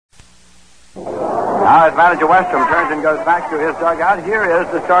Now as manager Westrom turns and goes back to his dugout, here is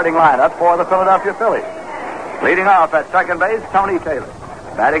the starting lineup for the Philadelphia Phillies. Leading off at second base, Tony Taylor.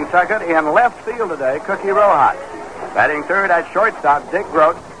 Batting second in left field today, Cookie Rojas. Batting third at shortstop, Dick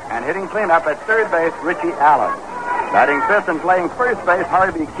Groat. And hitting cleanup at third base, Richie Allen. Batting fifth and playing first base,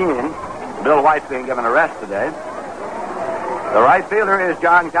 Harvey Keene. Bill White's being given a rest today. The right fielder is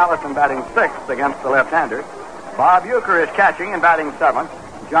John Callison, batting sixth against the left-hander. Bob Euchre is catching and batting seventh.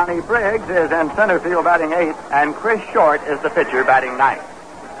 Johnny Briggs is in center field, batting eighth. And Chris Short is the pitcher, batting ninth.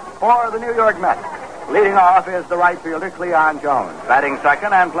 For the New York Mets, leading off is the right fielder, Cleon Jones. Batting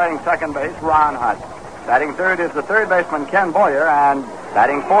second and playing second base, Ron Hunt. Batting third is the third baseman, Ken Boyer. And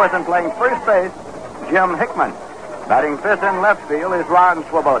batting fourth and playing first base, Jim Hickman. Batting fifth in left field is Ron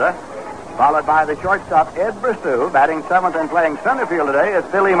Swoboda. Followed by the shortstop, Ed Brissou. Batting seventh and playing center field today is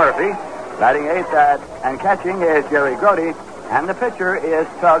Billy Murphy. Batting eighth and catching is Jerry Grody. And the pitcher is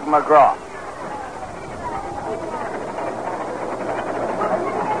Tug McGraw.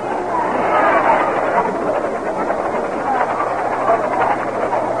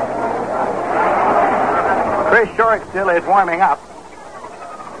 Chris Short still is warming up.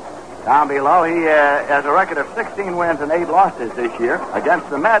 Down below, he has a record of 16 wins and 8 losses this year. Against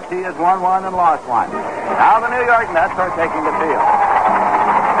the Mets, he has won 1 and lost 1. Now the New York Mets are taking the field.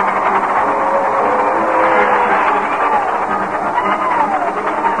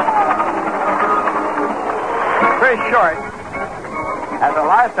 Chris Short has a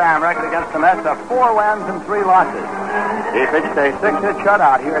lifetime record against the Mets of 4 wins and 3 losses. He pitched a 6-hit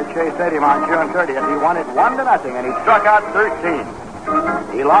shutout here at Shea Stadium on June 30th. He won it 1-0, and he struck out 13.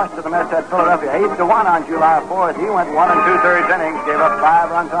 He lost to the Mets at Philadelphia 8-1 on July 4th. He went 1 2/3 innings, gave up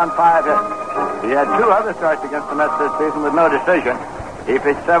 5 runs on 5 hits. He had 2 other starts against the Mets this season with no decision. He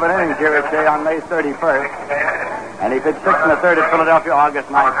pitched 7 innings here at Shea on May 31st, and he pitched 6 1/3 at Philadelphia August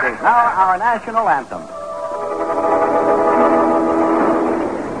 19th. Now our national anthem.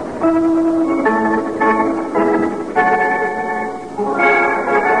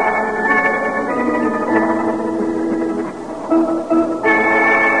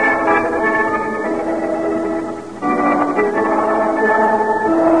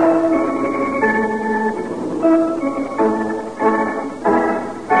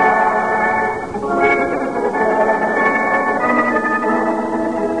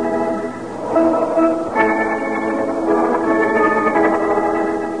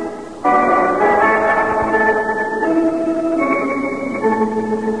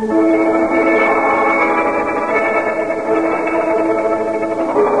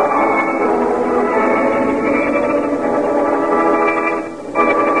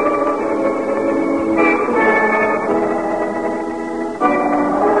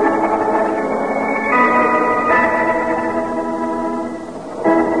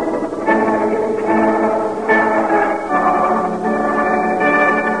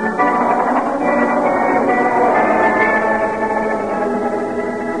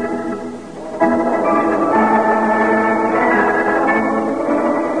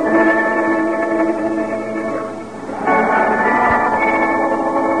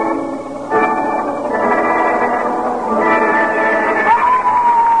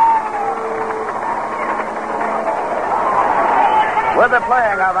 With the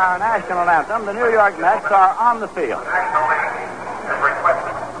playing of our national anthem, the New York Mets are on the field.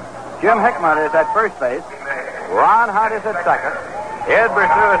 Jim Hickman is at first base. Ron Hunt is at second. Ed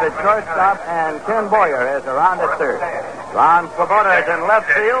Brissou is at shortstop, and Ken Boyer is around at third. Ron Swoboda is in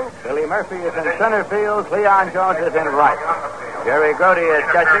left field. Billy Murphy is in center field. Cleon Jones is in right. Jerry Grody is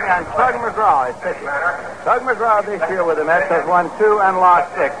catching, and Tug McGraw is pitching. Tug McGraw this year with the Mets has won 2 and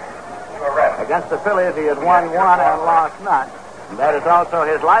lost 6. Against the Phillies, he has won 1 and lost none. And that is also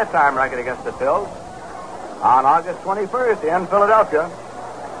his lifetime record against the Phils. On August 21st in Philadelphia,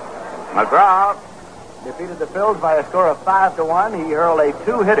 McGraw defeated the Phils by a score of 5-1. He hurled a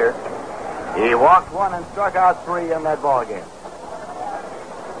 2-hitter. He walked 1 and struck out 3 in that ball game.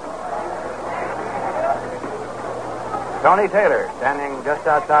 Tony Taylor standing just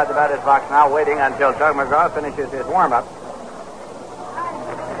outside the batter's box now, waiting until Tug McGraw finishes his warm-up.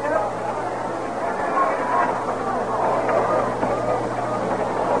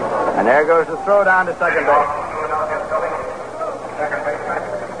 And there goes the throw down to second base.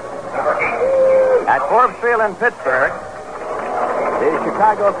 At Forbes Field in Pittsburgh, the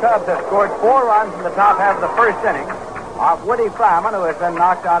Chicago Cubs have scored 4 runs in the top half of the first inning off Woody Fryman, who has been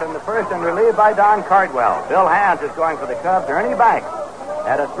knocked out in the first and relieved by Don Cardwell. Bill Hands is going for the Cubs. Ernie Banks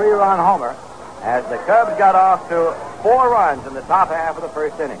had a 3-run homer as the Cubs got off to 4 runs in the top half of the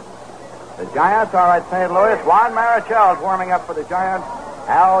first inning. The Giants are at St. Louis. Juan Marichal is warming up for the Giants.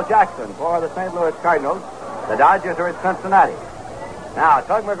 Al Jackson for the St. Louis Cardinals. The Dodgers are at Cincinnati. Now,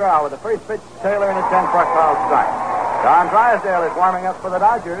 Tug McGraw with the first pitch to Taylor and a 10-struck called strike. Don Drysdale is warming up for the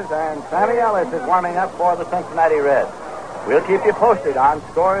Dodgers, and Sammy Ellis is warming up for the Cincinnati Reds. We'll keep you posted on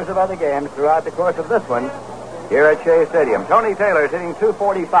scores of other games throughout the course of this one here at Shea Stadium. Tony Taylor is hitting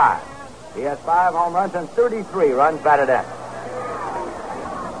 .245. He has 5 home runs and 33 runs batted in.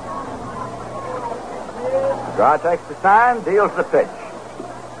 McGraw takes the sign, deals the pitch.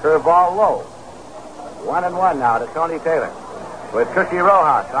 Curveball low. 1-1 now to Tony Taylor with Cookie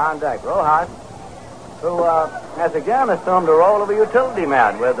Rojas on deck. Rojas, who has again assumed the role of a utility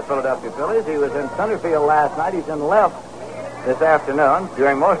man with the Philadelphia Phillies. He was in center field last night. He's in left this afternoon.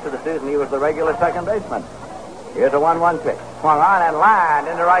 During most of the season, he was the regular second baseman. Here's a 1-1 pitch. Swung on and lined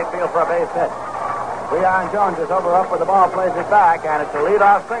into right field for a base hit. Leon Jones is over up with the ball, plays it back, and it's a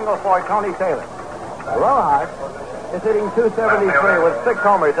leadoff single for Tony Taylor. Rojas is hitting .273 with 6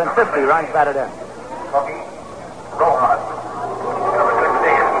 homers and 50 runs batted in. Rojas.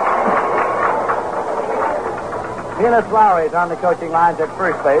 Enos Lowry is on the coaching lines at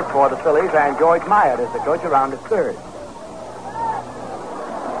first base for the Phillies, and George Myatt is the coach around at third.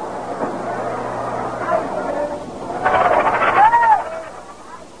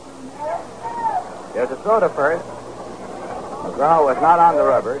 There's a throw to first. McGraw was not on the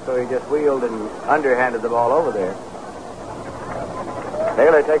rubber, so he just wheeled and underhanded the ball over there.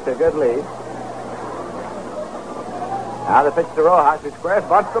 Taylor takes a good lead. Now the pitch to Rojas, who squares,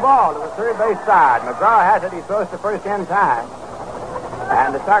 bunts the ball to the third base side. McGraw has it. He throws to first in time.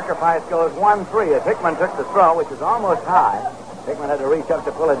 And the sacrifice goes 1-3 as Hickman took the throw, which was almost high. Hickman had to reach up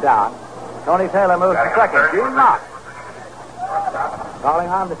to pull it down. Tony Taylor moves to second. Gene Knox calling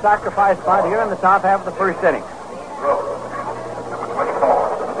on the sacrifice bunt here in the top half of the first inning.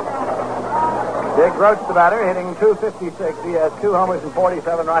 Dick Roach, the batter, hitting .256. He has 2 homers and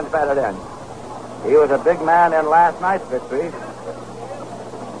 47 runs batted in. He was a big man in last night's victory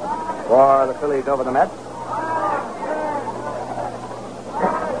for the Phillies over the Mets.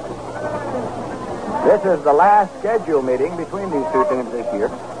 This is the last schedule meeting between these two teams this year.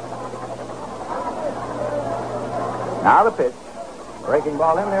 Now the pitch. Breaking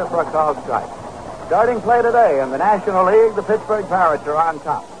ball in there for a called strike. Starting play today in the National League, the Pittsburgh Pirates are on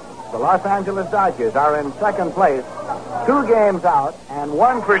top. The Los Angeles Dodgers are in second place, 2 games out, and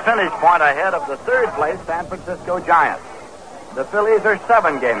 1 percentage point ahead of the third place San Francisco Giants. The Phillies are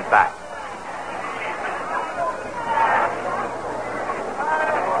 7 games back.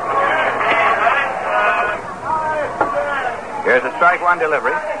 Here's a strike 1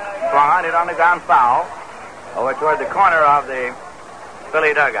 delivery. Swung on it on the ground foul over toward the corner of the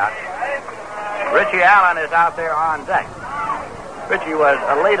Philly dugout. Richie Allen is out there on deck. Richie was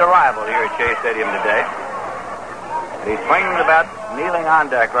a late arrival here at Shea Stadium today. He's swinging the bat, kneeling on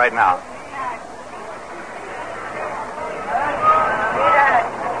deck right now.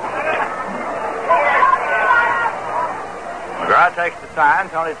 McGraw takes the sign.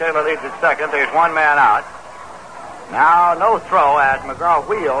 Tony Taylor leads at second. There's 1 man out. Now no throw as McGraw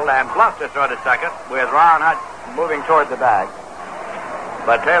wheeled and bluffed to throw to second with Ron Hutt moving toward the bag.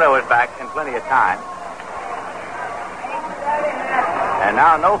 But Taylor was back in plenty of time. And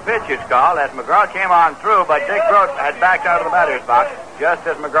now no pitch is called as McGraw came on through, but Dick Grote had backed out of the batter's box just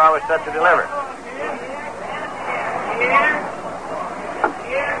as McGraw was set to deliver.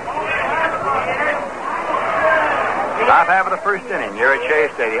 Top half of the first inning here at Shea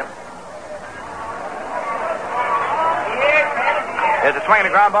Stadium. There's a swing and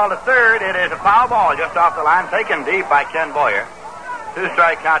a ground ball to third. It is a foul ball just off the line, taken deep by Ken Boyer.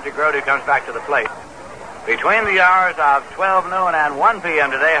 2-strike count to Grote, who comes back to the plate. Between the hours of 12 noon and 1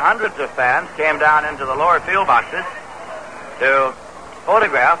 p.m. today, hundreds of fans came down into the lower field boxes to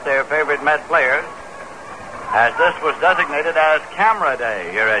photograph their favorite Met players, as this was designated as Camera Day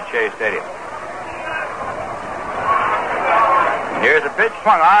here at Shea Stadium. Here's a pitch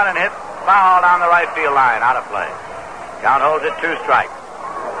swung on and hit foul down the right field line, out of play. Count holds it 2 strikes.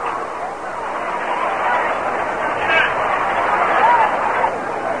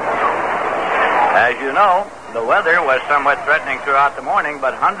 As you know, the weather was somewhat threatening throughout the morning,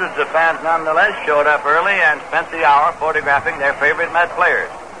 but hundreds of fans nonetheless showed up early and spent the hour photographing their favorite Met players.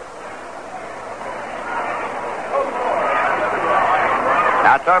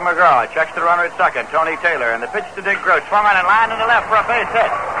 Now Tug McGraw checks the runner at second, Tony Taylor, and the pitch to Dick Grote. Swung on and lined to the left for a base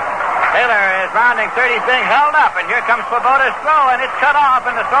hit. Taylor is rounding third. He's being held up, and here comes Swoboda's throw, and it's cut off,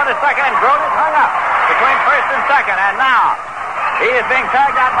 and the throw to second, and Grote is hung up between first and second, and now he is being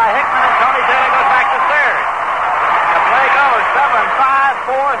tagged out by Hickman, and Tony Taylor goes back to third. The play goes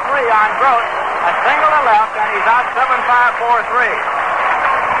 7-5-4-3 on Grote. A single to left, and he's out 7-5-4-3.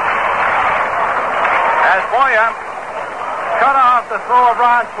 is Boyer cut off the throw of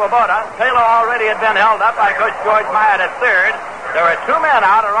Ron Swoboda. Taylor already had been held up by Coach George Myatt at third. There are two men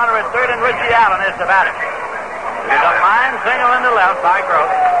out, a runner at third, and Richie Allen is the batter. It is a fine single into left by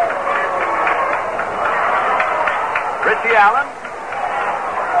Gross. Richie Allen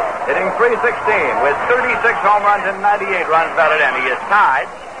hitting .316 with 36 home runs and 98 runs batted in. He is tied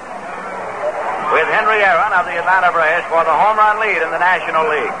with Henry Aaron of the Atlanta Braves for the home run lead in the National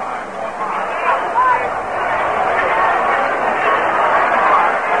League.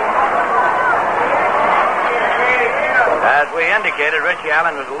 As we indicated, Richie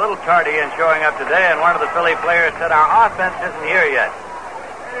Allen was a little tardy in showing up today, and one of the Philly players said, our offense isn't here yet.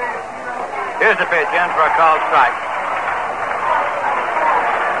 Here's the pitch in for a called strike.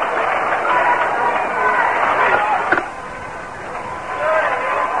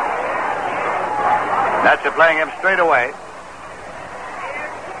 Mets are playing him straight away.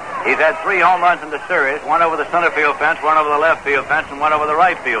 He's had 3 home runs in the series, one over the center field fence, one over the left field fence, and one over the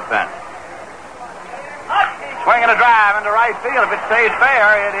right field fence. Swinging a drive into right field. If it stays fair,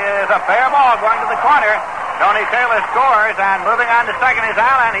 it is a fair ball going to the corner. Tony Taylor scores, and moving on to second is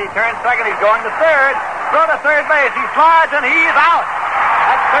Allen. He turns second. He's going to third. Throw to third base. He slides, and he's out.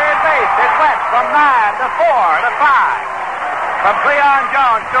 At third base, it went from 9 to 4 to 5. From Cleon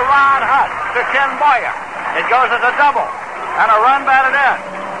Jones to Ron Hutt to Ken Boyer. It goes as a double and a run batted in.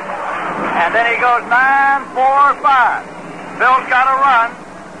 And then he goes 9-4-5. Phil's got a run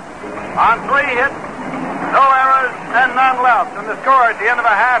on 3 hits, no errors, and none left. And the score at the end of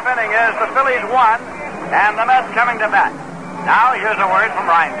a half inning is the Phillies 1 and the Mets coming to bat. Now here's a word from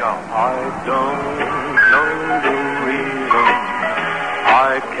Rhingo. I don't know the reason.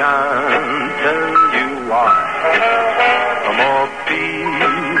 I can't tell you why. More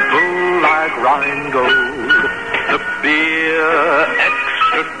people like Rhingo, the beer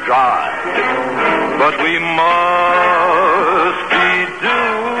extra dry. But we must be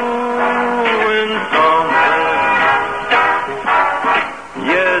doing something.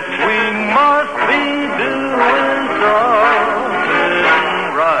 Yes, we must be doing something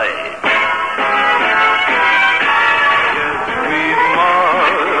right. Yes, we must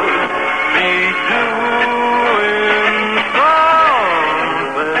be doing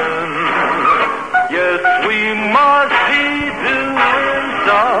something. Yes, we must be doing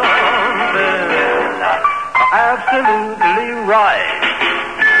something absolutely right.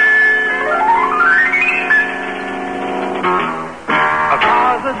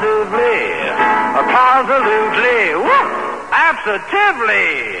 Positively, whoop,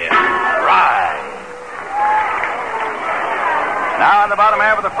 absolutely right. Now in the bottom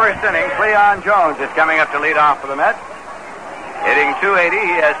half of the first inning, Cleon Jones is coming up to lead off for the Mets. Hitting .280,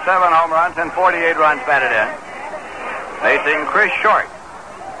 he has 7 home runs and 48 runs batted in. Facing Chris Short,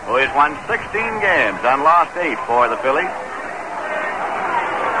 who has won 16 games and lost 8 for the Phillies.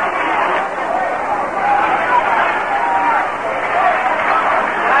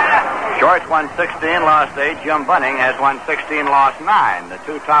 Short's won 16, lost 8. Jim Bunning has won 16, lost 9. The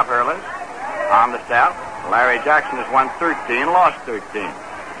 2 top hurlers on the staff. Larry Jackson has won 13, lost 13.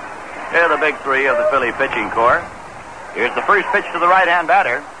 Here are the big 3 of the Philly pitching corps. Here's the first pitch to the right-hand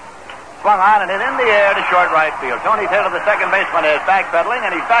batter. Swung on and hit in the air to short right field. Tony Taylor, the second baseman, is backpedaling,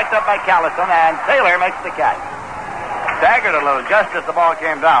 and he's backed up by Callison, and Taylor makes the catch. Staggered a little just as the ball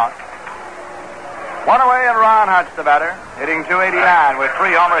came down. One away, and Ron Hutt's the batter, hitting .289 with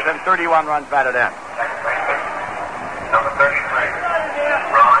 3 homers and 31 runs batted in. Number 33,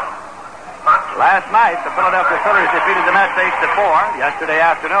 Ron Hutt. Last night, the Philadelphia Phillies defeated the Mets 8-4. Yesterday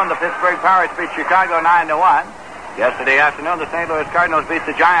afternoon, the Pittsburgh Pirates beat Chicago 9-1. Yesterday afternoon, the St. Louis Cardinals beat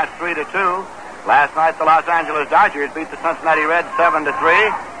the Giants 3-2. Last night, the Los Angeles Dodgers beat the Cincinnati Reds 7-3.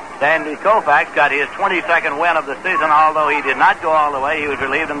 Sandy Koufax got his 22nd win of the season, although he did not go all the way. He was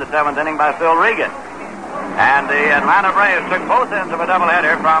relieved in the 7th inning by Phil Regan. And the Atlanta Braves took both ends of a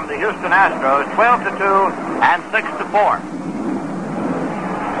doubleheader from the Houston Astros, 12-2 and 6-4.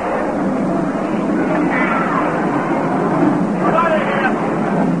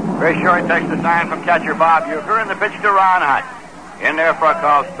 Chris Short takes the sign from catcher Bob Uecker, and the pitch to Ron Hutt. In there for a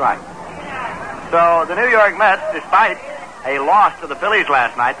called strike. So the New York Mets, despite a loss to the Phillies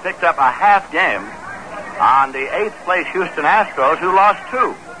last night, picked up a half game on the 8th place Houston Astros, who lost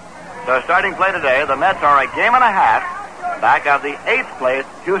 2. So starting play today, the Mets are a game and a half back of the 8th place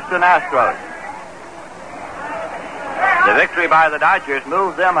Houston Astros. The victory by the Dodgers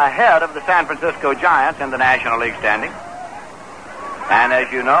moved them ahead of the San Francisco Giants in the National League standings. And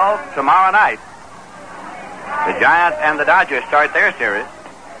as you know, tomorrow night, the Giants and the Dodgers start their series.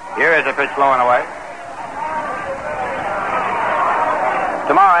 Here is a pitch blowing away.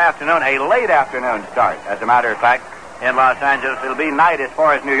 Tomorrow afternoon, a late afternoon start, as a matter of fact, in Los Angeles. It'll be night as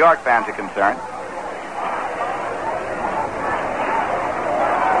far as New York fans are concerned.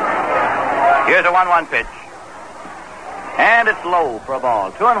 Here's a 1-1 pitch. And it's low for a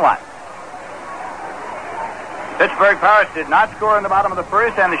ball. 2-1. Pittsburgh Pirates did not score in the bottom of the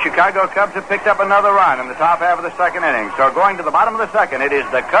first, and the Chicago Cubs have picked up another run in the top half of the second inning. So going to the bottom of the second, it is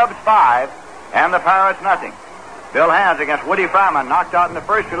the Cubs 5 and the Pirates nothing. Bill Hands against Woody Fryman, knocked out in the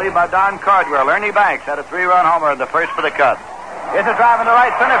first, relieved by Don Cardwell. Ernie Banks had a 3-run homer in the first for the Cubs. It's a drive into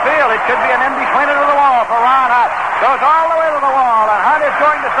right center field. It should be an in-betweener to the wall for Ron Hutt. Goes all the way to the wall, and Hutt is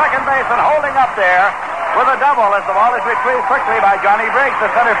going to second base and holding up there with a double as the ball is retrieved quickly by Johnny Briggs, the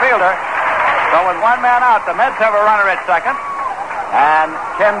center fielder. So with one man out, the Mets have a runner at second, and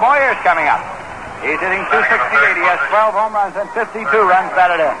Ken Boyer's coming up. He's hitting .268. He has 12 home runs and 52 runs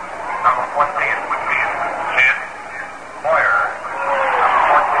batted in. Number 14 would be Ken Boyer.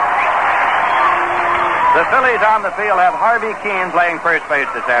 The Phillies on the field have Harvey Keene playing first base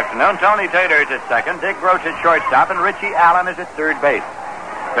this afternoon. Tony Taylor is at second. Dick Roach at shortstop, and Richie Allen is at third base.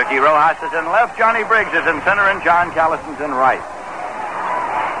 Cookie Rojas is in left. Johnny Briggs is in center, and John Callison's in right.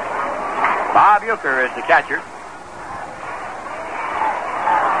 Bob Uecker is the catcher.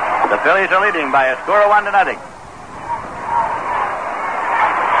 The Phillies are leading by a score of 1-0.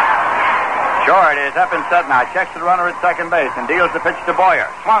 Short is up and set now. Checks the runner at second base and deals the pitch to Boyer.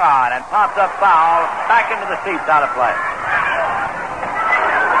 Swung on and popped up foul. Back into the seats, out of play.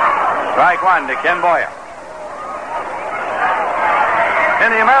 Strike one to Ken Boyer.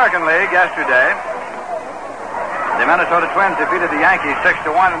 In the American League yesterday, the Minnesota Twins defeated the Yankees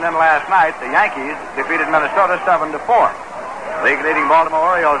 6-1, and then last night the Yankees defeated Minnesota 7-4. League-leading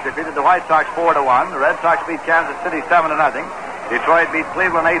Baltimore Orioles defeated the White Sox 4-1. The Red Sox beat Kansas City 7-0. Detroit beat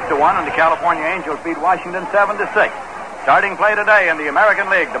Cleveland 8-1, and the California Angels beat Washington 7-6. Starting play today in the American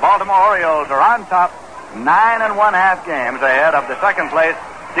League, the Baltimore Orioles are on top, 9 1/2 games ahead of the second place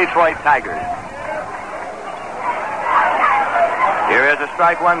Detroit Tigers. Here is a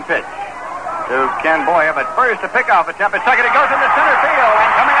strike one pitch to Ken Boyer, but first a pickoff attempt at second. It goes into center field,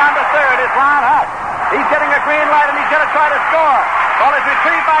 and coming on to third is Ron Hutt. He's getting a green light, and he's going to try to score. Ball is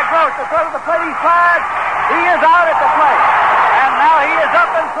retrieved by Gross. The throw to the plate, he slides. He is out at the plate. And now he is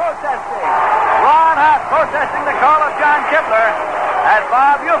up and protesting. Ron Hutt protesting the call of John Kibler as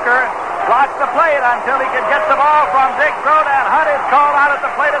Bob Uecker blocks the plate until he can get the ball from Dick Grote, and Hutt is called out at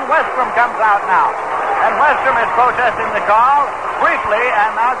the plate, and Westrom comes out now. And Westrom is protesting the call briefly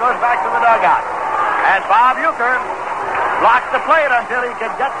and now goes back to the dugout. As Bob Uecker blocks the plate until he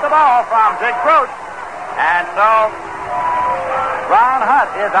can get the ball from Dick Grote. And so Ron Hutt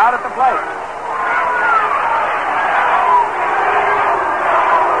is out at the plate.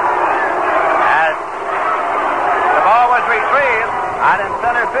 As the ball was retrieved out in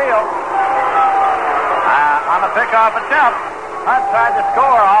center field on a pickoff attempt, Hutt tried to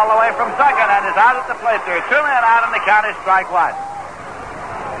score all the way from second and is out at the plate. There are 2 men out, and the count is strike one.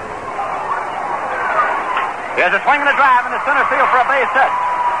 Here's a swing and a drive in the center field for a base hit.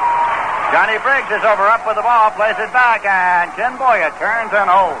 Johnny Briggs is over up with the ball, plays it back, and Ken Boyer turns and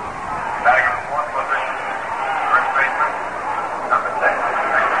holds. Batting in the fourth position, first baseman, number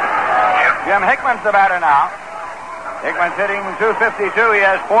 6. Jim Hickman's the batter now. Hickman's hitting .252. He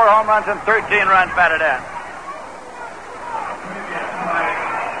has 4 home runs and 13 runs batted in.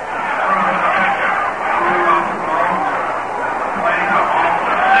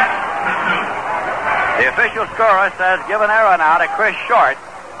 The official scorer says give an error now to Chris Short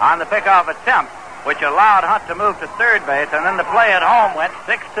on the pickoff attempt, which allowed Hutt to move to third base, and then the play at home went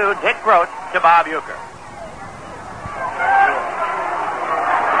 6-2 Dick Grote to Bob Uecker.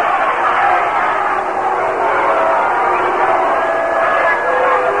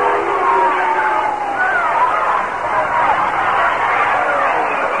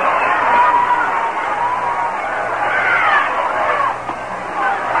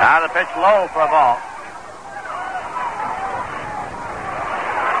 Now the pitch low for a ball.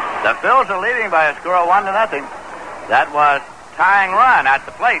 The Phils are leading by a score of 1-0. That was tying run at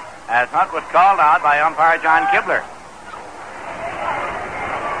the plate as Hutt was called out by umpire John Kibler.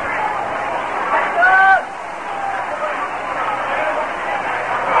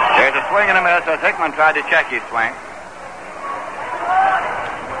 There's a swing and a miss as Hickman tried to check his swing.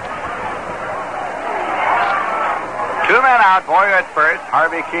 Two men out, Boyer at first,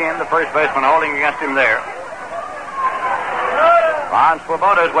 Harvey Keene, the first baseman, holding against him there. Ron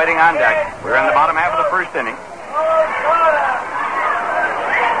Swoboda is waiting on deck. We're in the bottom half of the first inning.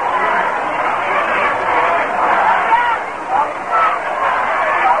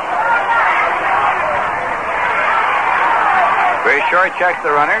 Chris short, checks the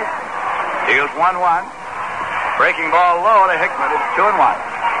runner. Deals 1-1. Breaking ball low to Hickman. It's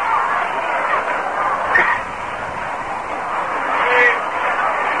 2-1.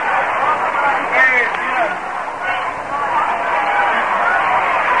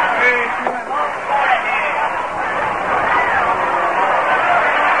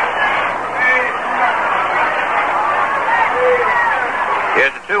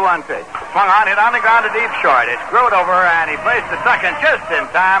 Here's a 2-1 pitch. Swung on, hit on the ground to deep short. It's Groot over, and he placed the second just in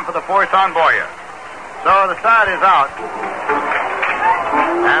time for the force on Boyer. So the side is out.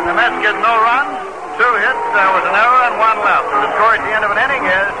 And the Mets get no runs, 2 hits, there was an error, and 1 left. The score at the end of an inning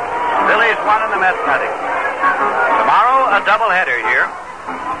is Phillies 1 and the Mets nothing. Tomorrow, a doubleheader here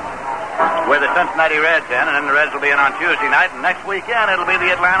with the Cincinnati Reds in, and then the Reds will be in on Tuesday night, and next weekend it'll be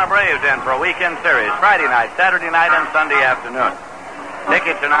the Atlanta Braves in for a weekend series, Friday night, Saturday night, and Sunday afternoon.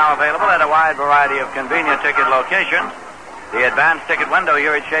 Tickets are now available at a wide variety of convenient ticket locations. The advanced ticket window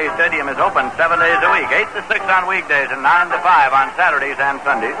here at Shea Stadium is open 7 days a week, 8 to 6 on weekdays and 9 to 5 on Saturdays and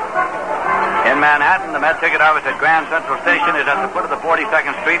Sundays. In Manhattan, the Met ticket office at Grand Central Station is at the foot of the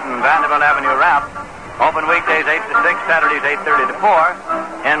 42nd Street and Vanderbilt Avenue ramp. Open weekdays 8 to 6, Saturdays 8:30 to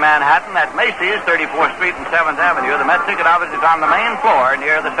 4. In Manhattan, at Macy's, 34th Street and 7th Avenue, the Met ticket office is on the main floor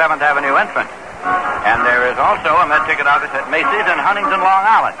near the 7th Avenue entrance. And there is also a Met ticket office at Macy's in Huntington, Long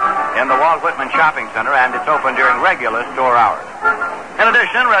Island, in the Walt Whitman Shopping Center, and it's open during regular store hours. In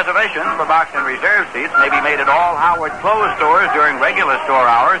addition, reservations for box and reserve seats may be made at all Howard closed stores during regular store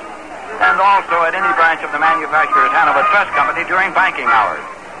hours, and also at any branch of the manufacturer's Hanover Trust Company during banking hours.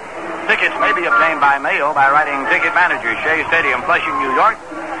 Tickets may be obtained by mail by writing Ticket Manager, Shea Stadium, Flushing, New York.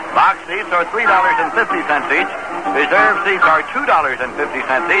 Box seats are $3.50 each. Reserve seats are $2.50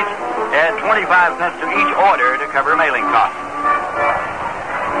 each. Add 25 cents to each order to cover mailing costs.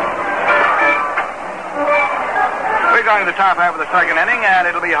 We're going to the top half of the second inning, and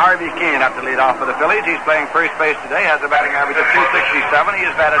it'll be Harvey Keene up to lead off for the Phillies. He's playing first base today, has a batting average of .267. He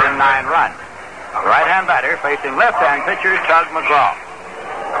has batted in 9 runs. The right-hand batter facing left-hand pitcher Tug McGraw.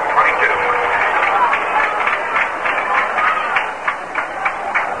 22.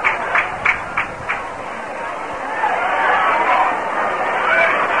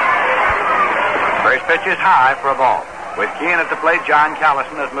 First pitch is high for a ball. With Keene at the plate, John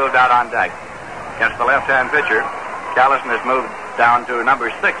Callison has moved out on deck. Against the left-hand pitcher, Callison has moved down to number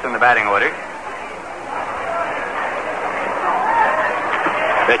 6 in the batting order.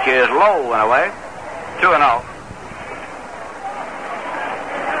 Pitch is low and away. 2-0.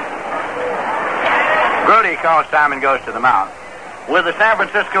 Grudy calls time and goes to the mound. With the San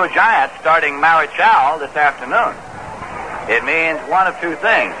Francisco Giants starting Marichal this afternoon, it means one of two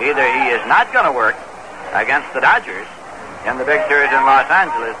things. Either he is not going to work against the Dodgers in the big series in Los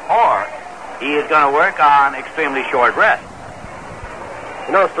Angeles, or he is going to work on extremely short rest.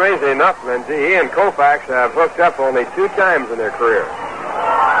 You know, strangely enough, Lindsay, he and Koufax have hooked up only 2 times in their career.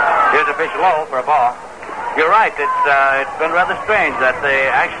 Here's a pitch low for a ball. You're right. It's been rather strange that they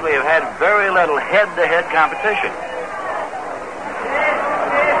actually have had very little head-to-head competition.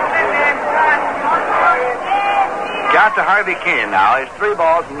 Got to Harvey Keene now. It's 3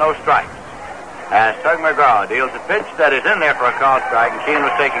 balls and no strikes. As Tug McGraw deals a pitch that is in there for a call strike, and Keene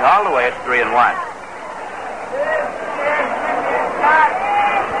was taking all the way. It's 3-1.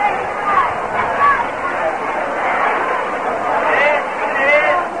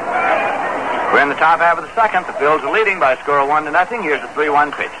 We're in the top half of the second. The Phils are leading by a score of 1-0. Here's a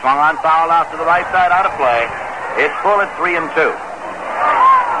 3-1 pitch. Swung on, foul out to the right side, out of play. It's full at 3-2.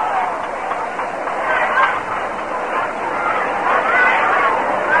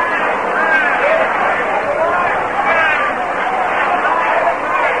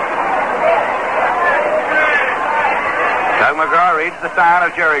 Tug McGraw reads the sign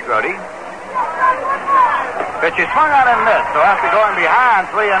of Jerry Grody. Pitch is swung on and missed. So after going behind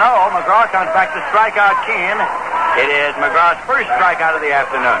 3-0, McGraw comes back to strike out Keene. It is McGraw's first strikeout of the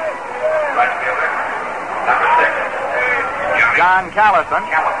afternoon. Right fielder, number 6. John Callison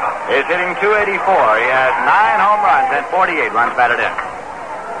is hitting .284. He has 9 home runs and 48 runs batted in.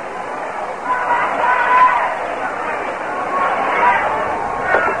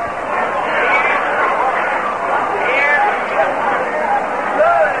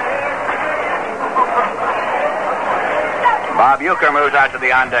 Bob Uecker moves out to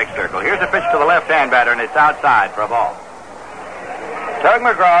the on-deck circle. Here's a pitch to the left-hand batter, and it's outside for a ball. Tug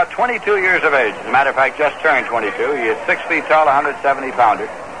McGraw, 22 years of age. As a matter of fact, just turned 22. He is 6 feet tall, 170-pounder,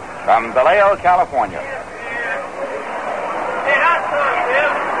 from Vallejo, California.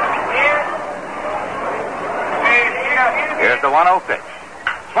 Here's the 1-0 pitch.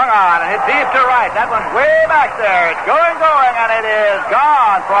 Swung on and hit deep to right. That one's way back there. It's going, and it is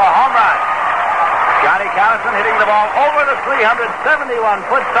gone for a home run. Johnny Callison hitting the ball over the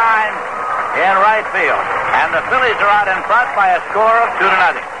 371-foot sign in right field. And the Phillies are out in front by a score of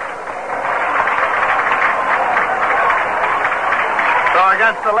 2-0. So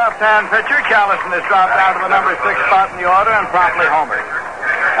against the left-hand pitcher, Callison has dropped down to the number 6 spot in the order and promptly homered.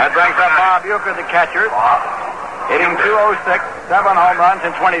 That brings up Bob Uecker, the catcher, hitting .206, 7 home runs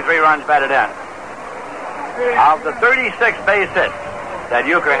and 23 runs batted in. Of the 36 base hits that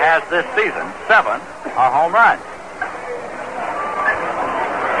Uecker has this season, 7 are home runs.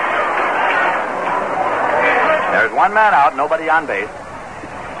 There's one man out, nobody on base,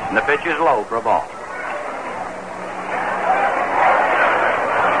 and the pitch is low for a ball.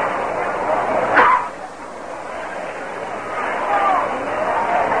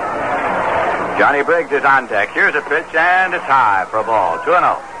 Johnny Briggs is on deck. Here's a pitch, and it's high for a ball. 2-0.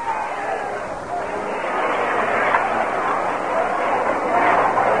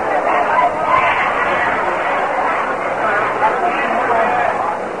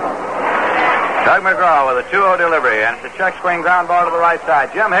 Doug McGraw with a 2-0 delivery, and it's a check swing ground ball to the right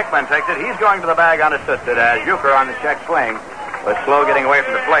side. Jim Hickman takes it. He's going to the bag unassisted as Uecker on the check swing was slow getting away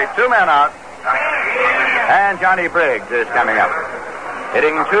from the plate. 2 men out, and Johnny Briggs is coming up.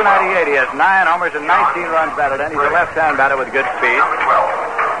 Hitting .298, he has 9 homers and 19 runs batted in. He's a left-hand batter with good speed.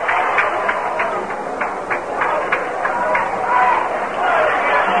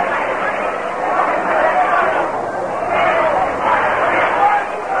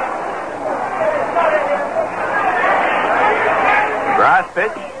 Grass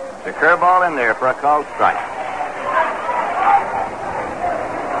pitch, the curveball in there for a called strike.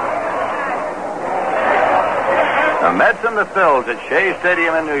 The Mets and the Phillies at Shea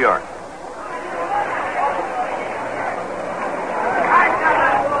Stadium in New York.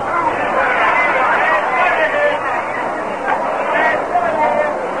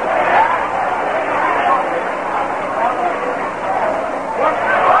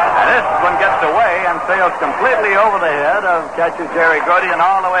 And this one gets away and sails completely over the head of catcher Jerry Grody and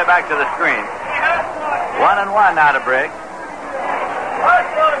all the way back to the screen. 1-1 now to Briggs.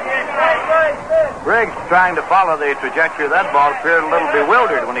 Briggs, trying to follow the trajectory of that ball, appeared a little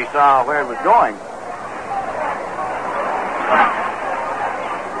bewildered when he saw where it was going.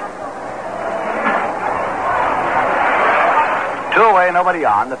 Two away, nobody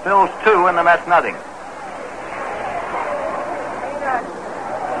on. The Phillies 2 and the Mets nothing.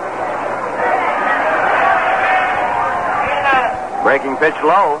 Breaking pitch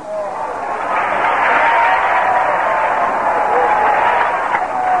low.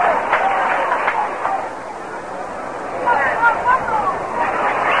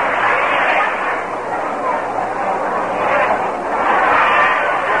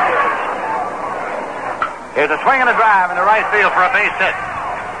 Here's a swing and a drive into right field for a base hit.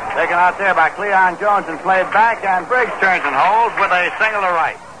 Taken out there by Cleon Jones and played back, and Briggs turns and holds with a single to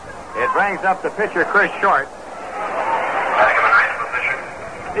right. It brings up the pitcher, Chris Short.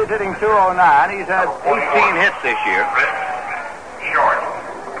 He's hitting .209. He's had 18 hits this year. Short.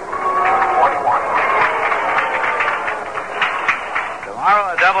 1-1. Tomorrow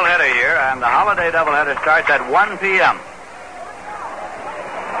a doubleheader here, and the holiday doubleheader starts at 1 p.m.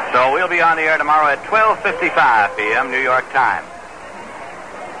 So we'll be on the air tomorrow at 12:55 p.m. New York time.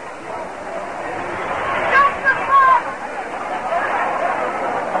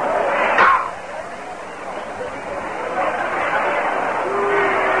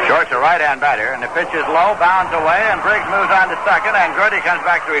 Short's a right-hand batter, and the pitch is low, bounds away, and Briggs moves on to second, and Grody comes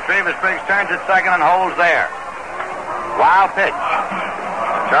back to retrieve as Briggs turns at second and holds there. Wild pitch.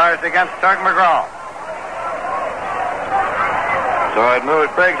 Charged against Doug McGraw. So it moves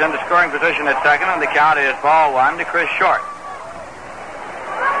Briggs into scoring position at second, and the count is ball 1 to Chris Short.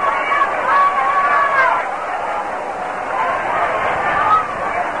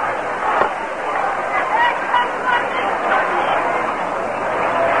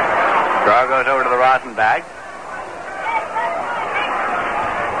 Straw goes over to the rosin bag.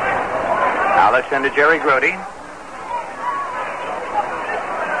 Now looks into Jerry Grody.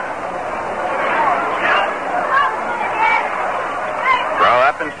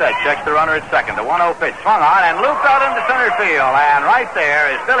 And set, checks the runner at second. The 1-0 pitch swung on and looped out into center field. And right there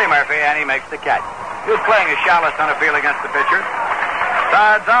is Billy Murphy, and he makes the catch. He was playing a shallow center field against the pitcher.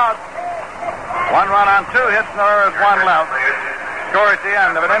 Sides out. 1 run on 2 hits, and there is 1 left. Score at the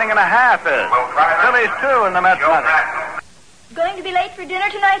end of an inning and a half is Phillies 2 and the Mets nothing. Going to be late for dinner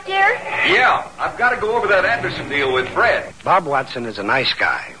tonight, dear? Yeah, I've got to go over that Anderson deal with Fred. Bob Watson is a nice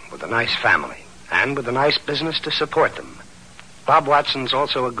guy with a nice family and with a nice business to support them. Bob Watson's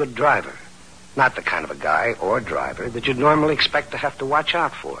also a good driver. Not the kind of a guy or driver that you'd normally expect to have to watch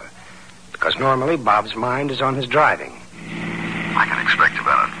out for. Because normally Bob's mind is on his driving. I can expect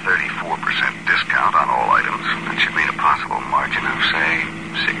about a 34% discount on all items. That should mean a possible margin of, say,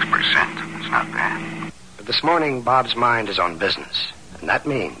 6%. It's not bad. But this morning, Bob's mind is on business. And that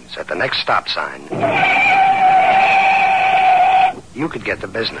means, at the next stop sign, you could get the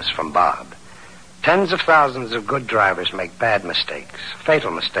business from Bob. Tens of thousands of good drivers make bad mistakes, fatal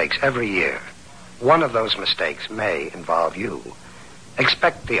mistakes every year. One of those mistakes may involve you.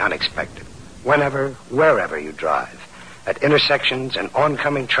 Expect the unexpected, whenever, wherever you drive. At intersections and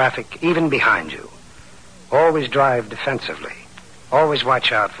oncoming traffic, even behind you. Always drive defensively. Always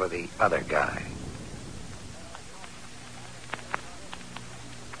watch out for the other guy.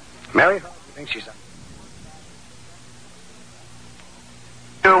 Mary, I think she's up.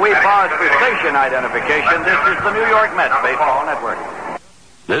 We pause for station identification. This is the New York Mets Baseball Network.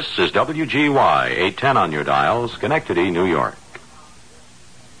 This is WGY 810 on your dial, Schenectady, New York.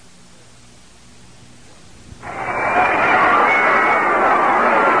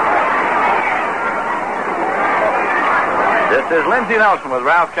 This is Lindsey Nelson with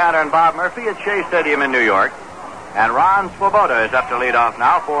Ralph Cantor and Bob Murphy at Shea Stadium in New York. And Ron Swoboda is up to lead off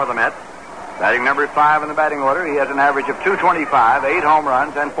now for the Mets. Batting number 5 in the batting order. He has an average of 225, 8 home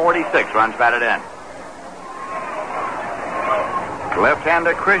runs, and 46 runs batted in.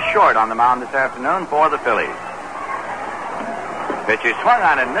 Left-hander Chris Short on the mound this afternoon for the Phillies. Pitch is swung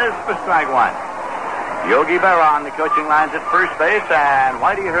on and missed for strike one. Yogi Berra on the coaching lines at first base, and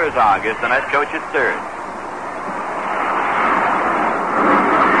Whitey Herzog is the Met coach at third.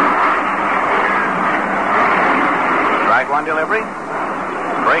 Strike one delivery.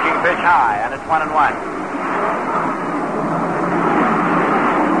 Breaking pitch high, and it's 1-1.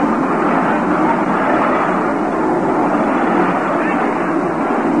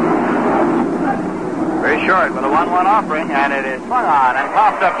 Very short with a 1-1 offering, and it is swung on and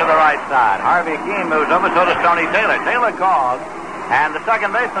popped up to the right side. Harvey Keene moves over, so does Tony Taylor. Taylor calls, and the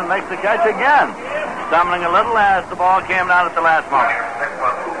second baseman makes the catch again, stumbling a little as the ball came down at the last moment.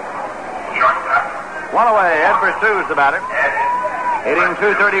 One away, Ed pursues the batter. Hitting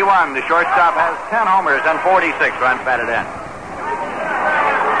 .231, the shortstop has 10 homers and 46 runs batted in.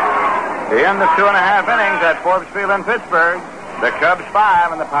 The end of 2.5 innings at Forbes Field in Pittsburgh. The Cubs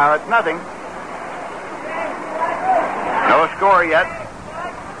 5 and the Pirates nothing. No score yet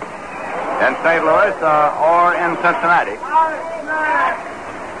in St. Louis or in Cincinnati.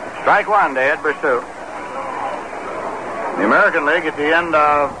 Strike one to Ed Pursuit. The American League at the end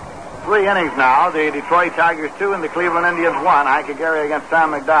of 3 innings now. The Detroit Tigers 2 and the Cleveland Indians 1. Ike Gary against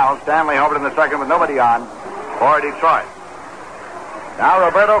Sam McDowell. Stanley home in the second with nobody on for Detroit. Now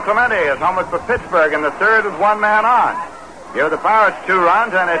Roberto Clemente is homered for Pittsburgh in the third with 1 man on. Give the Pirates 2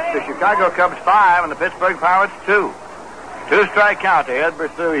 runs, and it's the Chicago Cubs 5 and the Pittsburgh Pirates 2. 2-strike count to Ed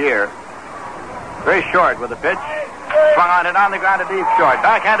Pursuit here. Very short with the pitch. Swung on it on the ground to deep short.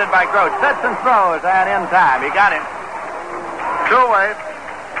 Backhanded by Grote. Sets and throws, and in time. He got him. 2 away.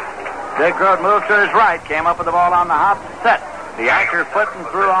 Dick Grote moved to his right, came up with the ball on the hop, set. The anchor foot and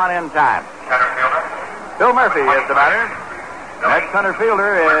threw on in time. Bill Murphy is the batter. Next center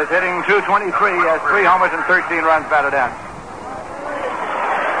fielder is hitting .223, has 3 homers and 13 runs batted in.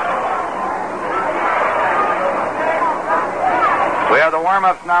 We have the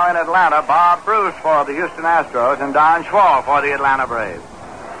warm-ups now in Atlanta. Bob Bruce for the Houston Astros and Don Schwal for the Atlanta Braves.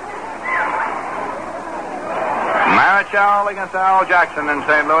 Marichal against Al Jackson in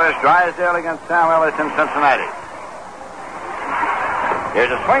St. Louis. Drysdale against Sam Ellis in Cincinnati.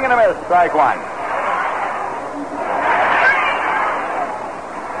 Here's a swing and a miss. Strike one.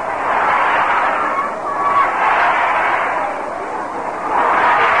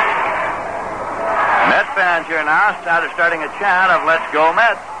 Mets fans here now starting a chant of "Let's go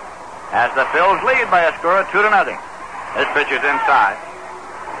Mets" as the Phils lead by a score of 2-0. This pitch is inside.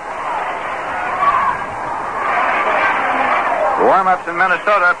 Warm-ups in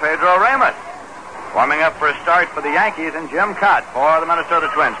Minnesota, Pedro Ramos. Warming up for a start for the Yankees and Jim Cott for the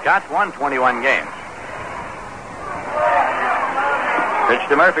Minnesota Twins. Cott's won 21 games. Pitch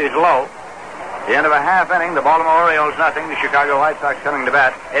to Murphy's low. The end of a half inning, the Baltimore Orioles nothing. The Chicago White Sox coming to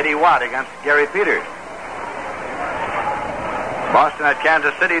bat. Eddie Watt against Gary Peters. Boston at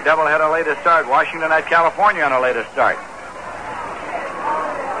Kansas City, doubleheader latest start. Washington at California on a latest start.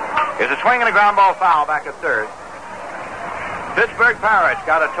 Here's a swing and a ground ball foul back at third. Pittsburgh Pirates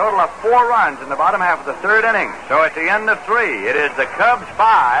got a total of 4 runs in the bottom half of the third inning. So at the end of 3, it is the Cubs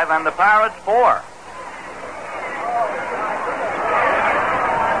 5 and the Pirates 4.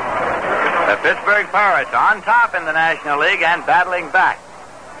 The Pittsburgh Pirates on top in the National League and battling back.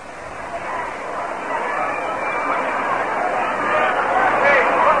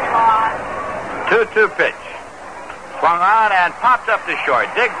 2-2 pitch. Swung on and popped up to short.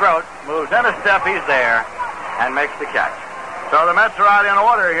 Dick Groat moves in a step. He's there and makes the catch. So the Mets are out in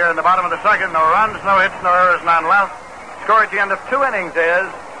order here in the bottom of the second. No runs, no hits, no errors, none left. Score at the end of 2 innings is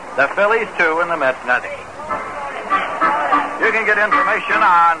the Phillies 2 and the Mets nothing. You can get information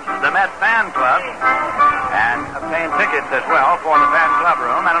on the Met Fan Club and obtain tickets as well for the Fan Club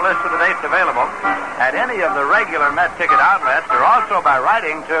room and a list of the dates available at any of the regular Met ticket outlets or also by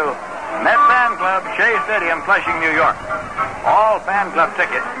writing to Met Fan Club, Shea Stadium, Flushing, New York. All Fan Club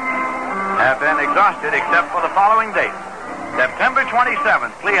tickets have been exhausted except for the following dates. September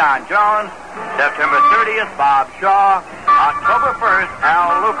 27th, Cleon Jones. September 30th, Bob Shaw. October 1st,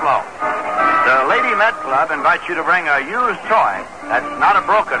 Al Luplo. The Lady Met Club invites you to bring a used toy. That's not a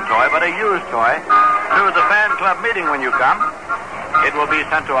broken toy, but a used toy to the Fan Club meeting when you come. It will be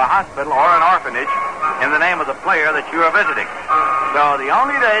sent to a hospital or an orphanage in the name of the player that you are visiting. So the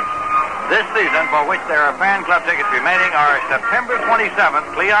only dates this season for which there are Fan Club tickets remaining are September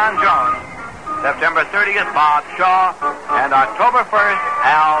 27th, Cleon Jones. September 30th, Bob Shaw, and October 1st,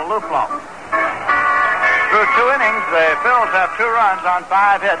 Al Luplo. Through 2 innings, the Phils have 2 runs on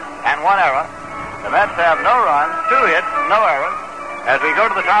 5 hits and 1 error. The Mets have no runs, 2 hits, no errors. As we go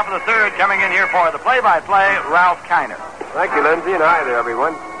to the top of the third, coming in here for the play-by-play, Ralph Kiner. Thank you, Lindsay, and hi there,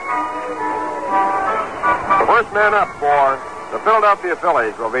 everyone. First man up for the Philadelphia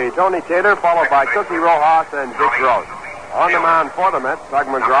Phillies will be Tony Taylor, followed by Cookie Rojas and Dick Groat. On the mound for the Mets, Doug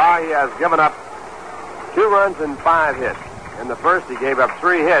McGraw, he has given up 2 runs and 5 hits. In the first, he gave up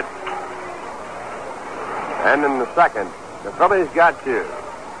 3 hits. And in the second, the Phillies got 2.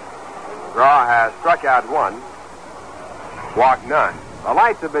 McGraw has struck out 1, walked none. The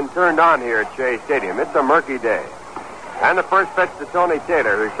lights have been turned on here at Shea Stadium. It's a murky day. And the first pitch to Tony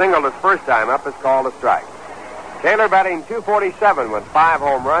Taylor, who singled his first time up, is called a strike. Taylor batting .247 with 5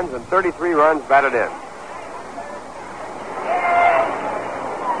 home runs and 33 runs batted in.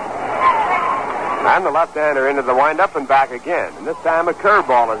 And the left-hander into the windup and back again. And this time a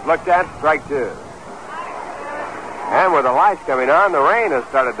curveball is looked at, strike 2. And with the lights coming on, the rain has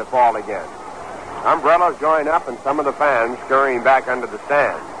started to fall again. Umbrellas going up and some of the fans scurrying back under the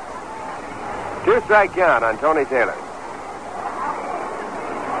stands. 2-strike count on Tony Taylor.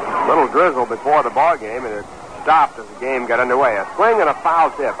 Little drizzle before the ball game, and it stopped as the game got underway. A swing and a foul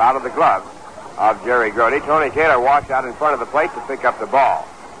tip out of the glove of Jerry Grote. Tony Taylor walks out in front of the plate to pick up the ball.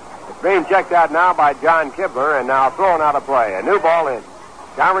 It's being checked out now by John Kibler, and now thrown out of play. A new ball in.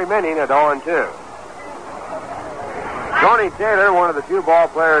 Count remaining at 0-2. Tony Taylor, one of the few ball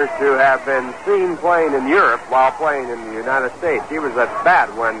players to have been seen playing in Europe while playing in the United States. He was at bat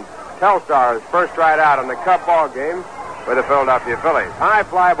when Telstar first tried out on the Cup ball game for the Philadelphia Phillies. High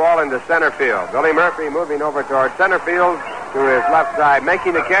fly ball into center field. Billy Murphy moving over toward center field to his left side,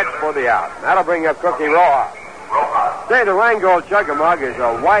 making the catch for the out. That'll bring up Cookie Rojas. Say, the Rheingold Chug-A-Mug is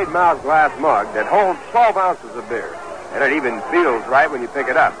a wide-mouthed glass mug that holds 12 ounces of beer, and it even feels right when you pick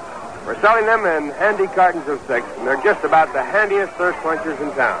it up. We're selling them in handy cartons of 6, and they're just about the handiest thirst quenchers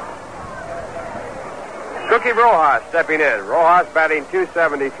in town. Cookie Rojas stepping in. Rojas batting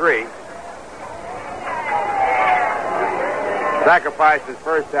 .273. Sacrificed his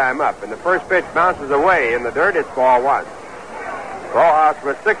first time up, and the first pitch bounces away in the dirt. It's ball 1. Rojas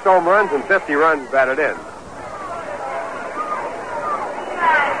with 6 home runs and 50 runs batted in.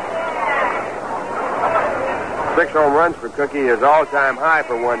 6 home runs for Cookie, his all-time high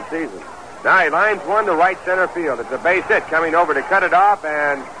for one season. Now he lines one to right center field. It's a base hit coming over to cut it off,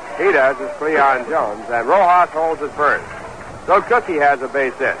 and he does. It's Cleon Jones, and Rojas holds it first. So Cookie has a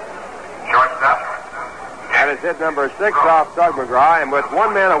base hit. Shortstop. That is hit number 6 off Doug McGraw, and with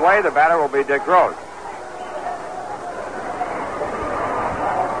 1 man away, the batter will be Dick Groat.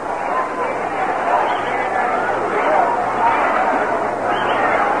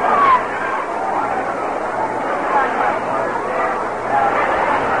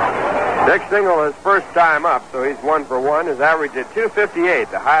 Dick singled his first time up, so he's 1 for 1. His average at .258,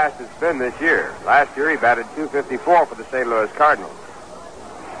 the highest it's been this year. Last year he batted .254 for the St. Louis Cardinals.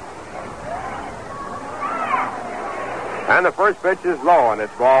 And the first pitch is low, and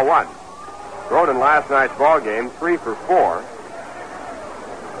it's ball 1. Groat in last night's ball game, 3 for 4.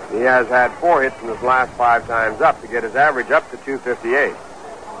 He has had 4 hits in his last 5 times up to get his average up to .258.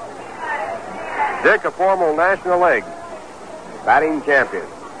 Dick, a former National League batting champion.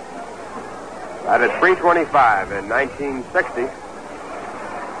 Batted .325 in 1960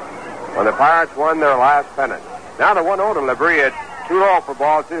 when the Pirates won their last pennant. Now the 1-0 delivery at Too low for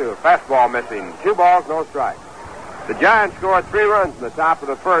ball two. Fastball missing. 2 balls, no strikes. The Giants scored 3 runs in the top of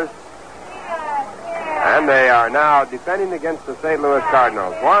the first. And they are now defending against the St. Louis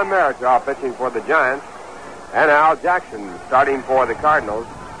Cardinals. Juan Marichal pitching for the Giants. And Al Jackson starting for the Cardinals.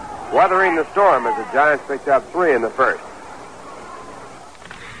 Weathering the storm as the Giants picked up 3 in the first.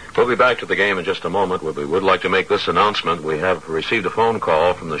 We'll be back to the game in just a moment. We would like to make this announcement. We have received a phone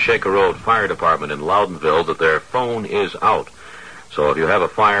call from the Shaker Road Fire Department in Loudonville that their phone is out. So if you have a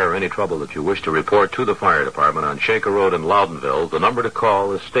fire or any trouble that you wish to report to the fire department on Shaker Road in Loudonville, the number to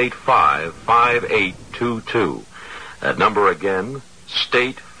call is State 5 5822. That number again,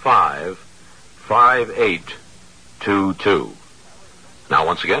 State 5 5822. Now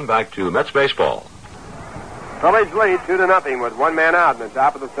once again, back to Mets baseball. Phillies lead 2-0 with 1 man out in the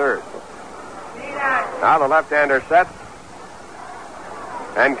top of the third. Now the left-hander sets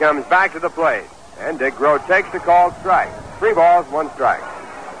and comes back to the plate. And Dick Grote takes the called strike. 3 balls, 1 strike.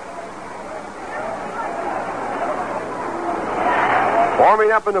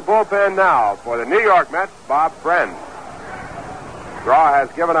 Warming up in the bullpen now for the New York Mets, Bob Friend. Straw has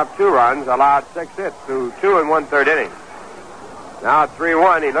given up 2 runs, allowed 6 hits through 2 1/3 innings. Now at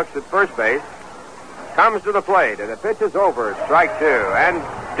 3-1, he looks at first base. Comes to the plate, and the pitch is over. Strike 2. And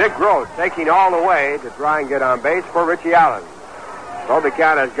Dick Grote taking all the way to try and get on base for Richie Allen. So the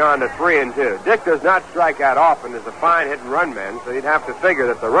count has gone to 3-2. Dick does not strike out often as a fine hit-and-run man, so you'd have to figure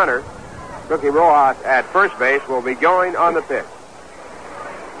that the runner, Cookie Rojas, at first base, will be going on the pitch.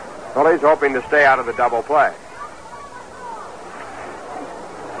 Phillies hoping to stay out of the double play.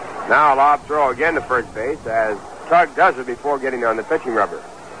 Now a lob throw again to first base as Tug does it before getting on the pitching rubber.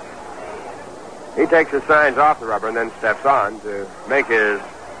 He takes his signs off the rubber and then steps on to make his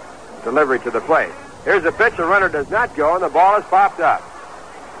delivery to the plate. Here's a pitch. The runner does not go, and the ball is popped up.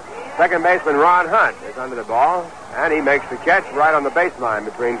 Second baseman Ron Hunt is under the ball, and he makes the catch right on the baseline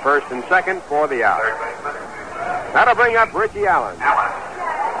between first and second for the out. That'll bring up Richie Allen. Number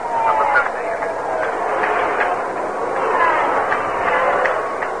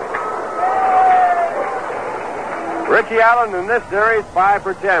 15. Richie Allen in this series 5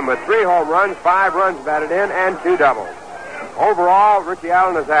 for 10 with 3 home runs, 5 runs batted in, and 2 doubles. Overall, Richie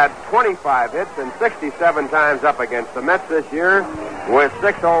Allen has had 25 hits and 67 times up against the Mets this year with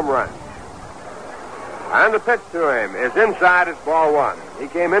 6 home runs. And the pitch to him is inside. It's ball 1. He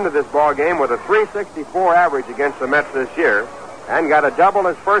came into this ball game with a .364 average against the Mets this year and got a double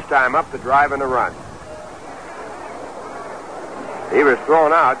his first time up to drive in a run. He was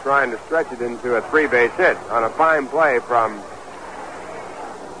thrown out trying to stretch it into a 3-base hit on a fine play from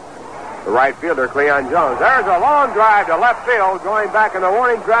the right fielder, Cleon Jones. There's a long drive to left field. Going back in the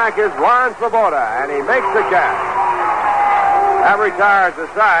warning track is Juan Svoboda, and he makes the catch. That retires the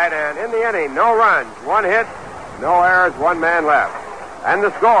side, and in the inning, no runs, 1 hit, no errors, 1 man left. And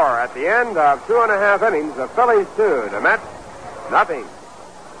the score at the end of 2.5 innings, the Phillies 2, the Mets nothing.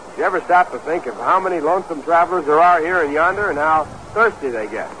 Did you ever stop to think of how many lonesome travelers there are here and yonder and how thirsty they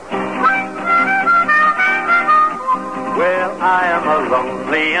get? Well, I am a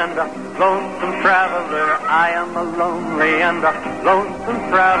lonely and a lonesome traveler. I am a lonely and a lonesome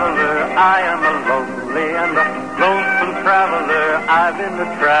traveler. I am a lonely and a lonesome traveler. I've been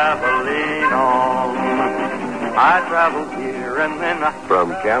traveling on. I travel here and then I...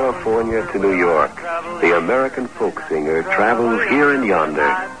 From California to New York, the American folk singer travels here and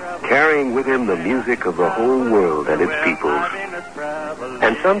yonder, carrying with him the music of the whole world and its peoples.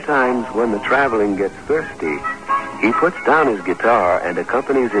 And sometimes when the traveling gets thirsty, he puts down his guitar and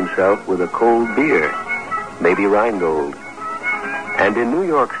accompanies himself with a cold beer, maybe Rheingold. And in New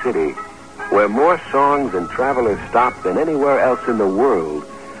York City, where more songs and travelers stop than anywhere else in the world,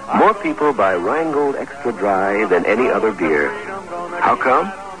 more people buy Rheingold Extra Dry than any other beer. How come?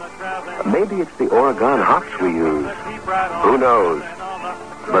 Maybe it's the Oregon hops we use. Who knows?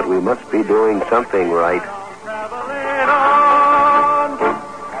 But we must be doing something right.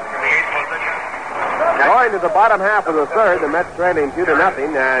 Going to the bottom half of the third, the Mets trailing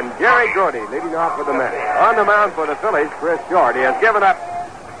 2-0, and Jerry Grote leading off for the Mets. On the mound for the Phillies, Chris Short. He has given up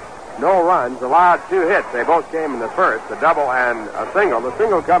no runs, allowed 2 hits. They both came in the first, a double and a single. The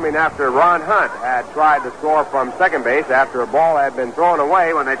single coming after Ron Hunt had tried to score from second base after a ball had been thrown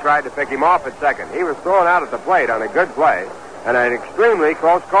away when they tried to pick him off at second. He was thrown out at the plate on a good play and an extremely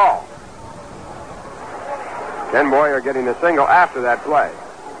close call. Ken Boyer getting a single after that play.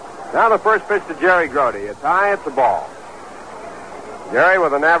 Now the first pitch to Jerry Grote. It's high, it's a ball. Jerry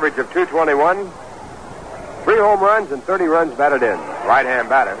with an average of .221, 3 home runs and 30 runs batted in. Right-hand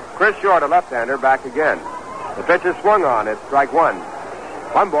batter. Chris Short, a left-hander, back again. The pitch is swung on. It's strike 1.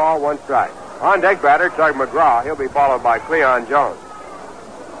 1 ball, 1 strike. On deck batter, Tug McGraw. He'll be followed by Cleon Jones.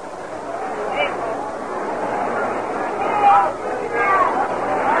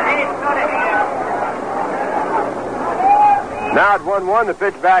 Now at 1-1, the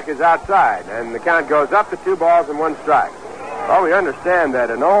pitch back is outside, and the count goes up to 2 balls and 1 strike. Well, we understand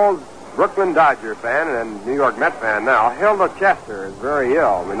that an old Brooklyn Dodger fan and New York Met fan now, Hilda Chester, is very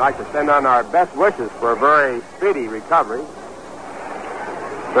ill. We'd like to send on our best wishes for a very speedy recovery.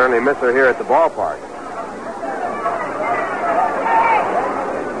 Certainly miss her here at the ballpark.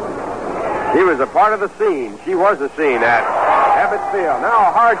 She was a part of the scene. She was the scene at Ebbets Field. Now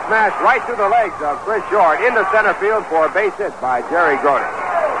a hard smash right through the legs of Chris Short into center field for a base hit by Jerry Grody.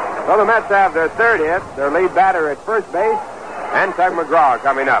 So the Mets have their 3rd hit, their lead batter at first base, and Tug McGraw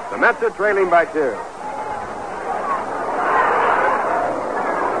coming up. The Mets are trailing by 2.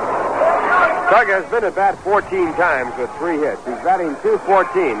 Tug has been at bat 14 times with 3 hits. He's batting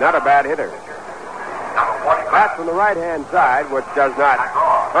 .214, not a bad hitter. Bats from the right-hand side, which does not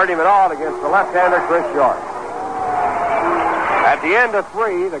hurt him at all against the left-hander, Chris Short. At the end of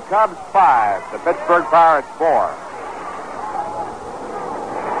 3, the Cubs 5, the Pittsburgh Pirates 4.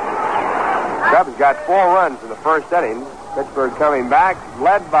 Cubs got 4 runs in the first inning. Pittsburgh coming back,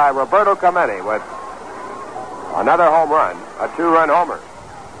 led by Roberto Clemente with another home run, a 2-run homer.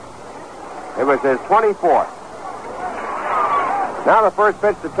 It was his 24th. Now the first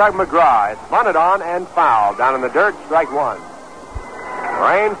pitch to Tug McGraw. It's bunted on and fouled down in the dirt, strike 1.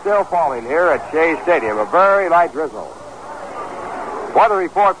 Rain still falling here at Shea Stadium, a very light drizzle. Weather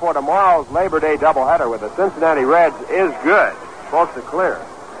report for tomorrow's Labor Day doubleheader with the Cincinnati Reds is good. Supposed to clear.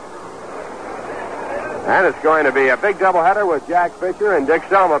 And it's going to be a big doubleheader with Jack Fisher and Dick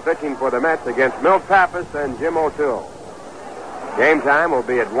Selma pitching for the Mets against Milt Pappas and Jim O'Toole. Game time will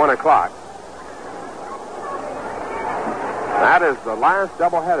be at 1 o'clock. That is the last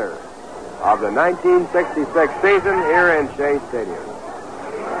doubleheader of the 1966 season here in Shea Stadium.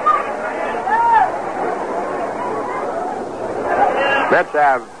 Mets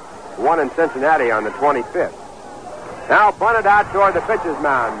have won in Cincinnati on the 25th. Now bunted out toward the pitcher's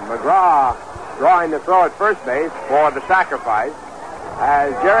mound. McGraw drawing the throw at first base for the sacrifice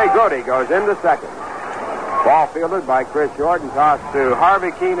as Jerry Grody goes into second. Ball fielded by Chris Short and tossed to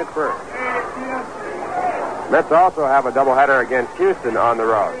Harvey Keene at first. Mets also have a doubleheader against Houston on the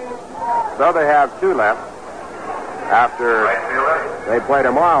road. So they have 2 left after they play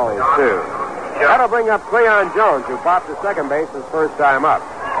tomorrow is 2. That'll bring up Cleon Jones, who popped to second base his first time up.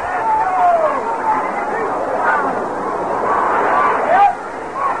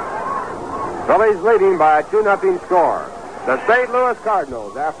 Phillies leading by a 2-0 score. The St. Louis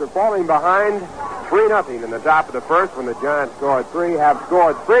Cardinals, after falling behind 3-0 in the top of the first when the Giants scored 3, have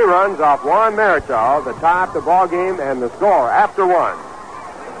scored 3 runs off Juan Marichal to tie up the ball game and the score after 1.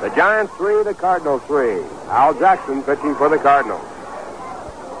 The Giants 3, the Cardinals 3. Al Jackson pitching for the Cardinals.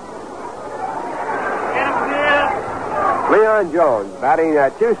 Cleon Jones batting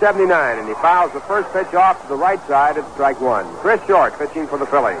at .279, and he fouls the first pitch off to the right side at strike 1. Chris Short pitching for the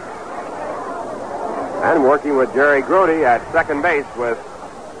Phillies. And working with Jerry Grody at second base with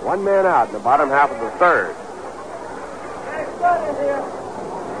 1 man out in the bottom half of the 3rd.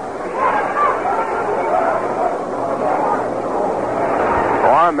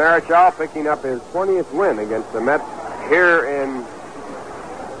 Juan Marichal picking up his 20th win against the Mets here in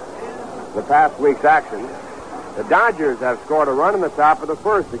the past week's action. The Dodgers have scored a run in the top of the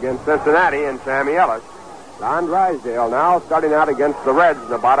first against Cincinnati and Sammy Ellis. Don Drysdale now starting out against the Reds in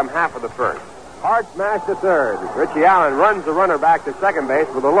the bottom half of the first. Hard smash to third. Richie Allen runs the runner back to second base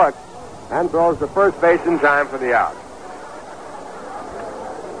with a look and throws to first base in time for the out.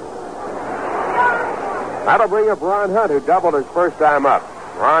 That'll bring up Ron Hunt, who doubled his first time up.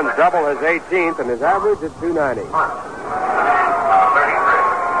 Ron's double his 18th and his average at .290.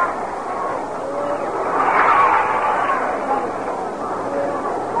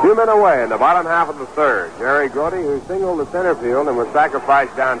 Two men away in the bottom half of the 3rd. Jerry Grody, who singled to center field and was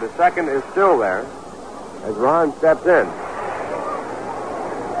sacrificed down to second, is still there as Ron steps in.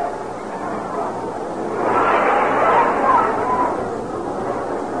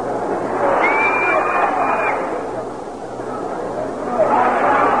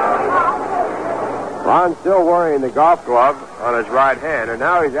 Ron's still wearing the golf glove on his right hand, and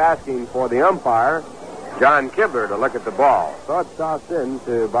now he's asking for the umpire, John Kibler, to look at the ball. So it's tossed in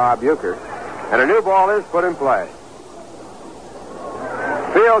to Bob Euchre, and a new ball is put in play.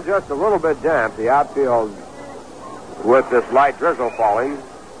 Field just a little bit damp. The outfield, with this light drizzle falling,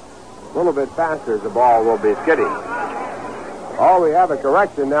 a little bit faster as the ball will be skidding. Oh, we have a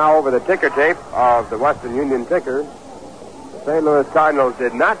correction now over the ticker tape of the Western Union ticker. The St. Louis Cardinals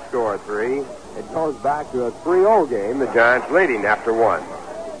did not score 3. It goes back to a 3-0 game, the Giants leading after 1.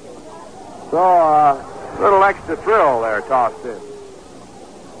 So a little extra thrill there tossed in.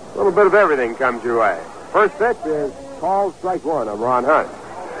 A little bit of everything comes your way. First pitch is called strike 1 on Ron Hunt.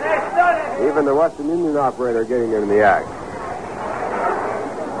 Even the Western Union operator getting in the act.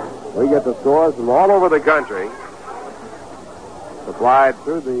 We get the scores from all over the country, supplied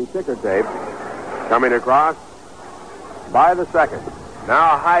through the ticker tape, coming across by the second.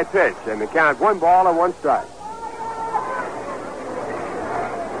 Now a high pitch, and the count 1 ball and 1 strike.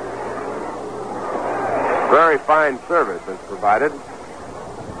 Very fine service is provided.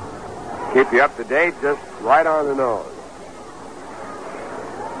 Keep you up to date, just right on the nose.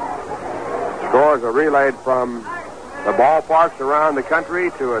 Scores are relayed from the ballparks around the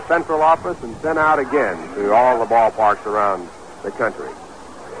country to a central office and sent out again to all the ballparks around the country.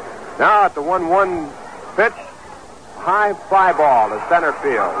 Now at the 1-1 pitch, high fly ball to center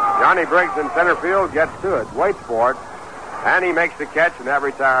field. Johnny Briggs in center field gets to it, waits for it, and he makes the catch, and that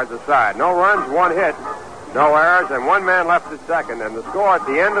retires the side. No runs, 1 hit, no errors, and 1 man left at second. And the score at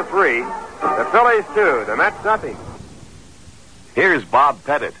the end of 3, the Phillies 2, the Mets nothing. Here's Bob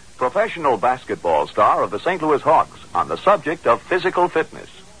Pettit, professional basketball star of the St. Louis Hawks, on the subject of physical fitness.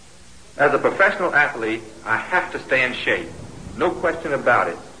 As a professional athlete, I have to stay in shape. No question about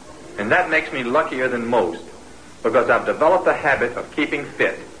it. And that makes me luckier than most, because I've developed a habit of keeping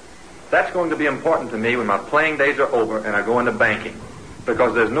fit. That's going to be important to me when my playing days are over and I go into banking,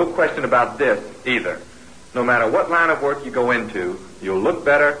 because there's no question about this either. No matter what line of work you go into, you'll look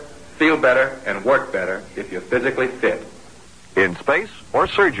better, feel better, and work better if you're physically fit. In space or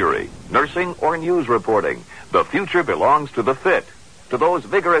surgery, nursing or news reporting, the future belongs to the fit, to those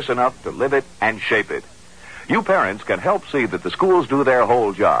vigorous enough to live it and shape it. You parents can help see that the schools do their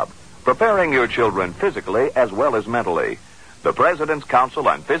whole job, preparing your children physically as well as mentally. The President's Council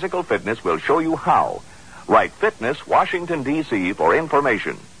on Physical Fitness will show you how. Write Fitness, Washington, D.C. for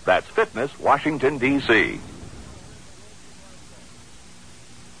information. That's Fitness, Washington, D.C.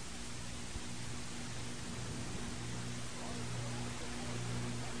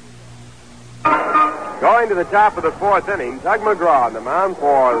 Going to the top of the 4th inning, Doug McGraw on the mound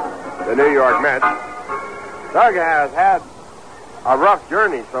for the New York Mets. Doug has had a rough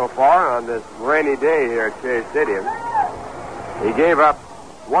journey so far on this rainy day here at Shea Stadium. He gave up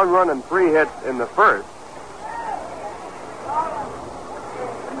 1 run and 3 hits in the first.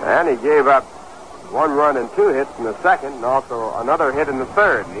 And he gave up 1 run and 2 hits in the second, and also another hit in the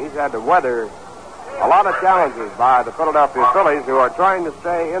third. And he's had to weather a lot of challenges by the Philadelphia Phillies, who are trying to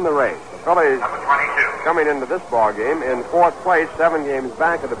stay in the race. The Phillies coming into this ball game in 4th place, 7 games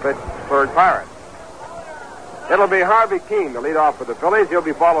back of the Pittsburgh Pirates. It'll be Harvey Keene to lead off for the Phillies. He'll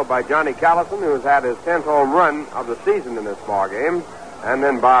be followed by Johnny Callison, who has had his 10th home run of the season in this ball game, and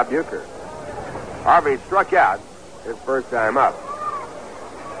then Bob Uecker. Harvey struck out his first time up.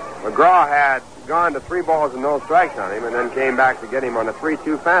 McGraw had gone to 3 balls and no strikes on him, and then came back to get him on a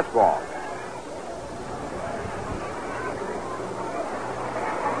 3-2 fastball.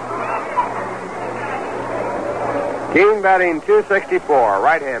 Keene batting .264,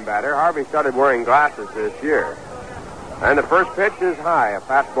 right-hand batter. Harvey started wearing glasses this year. And the first pitch is high, a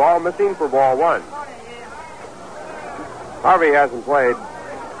fastball missing for ball 1. Harvey hasn't played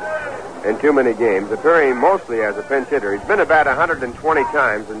in too many games, appearing mostly as a pinch hitter. He's been about 120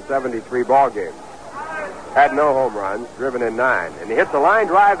 times in 73 ball games. Had no home runs, driven in 9. And he hits a line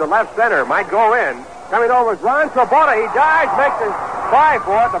drive to left center. Might go in. Coming over is Ron Swoboda. He dives, makes a fly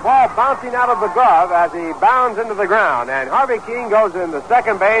for it. The ball bouncing out of the glove as he bounds into the ground. And Harvey Keene goes into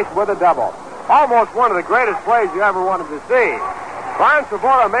second base with a double. Almost one of the greatest plays you ever wanted to see. Ron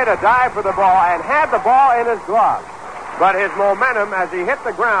Swoboda made a dive for the ball and had the ball in his glove. But his momentum as he hit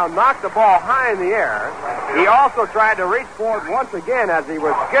the ground knocked the ball high in the air. He also tried to reach for it once again as he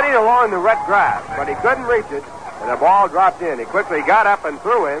was getting along the wet grass, but he couldn't reach it, and the ball dropped in. He quickly got up and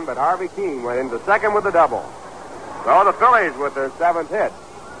threw in, but Harvey Keene went into second with a double. So the Phillies with their 7th hit.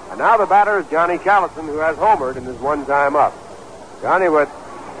 And now the batter is Johnny Callison, who has homered in his 1 time up. Johnny with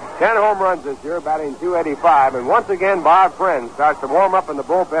 10 home runs this year, batting .285, and once again Bob Friend starts to warm up in the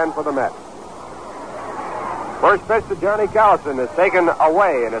bullpen for the Mets. First pitch to Johnny Callison is taken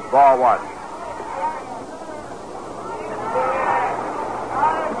away, and it's ball 1.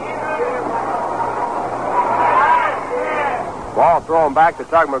 Ball thrown back to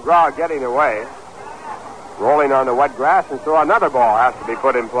Tug McGraw, getting away. Rolling on the wet grass, and so another ball has to be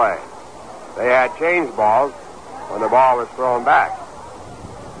put in play. They had changed balls when the ball was thrown back.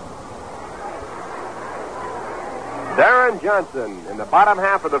 Darren Johnson, in the bottom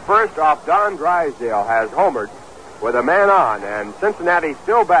half of the first, off Don Drysdale, has homered with a man on, and Cincinnati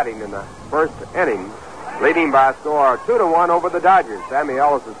still batting in the first inning, leading by a score of 2-1 over the Dodgers. Sammy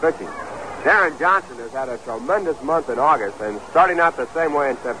Ellis is pitching. Darren Johnson has had a tremendous month in August and starting out the same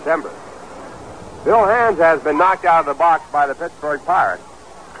way in September. Bill Hands has been knocked out of the box by the Pittsburgh Pirates.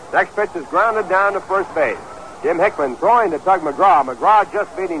 Next pitch is grounded down to first base. Jim Hickman throwing to Tug McGraw. McGraw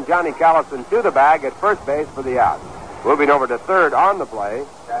just beating Johnny Callison to the bag at first base for the out. Moving over to third on the play,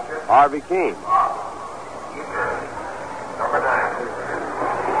 Harvey Keene. Number 9.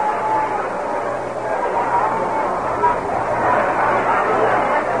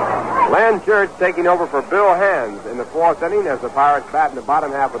 Len Church taking over for Bill Hands in the fourth inning as the Pirates bat in the bottom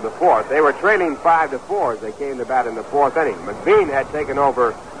half of the fourth. They were trailing 5-4 as they came to bat in the fourth inning. McBean had taken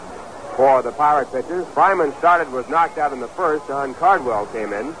over for the Pirate pitchers. Fryman started, was knocked out in the first. Don Cardwell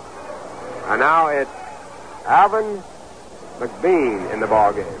came in. And now it's Alvin McBean in the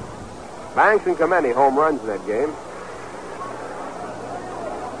ball game. Banks and Clemente home runs in that game.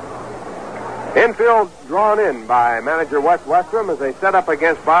 Infield drawn in by manager Wes Westrom as they set up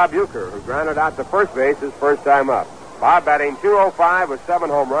against Bob Euchre, who grounded out to first base his first time up. Bob batting .205 with 7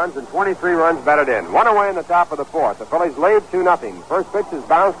 home runs and 23 runs batted in. One away in the top of the fourth. The Phillies lead 2-0. First pitch is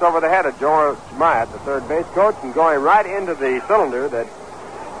bounced over the head of George Myatt, the third base coach, and going right into the cylinder that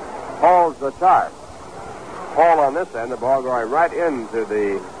holds the tarp. Hole on this end, the ball going right into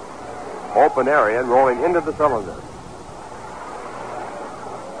the open area and rolling into the cylinder.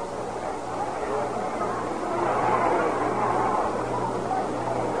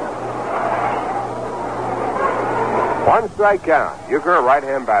 One strike count. Euchre, a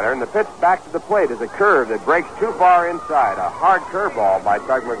right-hand batter, and the pitch back to the plate is a curve that breaks too far inside. A hard curveball by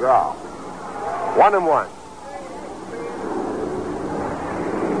Tug McGraw. 1-1.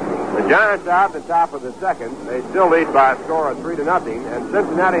 The Giants out at the top of the second. They still lead by a score of 3-0, and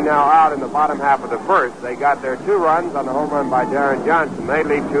Cincinnati now out in the bottom half of the first. They got their 2 runs on the home run by Darren Johnson. They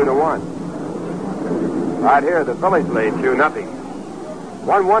lead 2-1. Right here, the Phillies lead 2-0.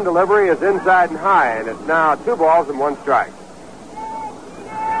 1-1 delivery is inside and high, and it's now 2 balls and 1 strike.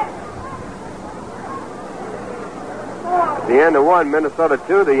 At the end of 1, Minnesota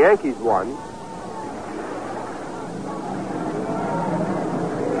 2, the Yankees 1.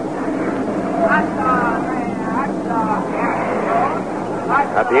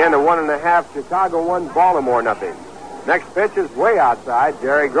 At the end of 1.5, Chicago 1, Baltimore 0. Next pitch is way outside.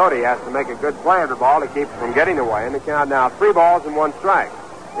 Jerry Grody has to make a good play of the ball to keep it from getting away. And the count now 3 balls and 1 strike.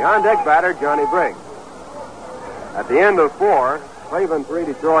 The on-deck batter, Johnny Briggs. At the end of 4, Cleveland 3,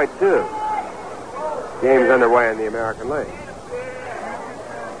 Detroit 2. Game's underway in the American League.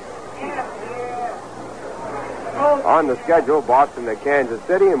 On the schedule, Boston to Kansas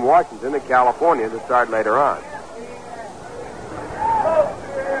City and Washington to California to start later on.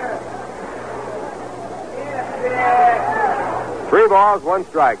 Three balls, 1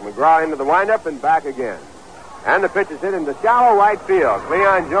 strike. McGraw into the windup and back again. And the pitch is hit into shallow right field.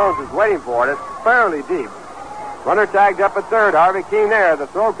 Cleon Jones is waiting for it. It's fairly deep. Runner tagged up at third. Harvey Keene there. The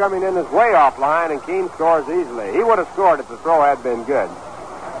throw coming in is way off line, and Keene scores easily. He would have scored if the throw had been good.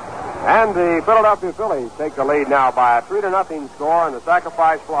 And the Philadelphia Phillies take the lead now by a 3-0 score on the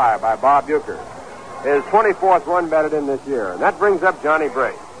sacrifice fly by Bob Euchre. His 24th run batted in this year. And that brings up Johnny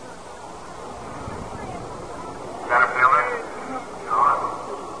Briggs. Center fielder, John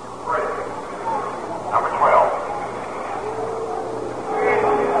Briggs. Number 12.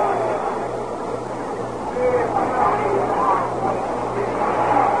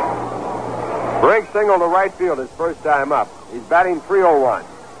 Briggs singled to right field his first time up. He's batting .301.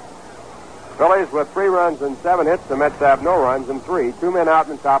 Phillies with 3 runs and 7 hits. The Mets have no runs and 3. 2 men out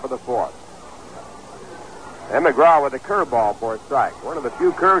in the top of the fourth. And McGraw with a curveball for a strike. One of the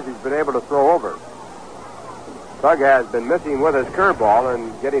few curves he's been able to throw over. Tug has been missing with his curveball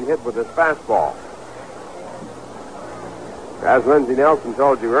and getting hit with his fastball. As Lindsey Nelson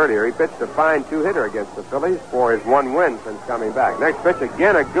told you earlier, he pitched a fine 2-hitter against the Phillies for his 1 win since coming back. Next pitch,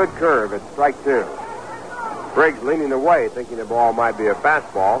 again, a good curve. It's strike 2. Briggs leaning away, thinking the ball might be a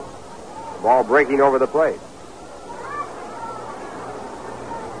fastball. The ball breaking over the plate.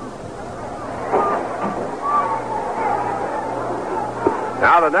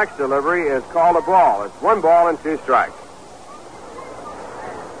 Now the next delivery is called a ball. It's 1 ball and 2 strikes.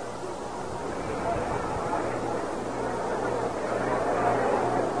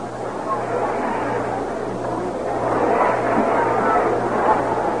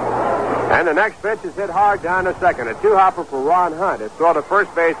 And the next pitch is hit hard down to second. A 2-hopper for Ron Hunt. It's thrown to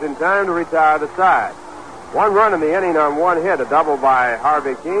first base in time to retire the side. 1 run in the inning on 1 hit. A double by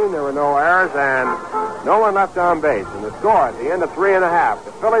Harvey Keene. There were no errors and no one left on base. And the score at the end of 3.5.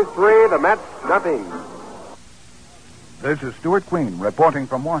 The Phillies 3, the Mets nothing. This is Stuart Queen reporting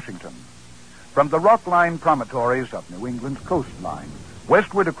from Washington. From the rock-line promontories of New England's coastline,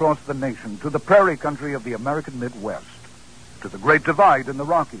 westward across the nation to the prairie country of the American Midwest, to the Great Divide in the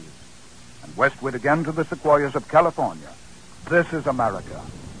Rockies, and westward again to the sequoias of California, this is America,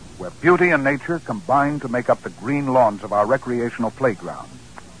 where beauty and nature combine to make up the green lawns of our recreational playgrounds.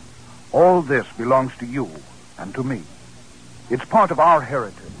 All this belongs to you and to me. It's part of our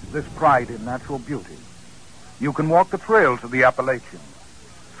heritage, this pride in natural beauty. You can walk the trails of the Appalachians,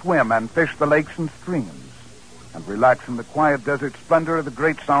 swim and fish the lakes and streams, and relax in the quiet desert splendor of the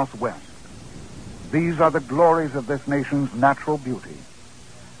great Southwest. These are the glories of this nation's natural beauty.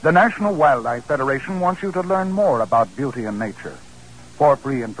 The National Wildlife Federation wants you to learn more about beauty and nature. For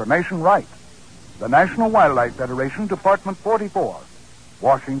free information, write the National Wildlife Federation, Department 44,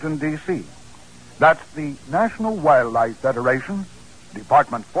 Washington, D.C. That's the National Wildlife Federation,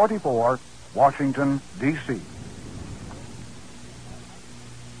 Department 44, Washington, D.C.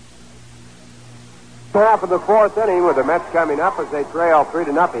 Half of the fourth inning with the Mets coming up as they trail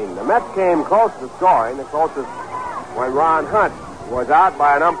 3-0. The Mets came close to scoring, the closest when Ron Hunt was out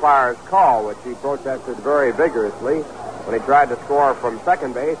by an umpire's call, which he protested very vigorously when he tried to score from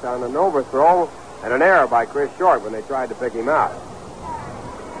second base on an overthrow and an error by Chris Short when they tried to pick him out.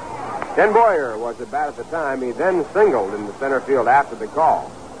 Ken Boyer was at bat at the time. He then singled in the center field after the call.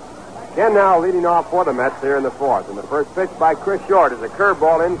 Ken now leading off for the Mets here in the fourth, and the first pitch by Chris Short is a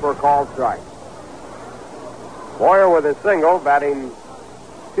curveball in for a called strike. Boyer with a single, batting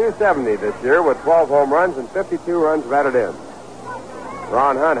 .270 this year with 12 home runs and 52 runs batted in.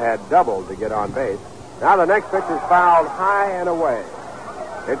 Ron Hunt had doubled to get on base. Now the next pitch is fouled high and away.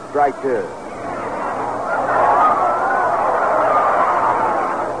 It's strike two.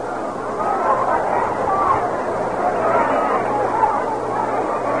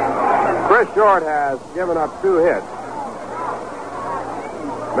 Chris Short has given up 2 hits.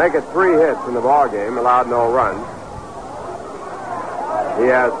 Make it 3 hits in the ball game, allowed no runs. He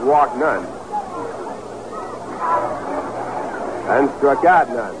has walked none. And struck out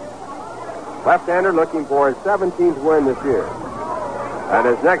none. Left-hander looking for his 17th win this year. And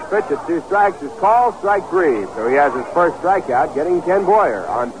his next pitch at 2 strikes is called strike 3. So he has his first strikeout, getting Ken Boyer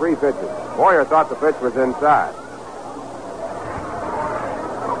on 3 pitches. Boyer thought the pitch was inside.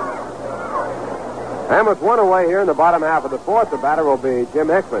 And with 1 away here in the bottom half of the fourth, the batter will be Jim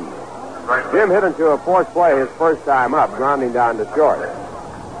Hickman. Jim hit into a forced play his first time up, grounding down to short.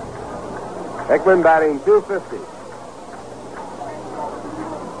 Hickman batting .250.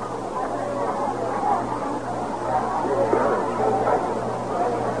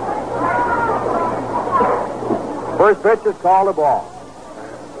 First pitch is called a ball.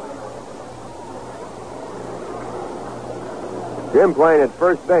 Jim playing at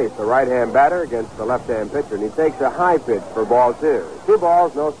first base, the right-hand batter against the left-hand pitcher, and he takes a high pitch for ball 2. 2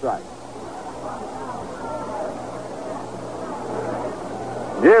 balls, no strikes.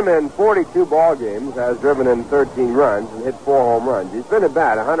 Jim, in 42 ball games, has driven in 13 runs and hit 4 home runs. He's been at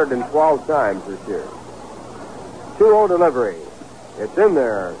bat 112 times this year. 2-0 delivery. It's in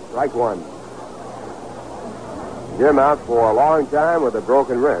there, strike 1. Jim out for a long time with a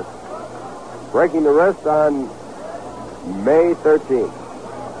broken wrist. Breaking the wrist on May 13th.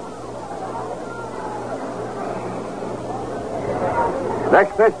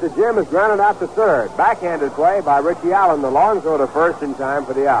 Next pitch to Jim is grounded out to third. Backhanded play by Richie Allen. The long throw to first in time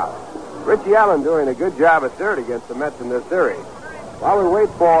for the out. Richie Allen doing a good job at third against the Mets in this series. While we wait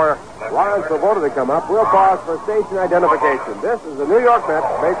for Lawrence Svoboda to come up, we'll pause for station identification. This is the New York Mets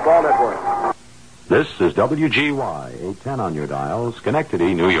Baseball Network. This is WGY, 810 on your dial,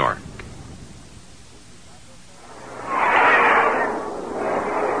 Schenectady, New York.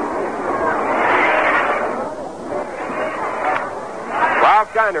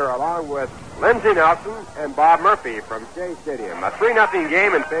 Shiner, along with Lindsey Nelson and Bob Murphy from Shea Stadium. A 3-0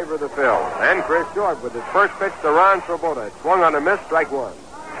 game in favor of the Phils. And Chris Short with his first pitch to Ron Swoboda. It swung on a miss, strike 1.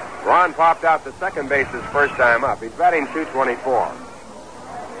 Ron popped out to second base his first time up. He's batting .224.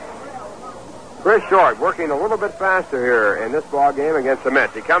 Chris Short working a little bit faster here in this ball game against the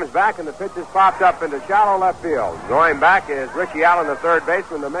Mets. He comes back and the pitch is popped up into shallow left field. Going back is Richie Allen, the third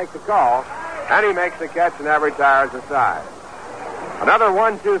baseman, to make the call. And he makes the catch and that retires the side. Another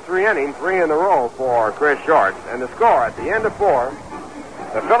 1-2-3 inning, 3 in a row for Chris Short. And the score at the end of 4,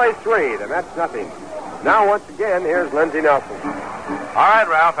 the Phillies 3, the Mets nothing. Now, once again, here's Lindsey Nelson. All right,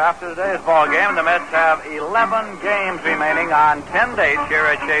 Ralph, after today's ball game, the Mets have 11 games remaining on 10 dates here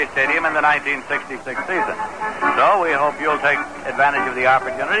at Shea Stadium in the 1966 season. So we hope you'll take advantage of the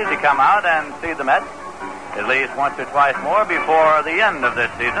opportunity to come out and see the Mets at least once or twice more before the end of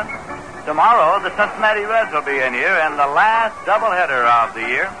this season. Tomorrow, the Cincinnati Reds will be in here in the last doubleheader of the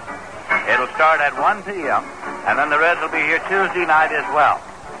year. It'll start at 1 p.m., and then the Reds will be here Tuesday night as well.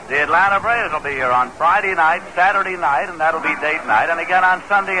 The Atlanta Braves will be here on Friday night, Saturday night, and that'll be date night, and again on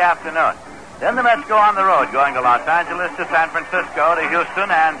Sunday afternoon. Then the Mets go on the road, going to Los Angeles, to San Francisco, to Houston,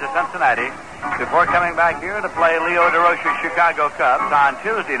 and to Cincinnati, before coming back here to play Leo DeRoche's Chicago Cubs on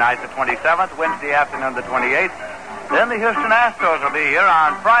Tuesday night, the 27th, Wednesday afternoon, the 28th. Then the Houston Astros will be here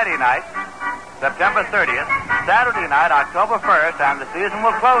on Friday night, September 30th, Saturday night, October 1st, and the season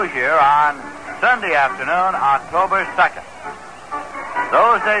will close here on Sunday afternoon, October 2nd.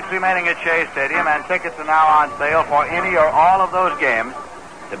 Those dates remaining at Shea Stadium, and tickets are now on sale for any or all of those games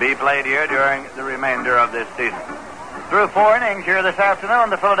to be played here during the remainder of this season. Through 4 innings here this afternoon,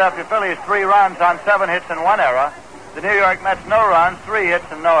 the Philadelphia Phillies 3 runs on 7 hits and 1 error. The New York Mets no runs, 3 hits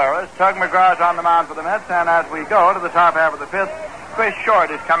and no errors. Tug McGraw's on the mound for the Mets, and as we go to the top half of the 5th, Chris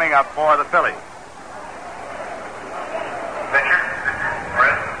Short is coming up for the Phillies. Pitcher,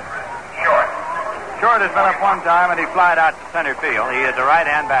 Chris Short. Short has been up one time, and he flied out to center field. He is a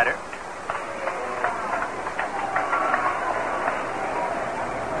right-hand batter.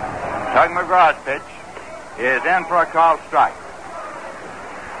 Tug McGraw's pitch is in for a called strike.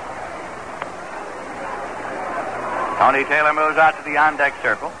 Tony Taylor moves out to the on-deck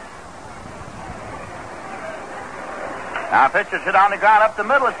circle. Now pitch is hit on the ground up the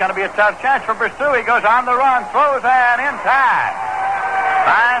middle. It's going to be a tough chance for Berceau. He goes on the run, throws, and in time.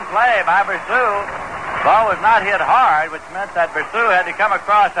 Fine play by Berceau. Ball was not hit hard, which meant that Berceau had to come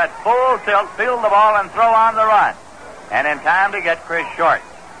across at full tilt, field the ball, and throw on the run. And in time to get Chris Short.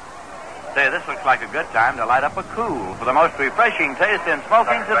 Say, this looks like a good time to light up a Cool for the most refreshing taste in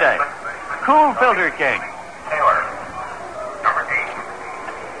smoking today. Cool Filter King. Taylor, number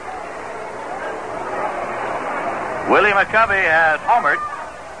 8. Willie McCovey has homered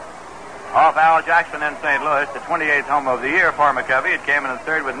off Al Jackson in St. Louis, the 28th home of the year for McCovey. It came in the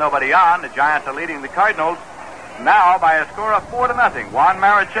third with nobody on. The Giants are leading the Cardinals now by a score of 4-0. Juan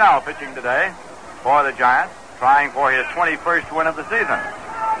Marichal pitching today for the Giants, trying for his 21st win of the season.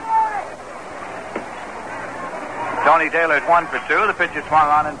 Tony Taylor's 1 for 2. The pitch is swung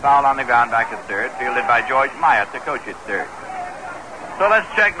on and fouled on the ground back at third, fielded by George Myatt, the coach at third. So let's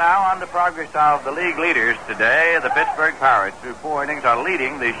check now on the progress of the league leaders today. The Pittsburgh Pirates, through 4 innings, are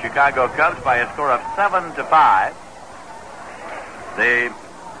leading the Chicago Cubs by a score of 7-5. The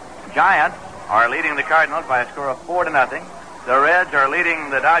Giants are leading the Cardinals by a score of 4-0. The Reds are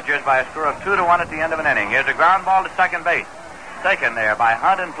leading the Dodgers by a score of 2-1 at the end of an inning. Here's a ground ball to second base. Taken there by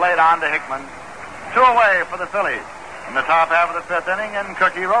Hunt and played on to Hickman. 2 away for the Phillies in the top half of the 5th inning, and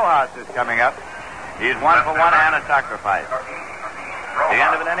Cookie Rojas is coming up. He's 1 for 1 and a sacrifice. The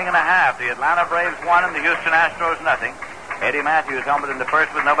end of an inning and a half. The Atlanta Braves 1 and the Houston Astros 0. Eddie Matthews homered in the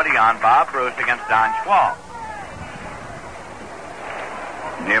first with nobody on. Bob Bruce against Don Schwab.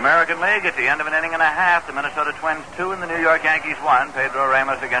 In the American League, at the end of an inning and a half, the Minnesota Twins 2 and the New York Yankees 1. Pedro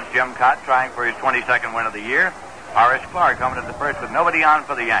Ramos against Jim Cott, trying for his 22nd win of the year. Horace Clark homered in the first with nobody on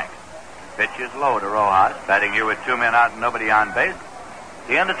for the Yanks. Pitch is low to Rojas, batting here with 2 men out and nobody on base.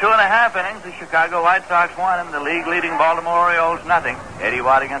 The end of 2.5 innings, the Chicago White Sox 1 and the league-leading Baltimore Orioles 0. Eddie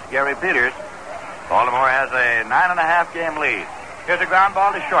Watt against Gary Peters. Baltimore has a 9.5-game lead. Here's a ground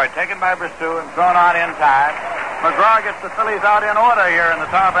ball to short, taken by Berceau and thrown on in time. McGraw gets the Phillies out in order here in the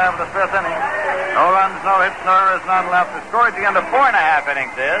top half of the 5th inning. No runs, no hits, no errors, none left. The score at the end of 4.5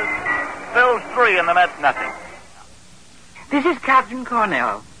 innings is Phil's 3 and the Mets 0. This is Catherine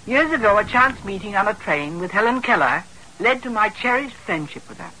Cornell. Years ago, a chance meeting on a train with Helen Keller led to my cherished friendship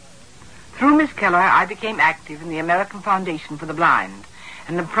with her. Through Miss Keller, I became active in the American Foundation for the Blind,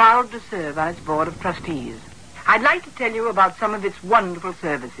 and am proud to serve on its board of trustees. I'd like to tell you about some of its wonderful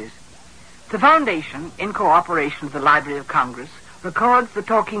services. The Foundation, in cooperation with the Library of Congress, records the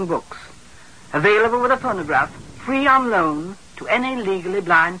talking books, available with a phonograph, free on loan to any legally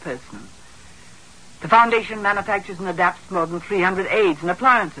blind person. The Foundation manufactures and adapts more than 300 aids and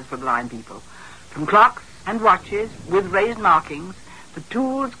appliances for blind people, from clocks and watches with raised markings to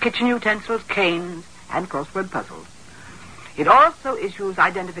tools, kitchen utensils, canes, and crossword puzzles. It also issues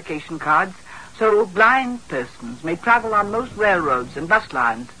identification cards so blind persons may travel on most railroads and bus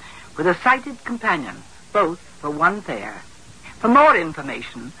lines with a sighted companion, both for one fare. For more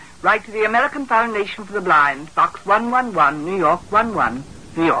information, write to the American Foundation for the Blind, Box 111, New York 11,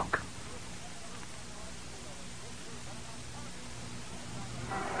 New York.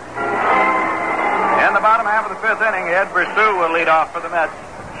 In the bottom half of the 5th inning, Ed Berceau will lead off for the Mets.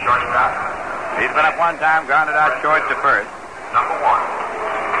 Shortstop, He's been up one time, grounded out short to first. number 1.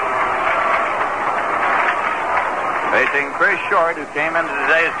 Facing Chris Short, who came into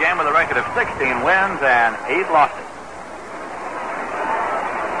today's game with a record of 16 wins and 8 losses.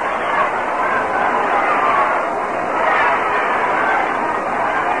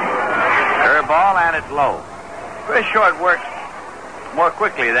 Curveball, and it's low. Chris Short works more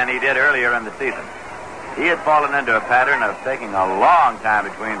quickly than he did earlier in the season. He had fallen into a pattern of taking a long time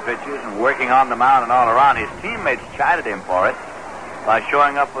between pitches and working on the mound and all around. His teammates chided him for it by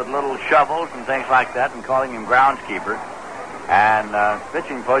showing up with little shovels and things like that and calling him groundskeeper. And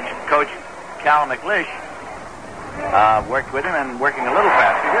pitching coach Cal McLeish worked with him and working a little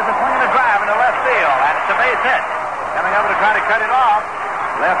faster. Here's a swing and a drive into left field, and it's a base hit. Coming over to try to cut it off.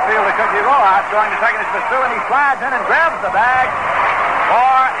 Left field to Cookie Rojas, going to second is Basu, and he slides in and grabs the bag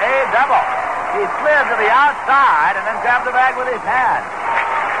for a double. He slid to the outside and then grabbed the bag with his hand.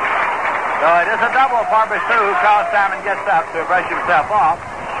 So it is a double for Basu. Carl Simon gets up to brush himself off.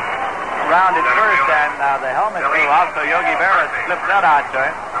 Rounded first, and the helmet flew off, so Yogi Berra slipped that out to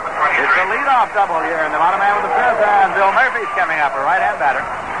him. It's a leadoff double here in the bottom half of the fifth, and Bill Murphy's coming up, a right-hand batter.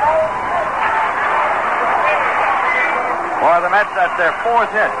 For the Mets, that's their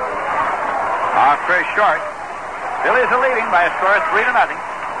 4th hit. Off Chris Short. Phillies are leading by a score of 3-0.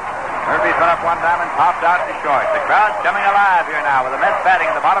 Murphy's went up one time and popped out to Short. The crowd's coming alive here now with the Mets batting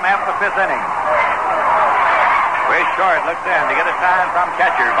in the bottom half of the 5th inning. Chris Short looks in to get a sign from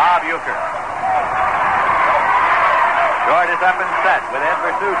catcher Bob Euchre. Short is up and set with Ed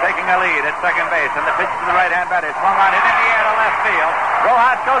Basu taking a lead at second base, and the pitch to the right-hand batter swung on hit in the air to left field.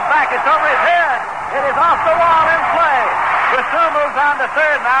 Rojas goes back. It's over his head. It is off the wall in play. Basu moves on to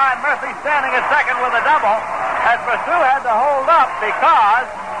third now, and Murphy standing at second with a double, as Basu had to hold up because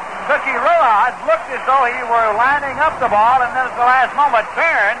Cookie Rojas looked as though he were lining up the ball, and then at the last moment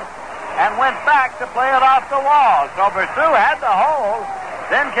turned and went back to play it off the wall. So Basu had the hold,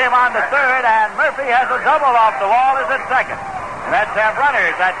 then came on to third, and Murphy has a double off the wall, is at second. The Mets have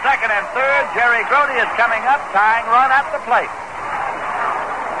runners at second and third. Jerry Grody is coming up, tying run at the plate.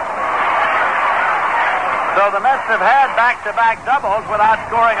 So the Mets have had back-to-back doubles without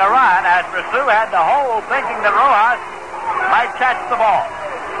scoring a run, as Basu had the hold, thinking that Rojas might catch the ball.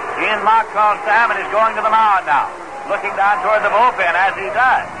 Ian Mock calls Sam and is going to the mound now, looking down toward the bullpen as he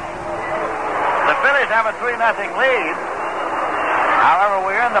does. The Phillies have a 3-0 lead. However,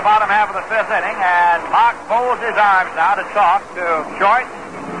 we're in the bottom half of the 5th inning, and Mock folds his arms now to talk to Short,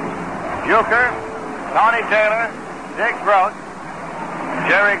 Euchre, Tony Taylor, Dick Gross.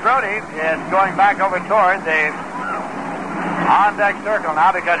 Jerry Grody is going back over toward the on-deck circle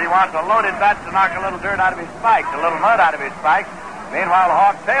now because he wants a loaded bat to knock a little dirt out of his spikes, a little mud out of his spikes. Meanwhile,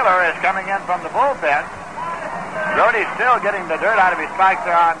 Hawk Taylor is coming in from the bullpen. Grody's still getting the dirt out of his spikes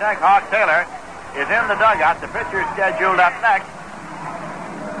there on deck. Hawk Taylor is in the dugout. The pitcher's scheduled up next.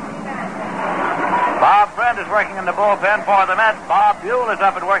 Bob Friend is working in the bullpen for the Mets. Bob Buell is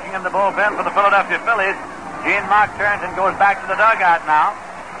up and working in the bullpen for the Philadelphia Phillies. Gene Mock turns and goes back to the dugout now.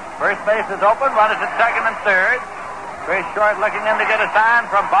 First base is open. Runners at second and third. Chris Short looking in to get a sign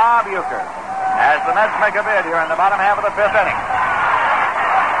from Bob Euchre as the Mets make a bid here in the bottom half of the 5th inning.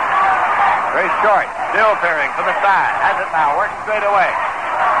 Chris Short still peering for the sign. Has it now. Works straight away.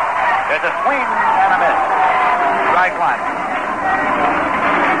 There's a swing and a miss. Strike one.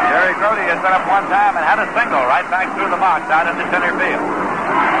 Jerry Grody has been up one time and had a single right back through the box out into center field.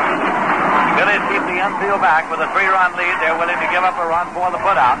 Phillies keep the infield back with a 3-run lead. They're willing to give up a run for the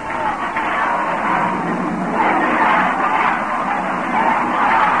putout.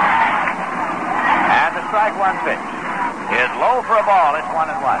 And the strike one pitch is low for a ball. It's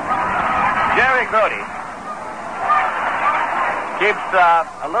 1-1. Jerry Grody keeps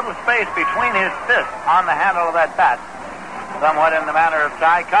a little space between his fists on the handle of that bat, somewhat in the manner of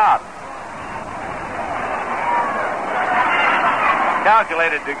Ty Cobb.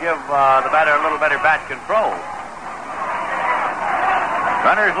 Calculated to give the batter a little better bat control.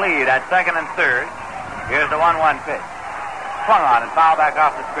 Runners lead at second and third. Here's the 1-1 pitch. Swung on and foul back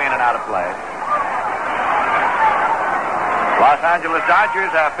off the screen and out of play. Los Angeles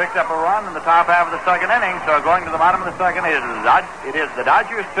Dodgers have picked up a run in the top half of the second inning, so going to the bottom of the second, it is the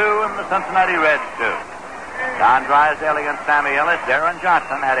Dodgers 2 and the Cincinnati Reds 2. Don Drysdale against Sammy Ellis. Darren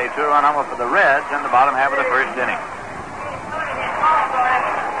Johnson had a 2-run homer for the Reds in the bottom half of the first inning.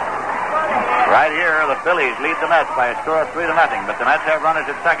 Right here, the Phillies lead the Mets by a score of 3-0, but the Mets have runners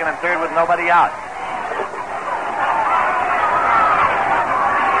at second and third with nobody out.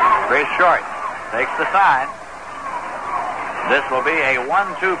 Chris Short takes the sign. This will be a 1-2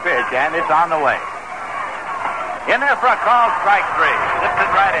 pitch, and it's on the way. In there for a call, strike 3. Slips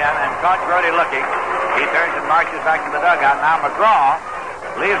it right in and caught Grody looking. He turns and marches back to the dugout. Now McGraw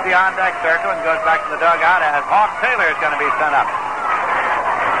leaves the on-deck circle and goes back to the dugout as Hawk Taylor is going to be sent up.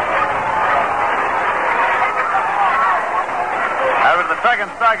 That was the second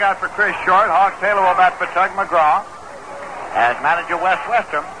strikeout for Chris Short. Hawk Taylor will bat for Tug McGraw as manager Wes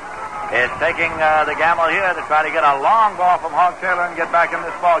Westrom is taking the gamble here to try to get a long ball from Hawk Taylor and get back in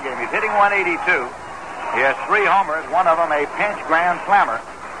this ball game. He's hitting 182. He has 3 homers, one of them a pinch grand slammer,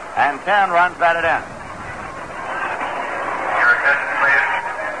 and 10 runs batted in. Your attention,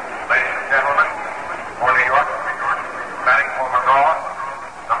 ladies and gentlemen, for New York, batting for McGraw,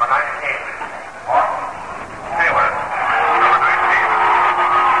 number 19, Hawk Taylor, number 19.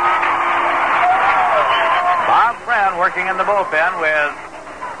 Bob Friend working in the bullpen with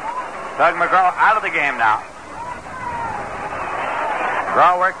Doug McGraw out of the game now.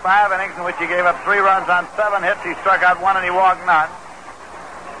 McGraw worked 5 innings in which he gave up 3 runs on 7 hits. He struck out 1 and he walked none.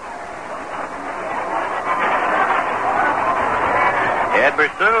 Ed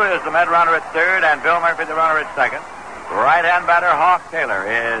Bersu is the Med runner at third and Bill Murphy the runner at second. Right-hand batter Hawk Taylor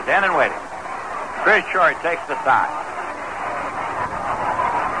is in and waiting. Chris Short takes the side.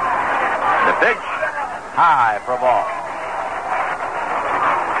 The pitch high for a ball.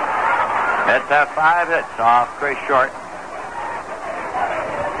 Mets have 5 hits off Chris Short.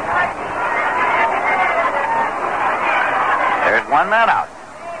 There's 1 man out.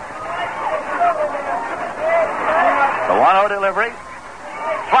 The 1-0 delivery.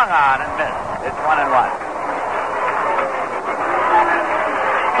 Swung on and missed. It's 1-1.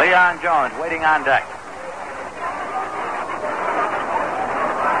 Leon Jones waiting on deck.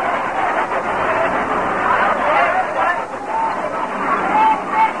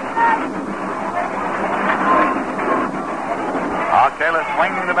 Hawk Taylor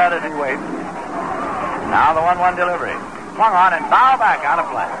swinging the bat as he waits. Now the 1-1 delivery. Swung on and foul back out of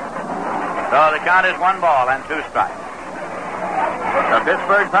play. So the count is 1 ball and 2 strikes. The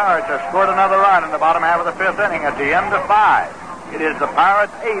Pittsburgh Pirates have scored another run in the bottom half of the 5th inning at the end of 5. It is the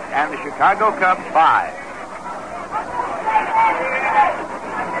Pirates 8 and the Chicago Cubs 5.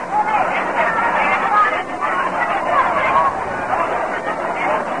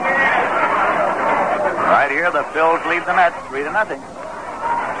 Right here, the Phils lead the Mets 3-0.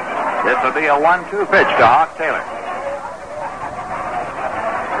 This will be a 1-2 pitch to Hawk Taylor.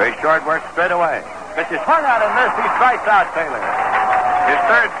 Chris Short works straight away. Pitch is swung out and missed. He strikes out Taylor. His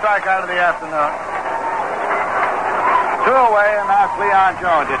 3rd strikeout of the afternoon. 2 away, and now Leon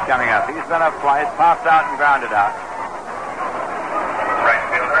Jones is coming up. He's been up twice, popped out and grounded out. Right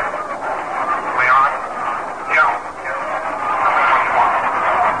fielder, Leon Jones, number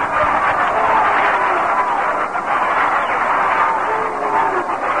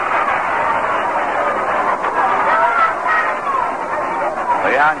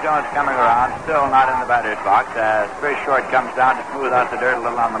 21. Leon Jones coming around, still not in the batter's box as Chris Short comes down to smooth out the dirt a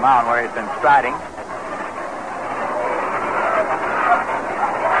little on the mound where he's been striding.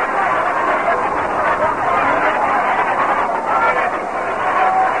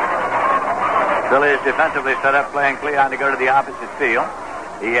 Phillies defensively set up playing Cleon to go to the opposite field.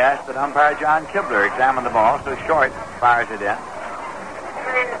 He asked that umpire John Kibler examine the ball, so Short fires it in.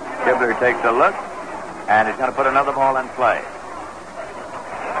 Kibler takes a look, and he's going to put another ball in play.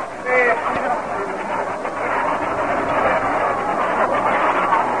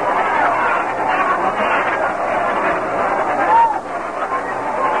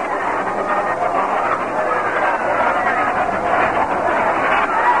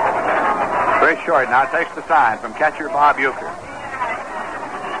 Chris Short now takes the sign from catcher Bob Euchre.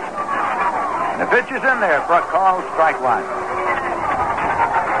 The pitch is in there for a called strike 1.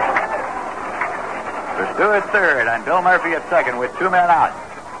 Bersu at third and Bill Murphy at second with 2 men out.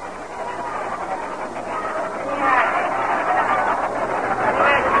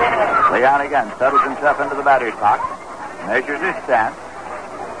 Leon again settles himself into the batter's box, measures his stance.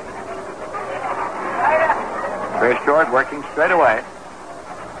 Chris Short working straight away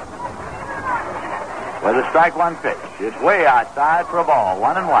with a strike 1 pitch. It's way outside for a ball,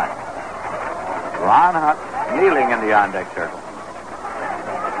 1-1. Ron Hunt kneeling in the on-deck circle.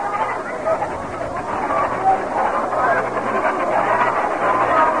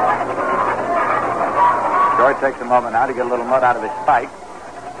 Short takes a moment now to get a little mud out of his spike.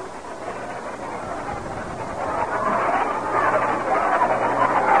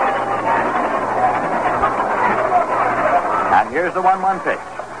 And here's the 1-1 pitch.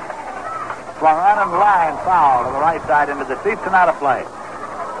 Swung on and line foul to the right side into the seats and out of play.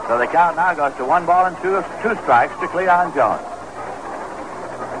 So the count now goes to 1 ball and 2 strikes to Cleon Jones.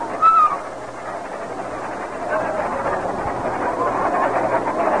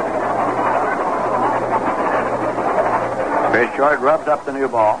 Very short, rubs up the new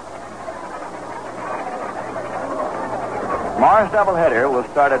ball. Tomorrow's doubleheader will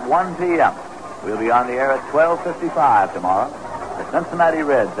start at 1 p.m. We'll be on the air at 12:55 tomorrow. The Cincinnati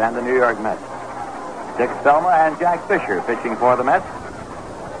Reds and the New York Mets. Dick Selma and Jack Fisher pitching for the Mets.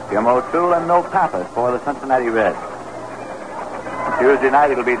 Jim O'Toole and Milt Pappas for the Cincinnati Reds. Tuesday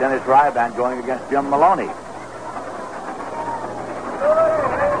night it'll be Dennis Rybrand going against Jim Maloney.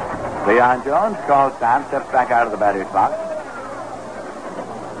 Leon Jones calls time, steps back out of the batter's box.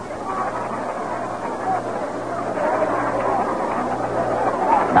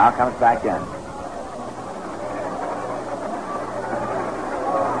 Now comes back in.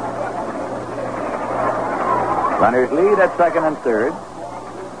 Runners lead at second and third.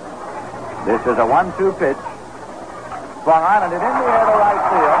 This is a 1-2 pitch. Swung on and it in the air to right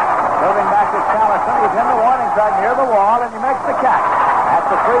field. Moving back to Callison. He's in the warning track near the wall and he makes the catch at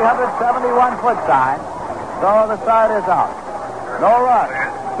the 371-foot sign. So the start is out. No runs,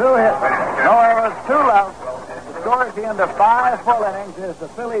 2 hits, no errors, 2 left. The score at the end of 5 full innings is the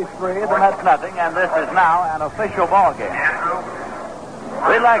Phillies 3, the Mets nothing, and this is now an official ball game.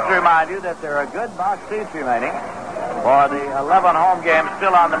 We'd like to remind you that there are good box seats remaining for the 11 home games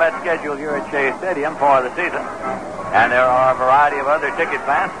still on the Mets schedule here at Shea Stadium for the season. And there are a variety of other ticket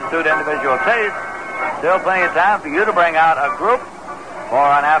plans to suit individual tastes. Still plenty of time for you to bring out a group for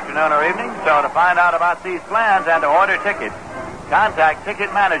an afternoon or evening. So to find out about these plans and to order tickets, contact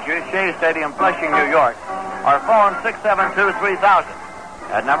Ticket Manager, Shea Stadium, Flushing, New York, or phone 672-3000.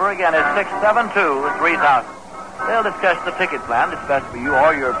 That number again is 672-3000. They'll discuss the ticket plan that's best for you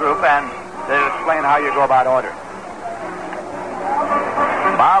or your group, and they'll explain how you go about ordering.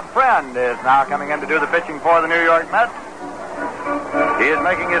 Bob Friend is now coming in to do the pitching for the New York Mets. He is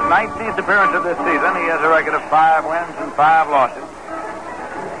making his 19th appearance of this season. He has a record of 5 wins and 5 losses.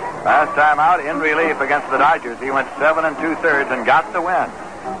 Last time out, in relief against the Dodgers, he went 7 2/3 and got the win.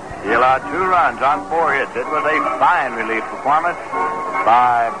 He allowed 2 runs on 4 hits. It was a fine relief performance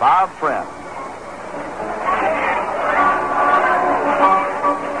by Bob Friend.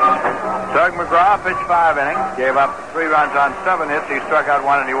 Doug McGraw pitched 5 innings, gave up 3 runs on 7 hits. He struck out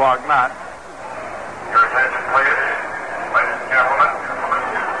 1 and he walked not. Your attention, please. Ladies and gentlemen,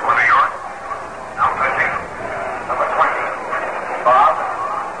 for New York, now pitching, number 20, Bob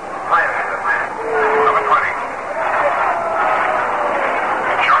Friend, number 20.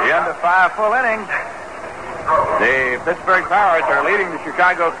 The end of 5 full innings. The Pittsburgh Pirates are leading the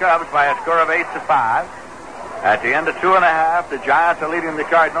Chicago Cubs by a score of 8-5. At the end of 2.5, the Giants are leading the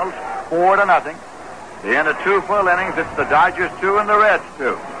Cardinals 4-0. The end of 2 full innings, it's the Dodgers 2 and the Reds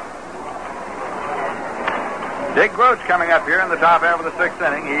 2. Dick Groats coming up here in the top half of the 6th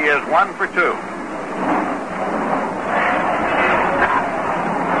inning. He is 1 for 2.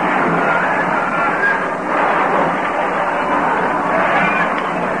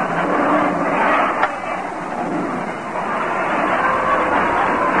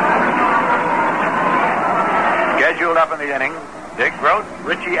 Scheduled up in the inning, Dick Groats,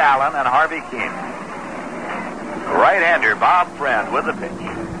 Richie Allen, and Harvey Keene. Right-hander Bob Friend with the pitch.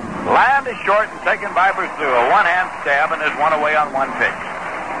 Land is short and taken by Pursuit. A one-hand stab, and there's 1 away on 1 pitch.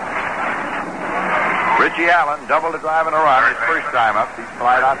 Richie Allen doubled a drive and a run his first time up. He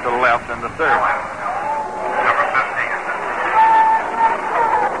slid out to the left in the 3rd. Number 15.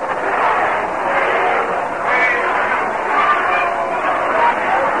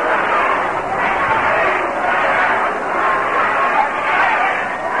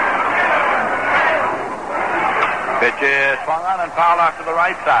 Pitch is swung on and fouled off to the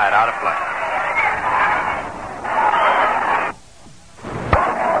right side, out of play.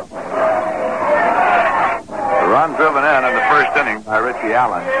 The run driven in the first inning by Richie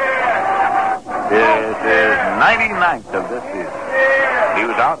Allen is his 99th of this season. He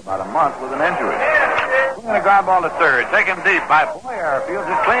was out about a month with an injury. Swinging a ground ball to 3rd, taken deep by Boyer. Fields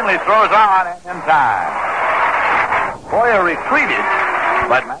it cleanly, throws on and in time. Boyer retreated,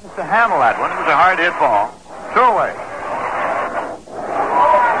 but managed to handle that one. It was a hard hit ball. 2 away.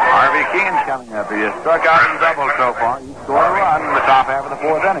 Harvey Keene's coming up. He has struck out and doubled so far. He scored a run in the top half of the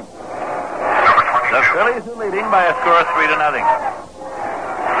 4th inning. The Phillies are leading by a score of 3-0.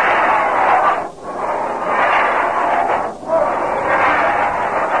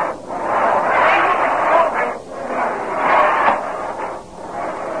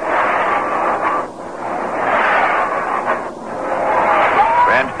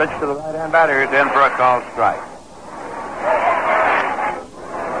 Friend pitch to the right-hand batter. It's in for a called strike.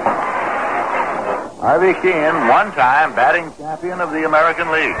 Harvey Keene, one-time batting champion of the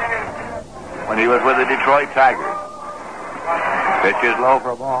American League when he was with the Detroit Tigers. Pitch is low for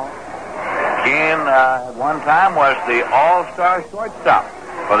a ball. Keene, at one time, was the all-star shortstop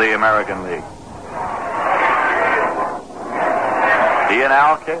for the American League. He and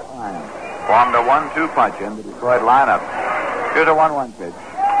Al Kaline formed a 1-2 punch in the Detroit lineup. Here's a 1-1 pitch.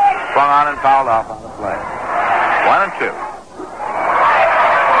 Swung on and fouled off on the play. 1-2.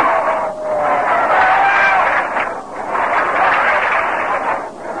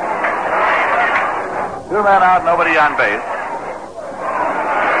 Two men out, nobody on base.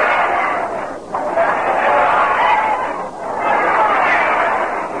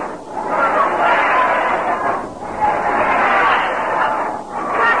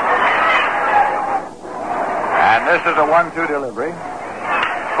 And this is a 1-2 delivery.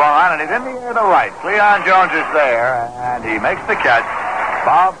 Swung on, and he's in the air to right. Cleon Jones is there, and he makes the catch.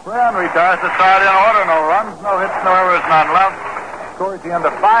 Bob Friend retires to start in order. No runs, no hits, no errors, none left. Towards the end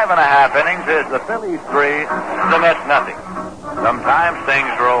of 5.5 innings is the Phillies 3, the Mets nothing. Sometimes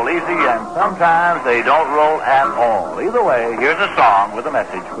things roll easy, and sometimes they don't roll at all. Either way, here's a song with a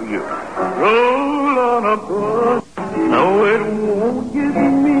message for you. Roll on a bus, no it won't get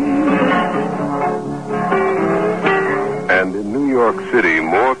me. And in New York City,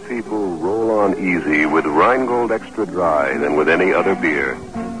 more people roll on easy with Rheingold Extra Dry than with any other beer.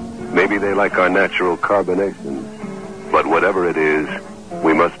 Maybe they like our natural carbonation. But whatever it is,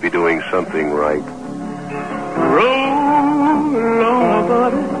 we must be doing something right. Roll on,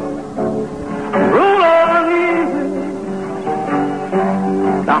 buddy. Roll on easy.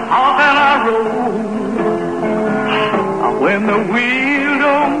 Now how can I roll when the wheel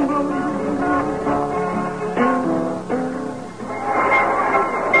don't go?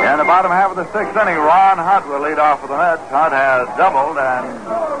 In the bottom half of the sixth inning, Ron Hunt will lead off for the Mets. Hunt has doubled and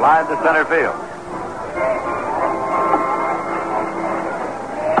flied to center field.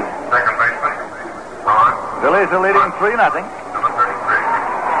 Second baseman, Ron. Phillies are leading 3-0. Number 33.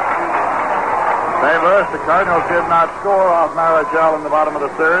 St. Louis, the Cardinals did not score off Marichal in the bottom of the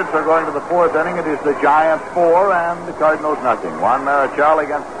third, so going to the fourth inning, it is the Giants 4 and the Cardinals nothing. Juan Marichal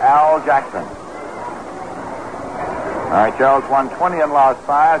against Al Jackson. Marichal's won 20 and lost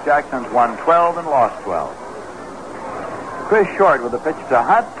 5. Jackson's won 12 and lost 12. Chris Short with the pitch to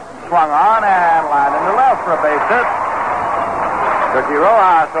Hunt. Swung on and lined into left for a base hit. Cookie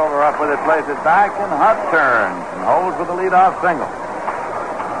Rojas over up with it, plays it back, and Hunt turns and holds with the leadoff single.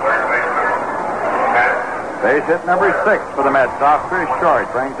 Base hit number 6 for the Mets off Chris Short.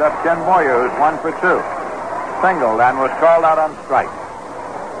 Brings up Ken Boyer, who's 1 for 2. Singled and was called out on strike.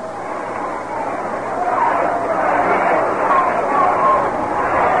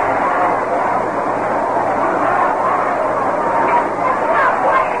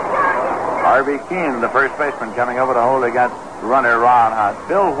 Harvey Keene, the first baseman, coming over to hold against runner Ron Hunt.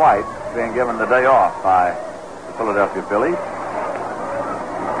 Bill White being given the day off by the Philadelphia Phillies.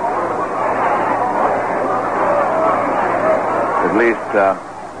 At least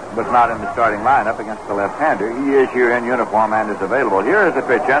was not in the starting lineup against the left-hander. He is here in uniform and is available. Here is the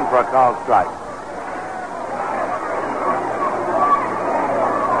pitch in for a called strike.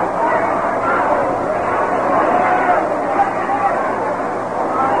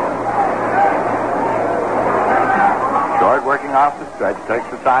 Working off the stretch, takes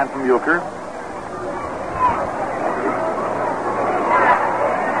the sign from Euchre.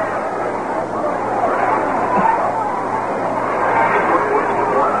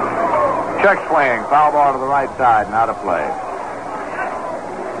 Check swing, foul ball to the right side, and out of play.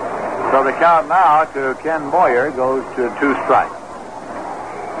 So the count now to Ken Boyer goes to 2 strikes.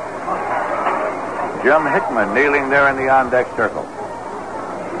 Jim Hickman kneeling there in the on-deck circle.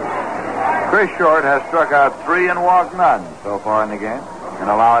 Chris Short has struck out 3 and walked none so far in the game, and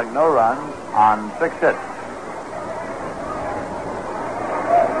allowing no runs on 6 hits.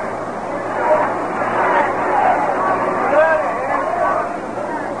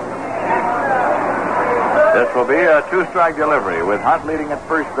 This will be a 2-strike delivery with Hunt leading at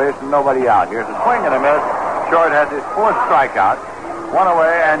first base and nobody out. Here's a swing and a miss. Short has his 4th strikeout. 1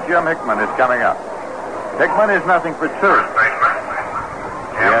 away, and Jim Hickman is coming up. Hickman is nothing for 2.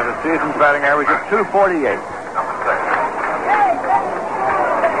 He has a season's batting average of .248.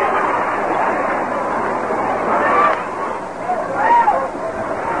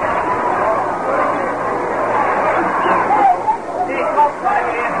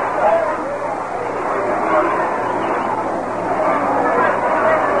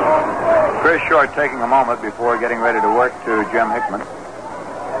 Chris Short taking a moment before getting ready to work to Jim Hickman.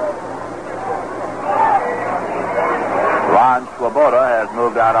 Ron Swoboda has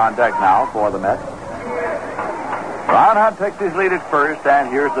moved out on deck now for the Mets. Ron Hunt takes his lead at first, and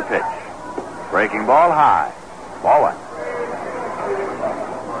here's the pitch. Breaking ball high. Ball 1.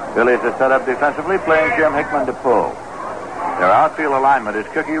 Phillies are set up defensively, playing Jim Hickman to pull. Their outfield alignment is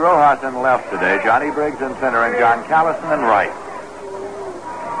Cookie Rojas in left today, Johnny Briggs in center, and John Callison in right.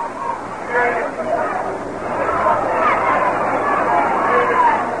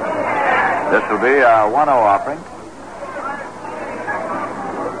 This will be a 1-0 offering.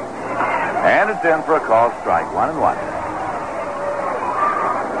 And it's in for a called strike, 1-1.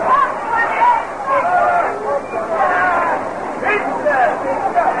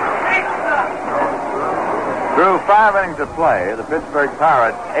 Through 5 innings of play, the Pittsburgh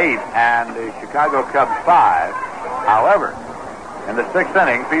Pirates 8 and the Chicago Cubs 5. However, in the 6th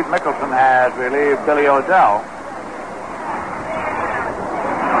inning, Pete Mickelson has relieved Billy O'Dell.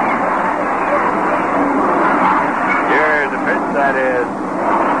 Here's a pitch that is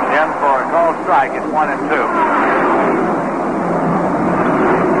in for a called strike. It's 1-2.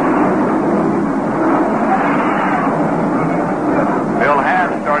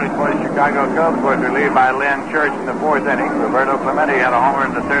 Started for the Chicago Cubs, was relieved by Lynn Church in the 4th inning. Roberto Clemente had a homer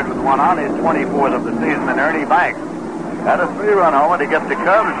in the 3rd with 1 on, his 24th of the season, and Ernie Banks had a 3-run homer to get the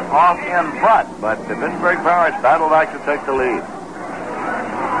Cubs off in front, but the Pittsburgh Pirates battled back to take the lead.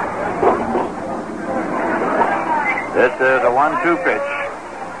 This is a 1-2 pitch.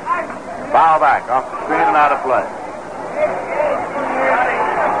 Foul back off the screen and out of play.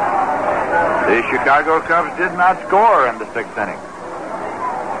 The Chicago Cubs did not score in the 6th inning.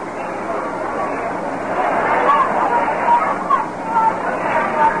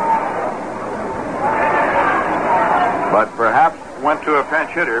 But perhaps went to a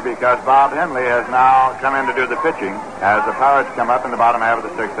pinch hitter because Bob Henley has now come in to do the pitching as the Pirates come up in the bottom half of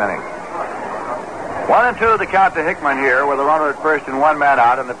the 6th inning. 1-2 the count to Hickman here with a runner at first and 1 man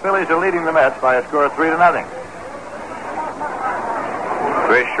out, and the Phillies are leading the Mets by a score of 3-0.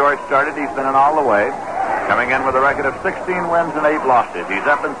 Chris Short started. He's been in all the way, coming in with a record of 16 wins and 8 losses. He's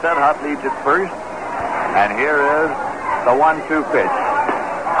up and set. Hutt leads at first, and here is the 1-2 pitch.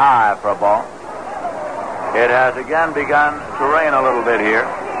 High for a ball. It has again begun to rain a little bit here.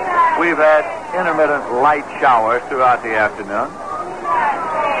 We've had intermittent light showers throughout the afternoon.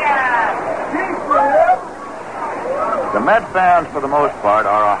 The Met fans, for the most part,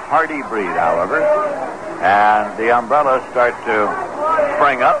 are a hardy breed, however, and the umbrellas start to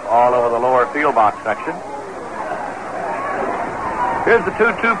spring up all over the lower field box section. Here's the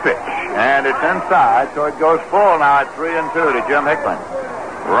 2-2 pitch, and it's inside, so it goes full now at 3-2 to Jim Hickman.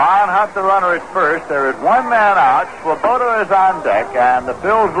 Ron Hutt, the runner at first. There is 1 man out. Swoboda is on deck, and the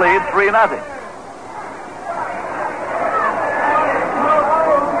Phils lead 3-0.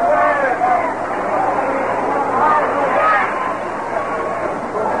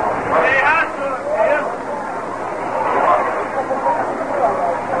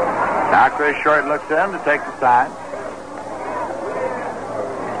 Now Chris Short looks in to take the sign.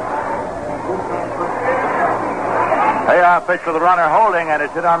 Payoff pitch for the runner holding, and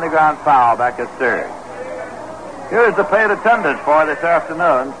it's hit on the ground foul back at third. Here's the paid attendance for this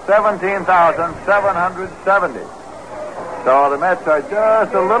afternoon, 17,770. So the Mets are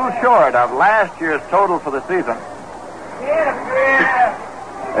just a little short of last year's total for the season.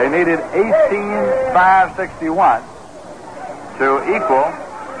 They needed 18,561 to equal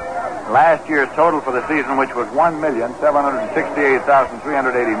last year's total for the season, which was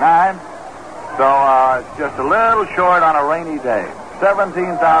 1,768,389. So it's just a little short on a rainy day.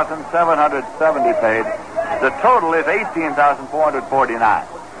 17,770 paid. The total is 18,449.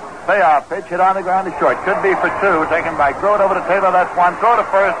 Payoff pitch hit on the ground to short. Could be for 2. Taken by Grote over to Taylor. That's 1. Throw to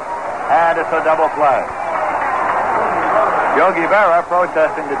first, and it's a double play. Yogi Berra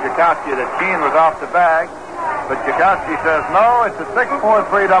protesting to Tchaikovsky that Keene was off the bag, but Tchaikovsky says no. It's a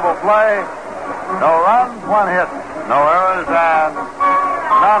 6-4-3 double play. No runs, 1 hit, no errors, and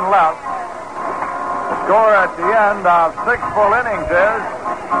none left. The score at the end of 6 full innings is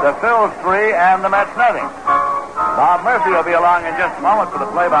the Phils 3 and the Mets nothing. Bob Murphy will be along in just a moment for the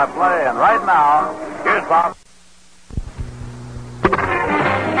play-by-play, and right now, here's Bob.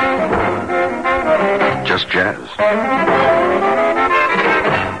 Just Jazz.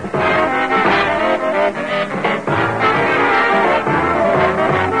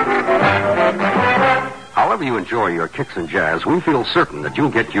 However you enjoy your kicks and jazz, we feel certain that you'll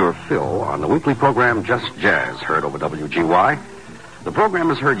get your fill on the weekly program Just Jazz, heard over WGY. The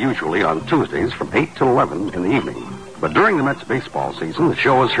program is heard usually on Tuesdays from 8 to 11 in the evening. But during the Mets baseball season, the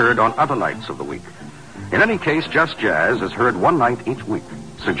show is heard on other nights of the week. In any case, Just Jazz is heard one night each week.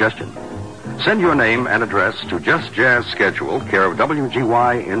 Suggestion: send your name and address to Just Jazz Schedule, care of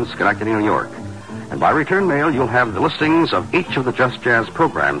WGY in Schenectady, New York. And by return mail, you'll have the listings of each of the Just Jazz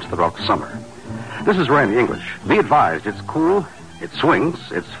programs throughout the summer. This is Randy English. Be advised, it's cool It swings,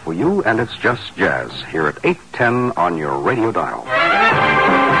 it's for you, and it's just jazz. Here at 810 on your radio dial.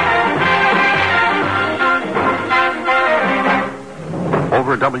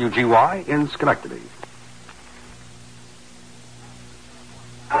 Over WGY in Schenectady.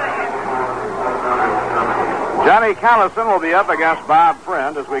 Johnny Callison will be up against Bob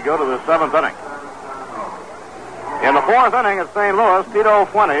Friend as we go to the 7th inning. In the 4th inning at St. Louis, Tito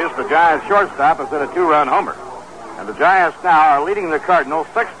Fuentes, the Giants shortstop, has hit a 2-run homer. And the Giants now are leading the Cardinals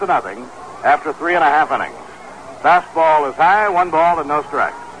 6-0 after 3.5 innings. Fastball is high, 1 ball and no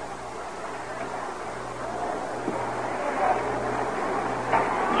strikes.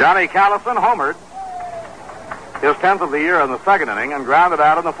 Johnny Callison homered his 10th of the year in the 2nd inning and grounded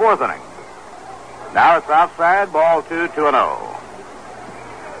out in the 4th inning. Now it's outside, ball 2-0.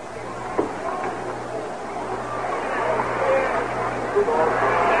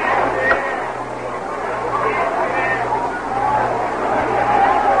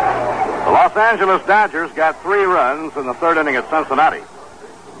 The Los Angeles Dodgers got 3 runs in the 3rd inning at Cincinnati.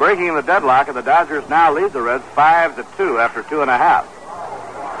 Breaking the deadlock, and the Dodgers now lead the Reds 5-2 after 2.5.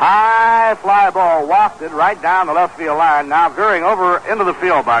 High fly ball wafted right down the left field line, now veering over into the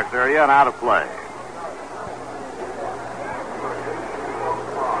field box area and out of play.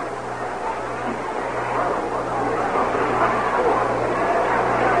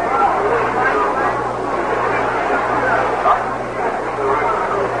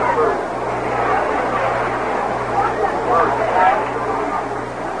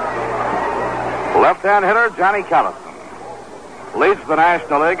 Left-hand hitter Johnny Callison leads the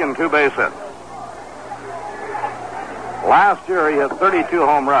National League in 2 base hits. Last year he had 32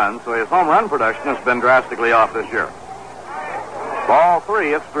 home runs, so his home run production has been drastically off this year. Ball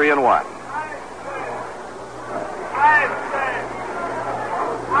 3, it's 3-1.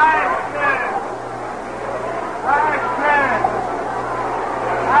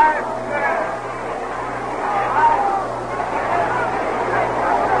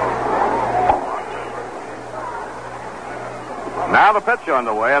 Now the pitch on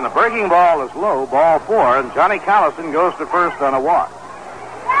the way, and the breaking ball is low, ball 4, and Johnny Callison goes to first on a walk.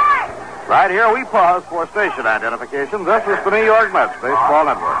 Right here we pause for station identification. This is the New York Mets Baseball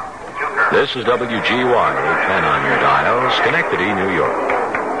Network. This is WGY 810 on your dial, Schenectady, New York.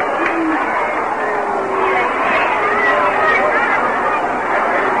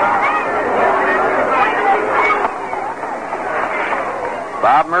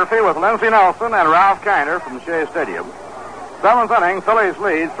 Bob Murphy with Lindsey Nelson and Ralph Kiner from Shea Stadium. 7th inning, Phillies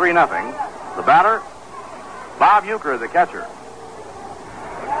lead 3-0. The batter, Bob Euchre, the catcher.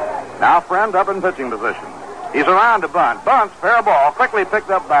 Now Friend up in pitching position. He's around to bunt. Bunts, fair ball, quickly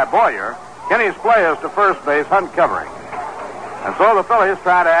picked up by Boyer. Kinney's play is to first base, Hunt covering. And so the Phillies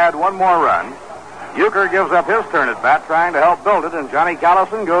try to add 1 more run. Euchre gives up his turn at bat, trying to help build it, and Johnny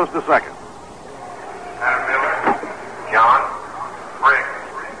Callison goes to second. Center fielder, John Briggs,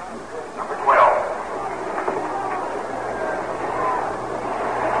 number 12.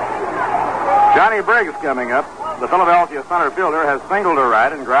 Johnny Briggs coming up. The Philadelphia center fielder has singled to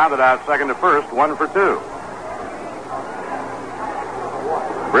right and grounded out second to first, 1 for 2.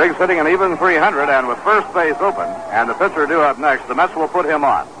 Briggs hitting an even 300, and with first base open and the pitcher due up next, the Mets will put him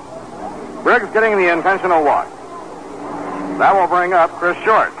on. Briggs getting the intentional walk. That will bring up Chris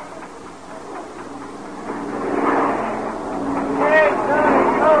Short.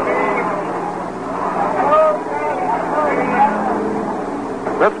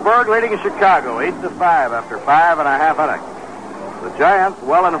 Pittsburgh leading Chicago 8-5 after 5.5 innings. The Giants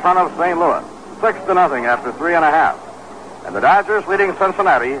well in front of St. Louis 6-0 after 3.5. And the Dodgers leading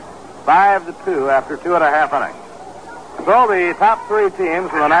Cincinnati 5-2 after 2.5 innings. So the top 3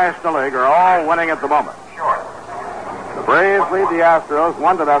 teams in the National League are all winning at the moment. The Braves lead the Astros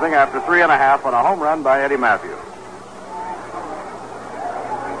 1-0 after 3.5 on a home run by Eddie Matthews.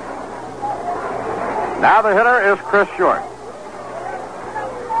 Now the hitter is Chris Short.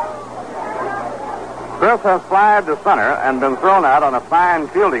 Chris has flied to center and been thrown out on a fine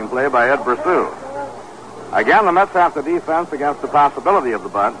fielding play by Ed Brassu. Again, the Mets have the defense against the possibility of the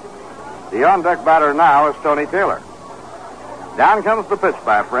bunt. The on-deck batter now is Tony Taylor. Down comes the pitch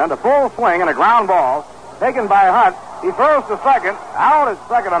by Friend. A full swing and a ground ball taken by Hunt. He throws to second. Out at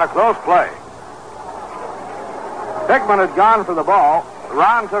second on a close play. Hickman had gone for the ball.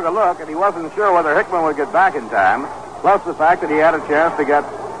 Ron took a look, and he wasn't sure whether Hickman would get back in time, plus the fact that he had a chance to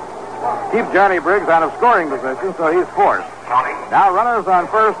keep Johnny Briggs out of scoring position, so he's forced. Now runners on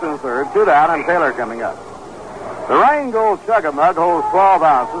first and third, 2 down, and Taylor coming up. The Rheingold Chug-A-Mug holds 12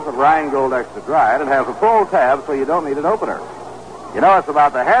 ounces of Rheingold Extra Dry, and it has a pull tab so you don't need an opener. You know, it's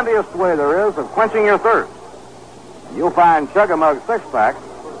about the handiest way there is of quenching your thirst. You'll find Chug-a-Mug six-packs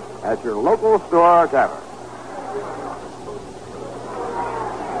at your local store or tavern.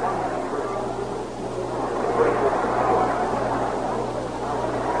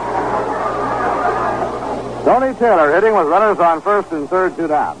 Tony Taylor hitting with runners on first and third, 2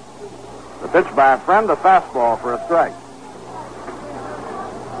 down. The pitch by Friend, a fastball for a strike.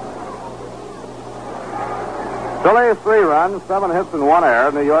 Phillies 3 runs, 7 hits and 1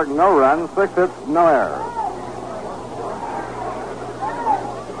 error. New York no runs, 6 hits, no errors.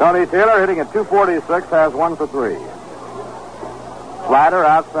 Tony Taylor hitting at 246 has 1 for 3. Slider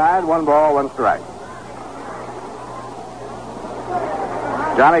outside, 1 ball, 1 strike.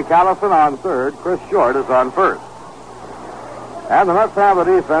 Johnny Callison on third. Chris Short is on first. And the Mets have the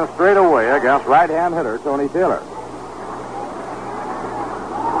defense straight away against right-hand hitter Tony Taylor.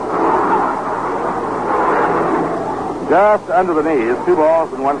 Just under the knees, 2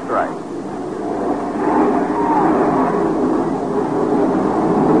 balls and 1 strike.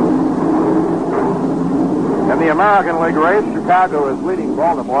 In the American League race, Chicago is leading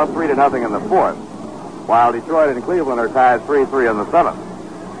Baltimore 3-0 in the 4th, while Detroit and Cleveland are tied 3-3 in the 7th.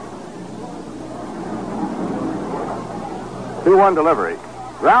 2-1 delivery.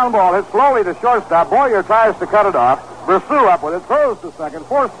 Ground ball hit slowly to shortstop. Boyer tries to cut it off. Brissou up with it, throws to second,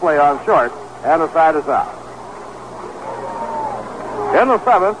 forced play on short, and the side is out. In the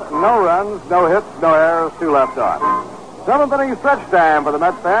 7th, no runs, no hits, no errors, 2 left on. 7th inning stretch time for the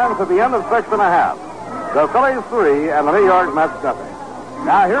Mets fans at the end of 6 1/2. The Phillies 3 and the New York Mets nothing.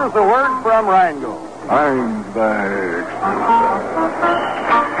 Now here's a word from Rheingold. I'm back.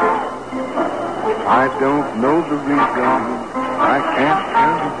 I don't know the reason. I can't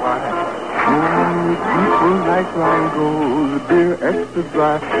tell you why. Only people like Rheingold, they're extra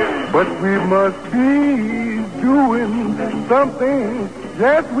dry. But we must be doing something.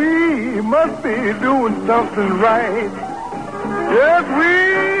 Yes, we must be doing something right. Yes, we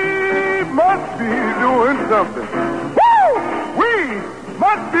must be doing something. Woo! We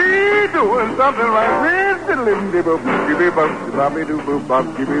must be doing something right.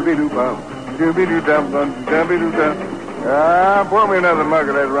 Pour me another mug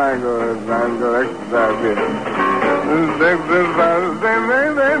of that Rheingold exercise here.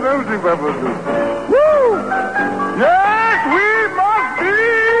 Woo! Yes, we must be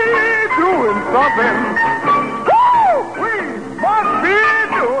doing something. Woo! We must be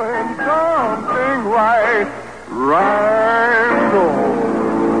doing something right. Rheingold.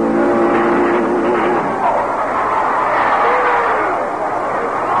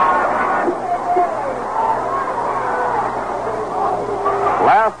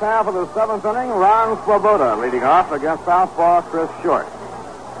 Last half of the 7th inning, Ron Swoboda leading off against southpaw Chris Short.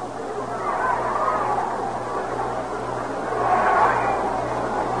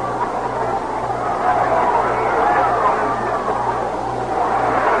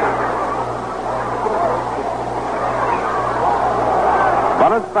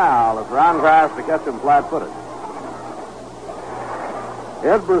 But it's foul as Ron tries to catch him flat-footed.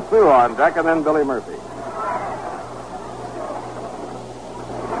 Ed Brissou on deck and then Billy Murphy.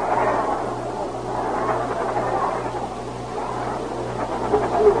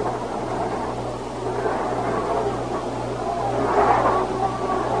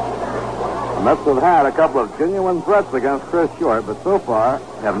 The Mets have had a couple of genuine threats against Chris Short, but so far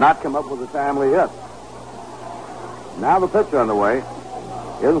have not come up with a timely hit. Now the pitch on the way.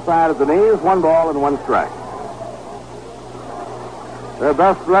 Inside of the knees, 1 ball and 1 strike. Their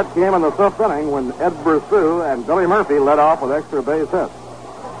best threat came in the 5th inning when Ed Brissou and Billy Murphy led off with extra base hits.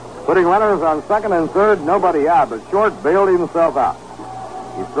 Putting runners on second and third, nobody out, but Short bailed himself out.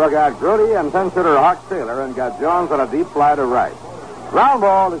 He struck out Grody and pinch-hitter Hawk Taylor and got Jones on a deep fly to right. Ground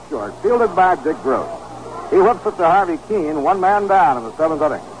ball to Short, fielded by Dick Gross. He whips it to Harvey Keene, 1 man down in the 7th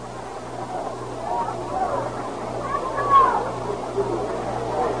inning.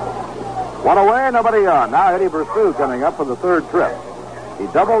 One away, nobody on. Now Eddie Brissou coming up for the 3rd trip. He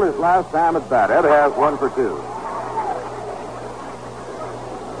doubled his last time at bat. Ed has 1 for 2.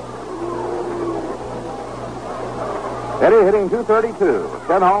 Eddie hitting .232.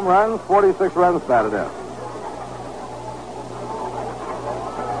 10 home runs, 46 runs batted in.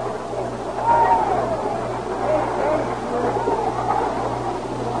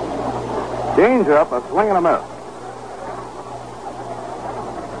 Change up, a swing and a miss.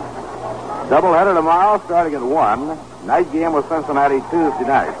 Doubleheader tomorrow starting at 1. Night game with Cincinnati Tuesday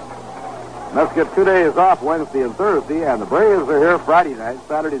night. Mets get 2 days off Wednesday and Thursday, and the Braves are here Friday night,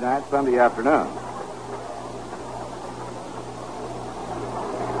 Saturday night, Sunday afternoon.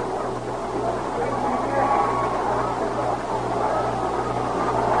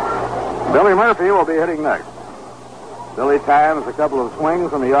 Billy Murphy will be hitting next. Billy times a couple of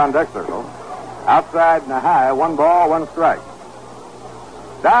swings in the on-deck circle. Outside and a high, 1 ball, 1 strike.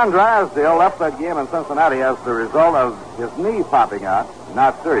 Don Drysdale left that game in Cincinnati as the result of his knee popping out,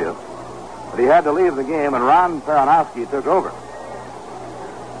 not serious. But he had to leave the game, and Ron Peronowski took over.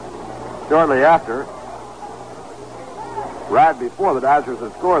 Shortly after, right before the Dodgers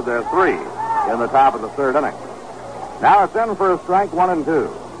had scored their 3 in the top of the 3rd inning. Now it's in for a strike, 1 and 2.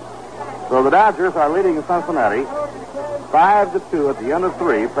 So the Dodgers are leading Cincinnati 5-2 at the end of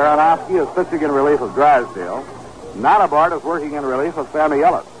 3. Peronowski is pitching in relief of Drysdale. Notabart is working in relief of Sammy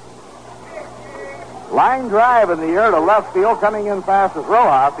Ellis. Line drive in the air to left field, coming in fast as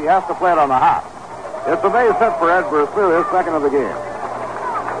Rojas. He has to play it on the hop. It's a base hit for Ed Brusseau, his second of the game.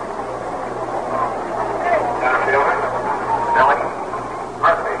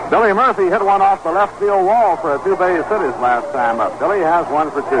 Billy Murphy hit one off the left field wall for a 2-base hit his last time up. Billy has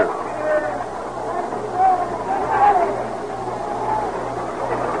 1 for 2.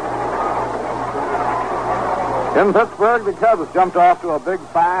 In Pittsburgh, the Cubs jumped off to a big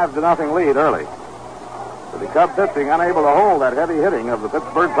 5-0 lead early. But the Cub pitching unable to hold that heavy hitting of the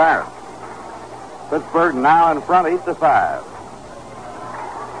Pittsburgh Pirates. Pittsburgh now in front 8-5.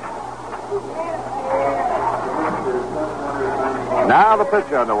 Now the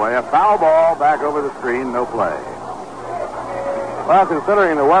pitch underway. A foul ball back over the screen, no play. Well,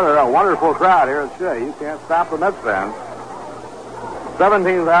 considering the weather, a wonderful crowd here at Shea. You can't stop the Mets fans.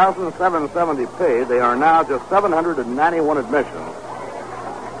 17,770 paid. They are now just 791 admissions,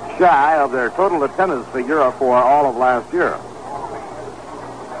 shy of their total attendance figure for all of last year.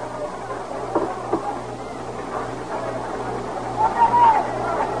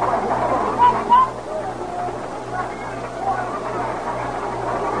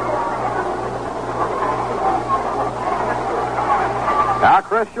 Now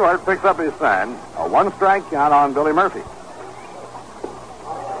Chris Short picks up his sign. A 1-strike count on Billy Murphy.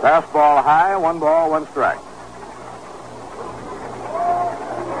 Fastball high, 1 ball, 1 strike.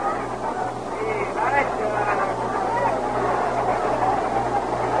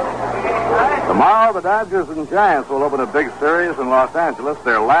 Tomorrow, the Dodgers and Giants will open a big series in Los Angeles,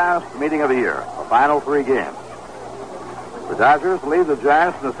 their last meeting of the year, a final 3 games. The Dodgers lead the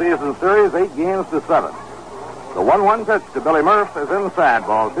Giants in the season series 8-7. The 1-1 pitch to Billy Murphy is inside,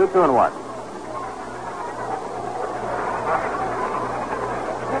 ball 2-1.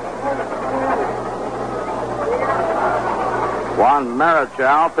 Juan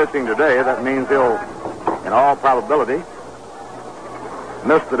Marichal pitching today. That means he'll, in all probability,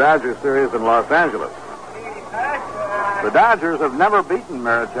 miss the Dodgers series in Los Angeles. The Dodgers have never beaten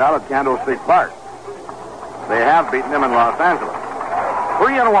Marichal at Candlestick Park. They have beaten him in Los Angeles.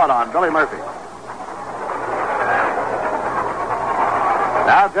 3-1 on Billy Murphy.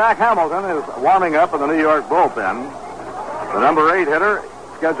 Now Jack Hamilton is warming up in the New York bullpen. The number 8 hitter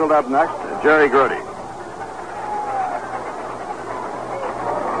scheduled up next, Jerry Grody.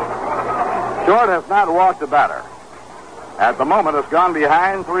 Short has not walked a batter. At the moment, it's gone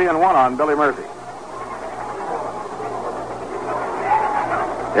behind 3-1 on Billy Murphy.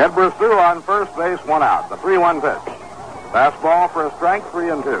 Ed Brusseau on first base, 1 out. The 3-1 pitch. Fastball for a strike,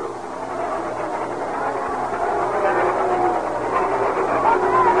 3-2.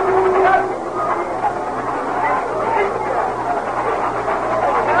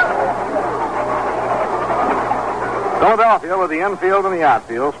 Philadelphia with the infield and the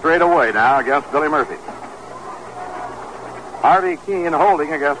outfield straight away now against Billy Murphy. Harvey Keene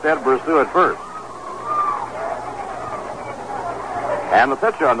holding against Ed Brusseau at first. And the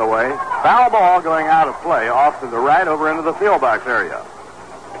pitch on the way. Foul ball going out of play off to the right over into the field box area.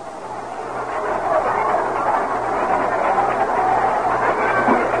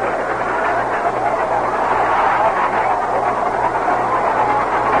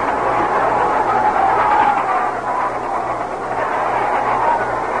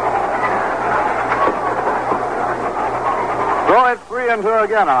 So it's 3-2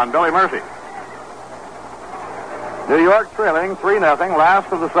 again on Billy Murphy. New York trailing 3-0,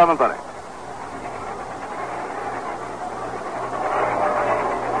 last of the 7th inning.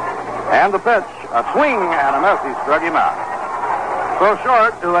 And the pitch, a swing and a miss. He struck him out. So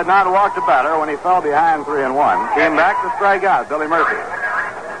Short, who had not walked a batter when he fell behind 3-1, came back to strike out Billy Murphy.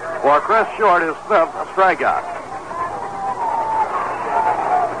 For Chris Short, his 5th strikeout.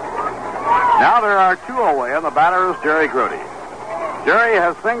 Now there are 2 away, and the batter is Jerry Grody. Jerry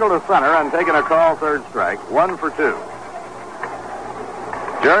has singled to center and taken a call third strike, 1 for 2.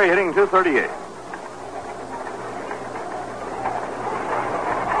 Jerry hitting .238.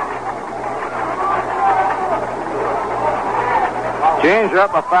 Change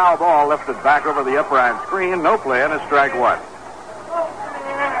up, a foul ball lifted back over the upright screen. No play, and it's strike one.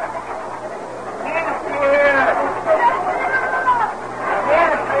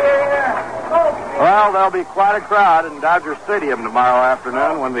 Well, there'll be quite a crowd in Dodger Stadium tomorrow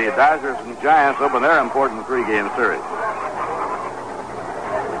afternoon when the Dodgers and Giants open their important three-game series.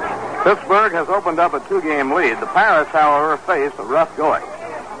 Pittsburgh has opened up a two-game lead. The Pirates, however, face a rough going.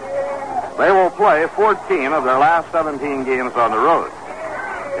 They will play 14 of their last 17 games on the road.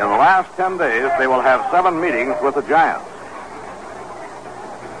 In the last 10 days, they will have 7 meetings with the Giants.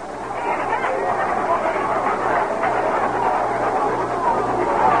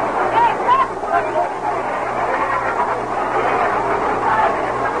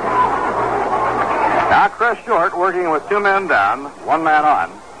 Now Chris Short, working with 2 men down, 1 man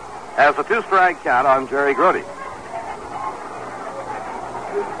on, has a 2-strike count on Jerry Grody.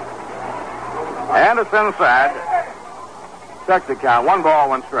 And it's inside. Check the count. 1 ball,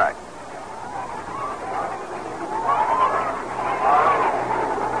 1 strike.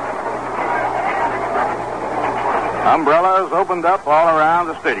 Umbrellas opened up all around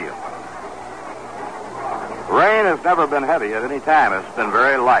the stadium. Rain has never been heavy at any time. It's been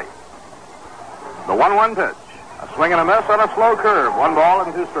very light. The 1-1 pitch. A swing and a miss on a slow curve. 1 ball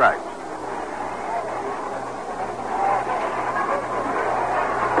and 2 strikes.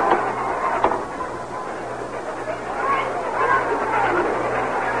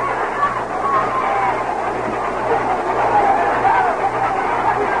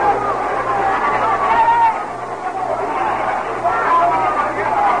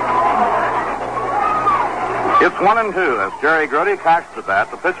 It's 1-2 as Jerry Grody cocks the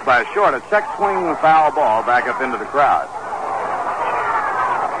bat. The pitch by Short, a check swing foul ball back up into the crowd.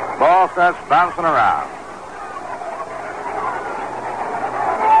 Ball starts bouncing around.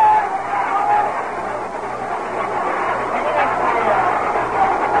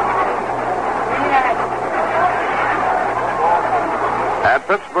 At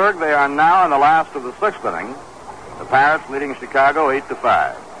Pittsburgh, they are now in the last of the 6th inning. The Pirates leading Chicago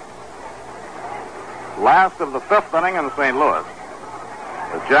 8-5. Last of the 5th inning in St. Louis.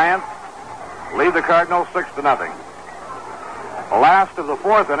 The Giants lead the Cardinals 6-0. The last of the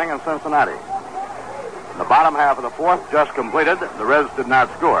 4th inning in Cincinnati. In the bottom half of the 4th, just completed. The Reds did not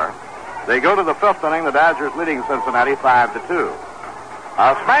score. They go to the 5th inning, the Dodgers leading Cincinnati 5-2.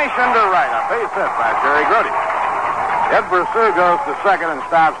 A smash into right, a base hit by Jerry Grody. Ed Brasseau goes to second and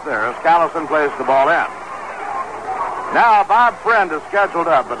stops there as Callison plays the ball in. Now Bob Friend is scheduled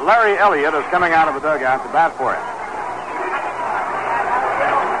up, but Larry Elliott is coming out of the dugout to bat for him.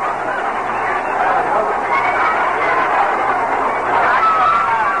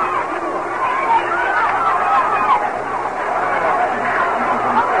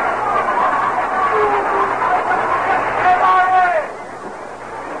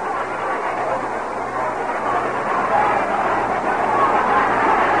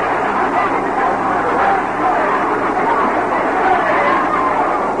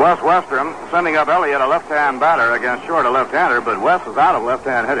 Westrum sending up Elliott, a left-hand batter, against Short, a left-hander, but West is out of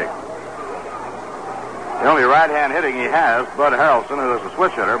left-hand hitting. The only right-hand hitting he has, Bud Harrelson, who is a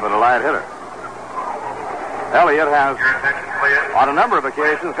switch hitter, but a light hitter. Elliott has, on a number of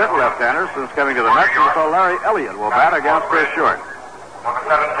occasions, hit left-handers since coming to the Mets, and so Larry Elliott will bat against Chris Short. Number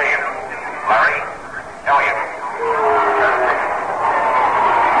 17, Larry Elliott.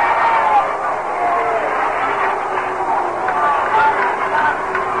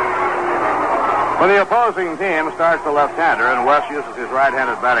 When the opposing team starts the left-hander and West uses his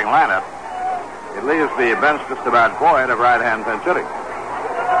right-handed batting lineup, it leaves the bench just about void of right-hand pinch hitting.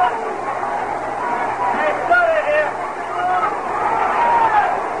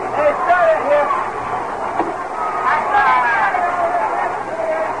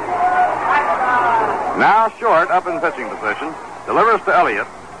 Now Short up in pitching position, delivers to Elliott.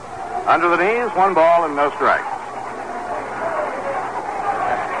 Under the knees, 1 ball and no strikes.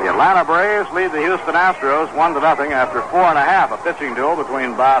 The Atlanta Braves lead the Houston Astros 1-0 after 4.5, a pitching duel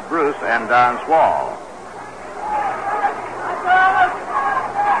between Bob Bruce and Don Swall.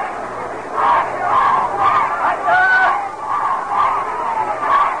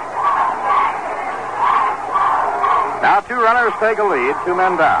 Now 2 runners take a lead, 2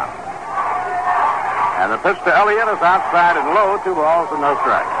 men down. And the pitch to Elliott is outside and low, 2 balls and no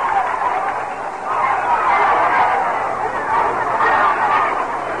strikes.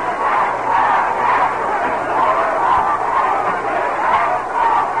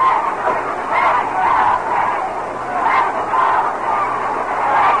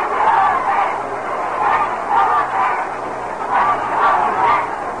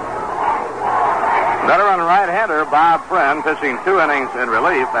 Bob Friend pitching 2 innings in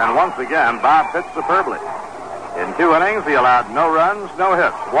relief, and once again, Bob pitched superbly. In 2 innings, he allowed no runs, no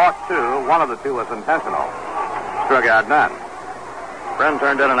hits, walked 2. One of the 2 was intentional. Struck out none. Friend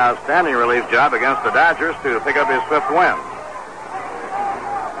turned in an outstanding relief job against the Dodgers to pick up his 5th win.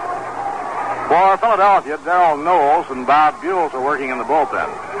 For Philadelphia, Darrell Knowles and Bob Buell are working in the bullpen.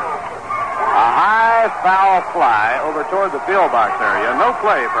 A high foul fly over toward the field box area. No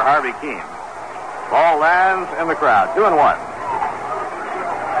play for Harvey Keene. Ball lands in the crowd. 2-1.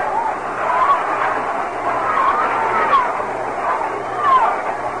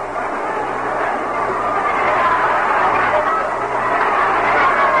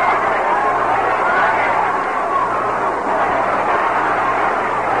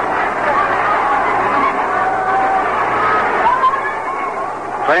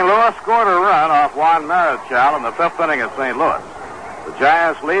 St. Louis scored a run off Juan Marichal in the 5th inning at St. Louis. The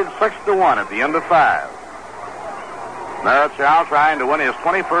Giants lead 6-1 at the end of 5. Marichal trying to win his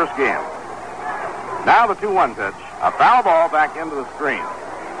 21st game. Now the 2-1 pitch. A foul ball back into the screen.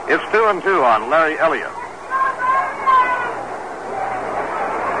 It's 2-2 on Larry Elliott.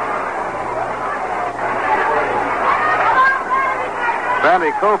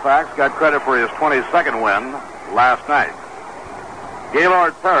 Sandy Koufax got credit for his 22nd win last night.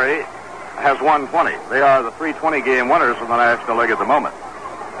 Gaylord Perry has 120. They are the 320-game winners from the National League at the moment.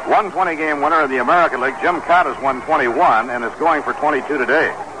 120-game winner in the American League, Jim Cott, is 121 and is going for 22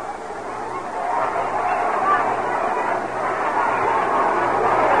 today.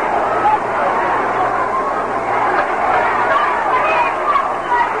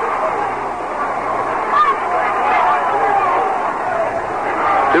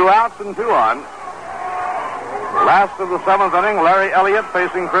 Two outs and 2 on. Last of the 7th inning, Larry Elliott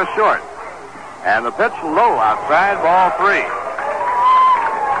facing Chris Short. And the pitch low outside, ball 3.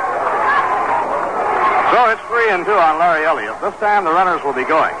 So it's 3-2 on Larry Elliott. This time the runners will be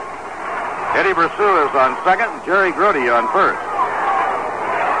going. Eddie Brosseau is on second, Jerry Grote on first.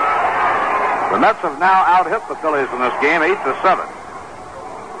 The Mets have now out-hit the Phillies in this game 8-7.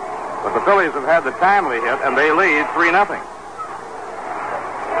 But the Phillies have had the timely hit, and they lead 3-0.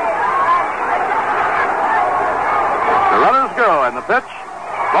 Go, and the pitch,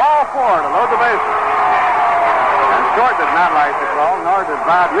 ball 4 to load the bases. And Short did not like the call, nor did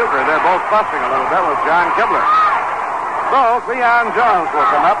Bob Uecker. They're both fussing a little bit with John Kibler. So Cleon Jones will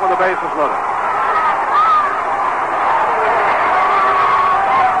come up with the bases loaded.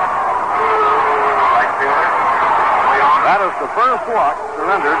 That is the first walk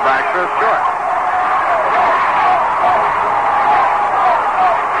surrendered by Chris Short.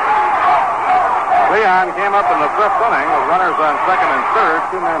 Leon came up in the 5th inning with runners on second and third,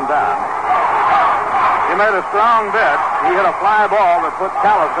 2 men down. He made a strong bid. He hit a fly ball that put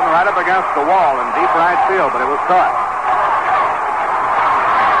Callison right up against the wall in deep right field, but it was caught.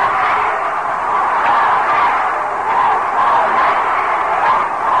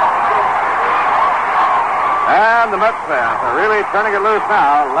 And the Mets fans are really turning it loose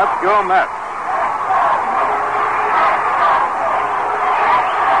now. Let's go Mets.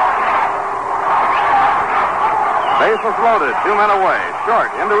 Bases loaded, 2 men away.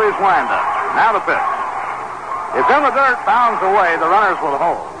 Short into his windup. Now the pitch. It's in the dirt, bounds away. The runners will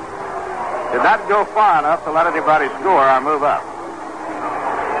hold. Did not go far enough to let anybody score or move up.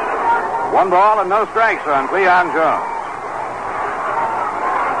 1 ball and no strikes on Cleon Jones.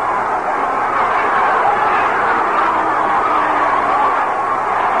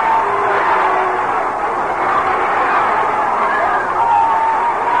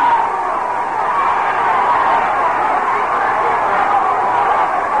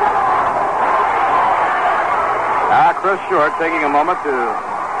 Chris Short taking a moment to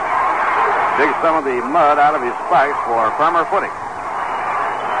dig some of the mud out of his spikes for firmer footing.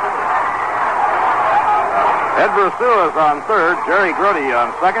 Ed Brosseau is on third, Jerry Grote on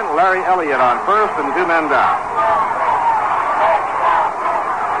second, Larry Elliott on first, and 2 men down.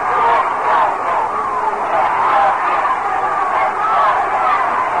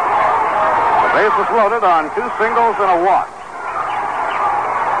 The bases loaded on 2 singles and a walk.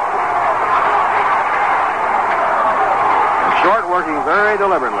 Short working very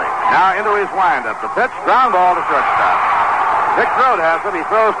deliberately. Now into his windup. The pitch, ground ball to shortstop. Dick Grote has it. He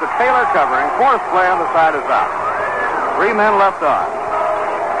throws to Taylor covering. 4th play on the side is out. 3 men left on.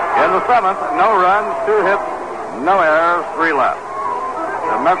 In the 7th, no runs, 2 hits, no errors, 3 left.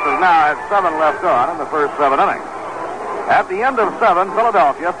 The Mets have now had 7 left on in the first 7 innings. At the end of 7,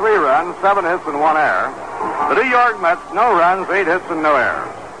 Philadelphia, 3 runs, 7 hits, and 1 error. The New York Mets, no runs, 8 hits, and no errors.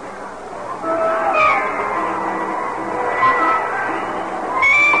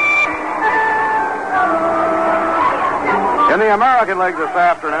 In the American League this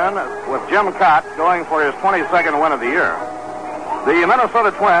afternoon, with Jim Cott going for his 22nd win of the year, the Minnesota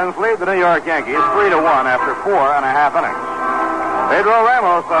Twins lead the New York Yankees 3-1 after 4.5 innings. Pedro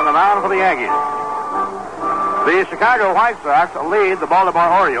Ramos on the mound for the Yankees. The Chicago White Sox lead the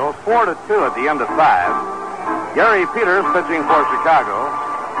Baltimore Orioles 4-2 at the end of 5. Gary Peters pitching for Chicago.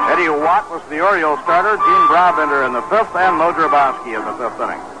 Eddie Watt was the Orioles starter. Gene Brabender in the 5th, and Mo Grabowski in the 5th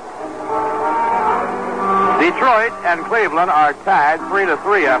inning. Detroit and Cleveland are tied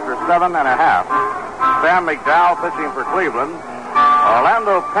 3-3 after 7.5. Sam McDowell pitching for Cleveland.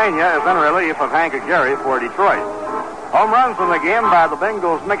 Orlando Pena is in relief of Hank Aguirre for Detroit. Home runs in the game by the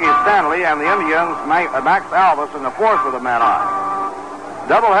Bengals' Mickey Stanley and the Indians' Max Alvis in the 4th with a man on.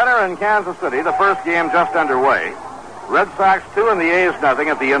 Doubleheader in Kansas City, the first game just underway. Red Sox 2 and the A's nothing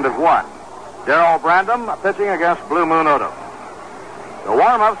at the end of 1. Darrell Brandom pitching against Blue Moon Odom. The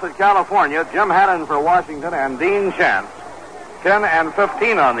warm-ups at California, Jim Hannon for Washington and Dean Chance, 10 and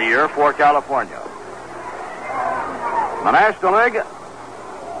 15 on the year for California. The National League,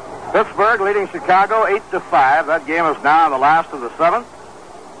 Pittsburgh leading Chicago 8-5. That game is now in the last of the 7th.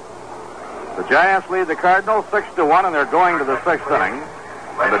 The Giants lead the Cardinals 6-1, and they're going to the 6th inning.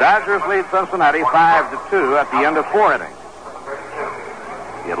 And the Dodgers lead Cincinnati 5-2 at the end of 4 innings.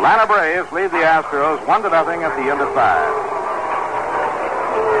 The Atlanta Braves lead the Astros 1-0 at the end of 5.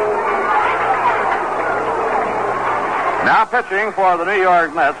 Now pitching for the New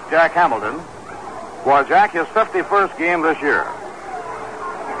York Mets, Jack Hamilton. For Jack, his 51st game this year.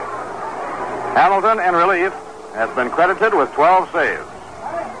 Hamilton, in relief, has been credited with 12 saves.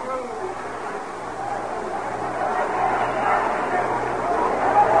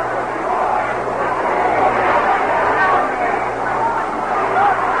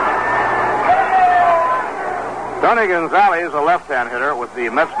 Tony Gonzalez, a left-hand hitter, with the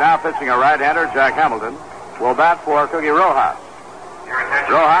Mets now pitching a right-hander, Jack Hamilton, will bat for Cookie Rojas.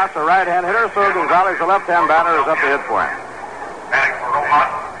 Rojas, a right-hand hitter, so Gonzalez, a left-hand batter, is up to hit for him. Batting for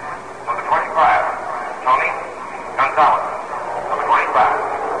Rojas, number 25, Tony Gonzalez, number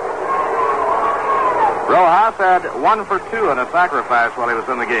 25. Rojas had 1 for 2 in a sacrifice while he was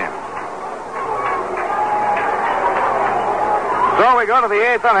in the game. So we go to the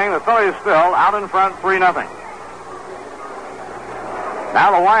 8th inning. The Phillies still out in front 3-0.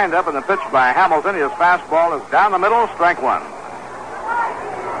 Now the wind-up and the pitch by Hamilton. His fastball is down the middle, strike 1.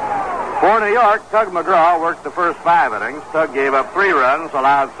 For New York, Tug McGraw worked the first 5 innings. Tug gave up 3 runs,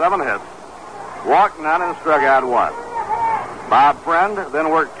 allowed 7 hits, walked none, and struck out 1. Bob Friend then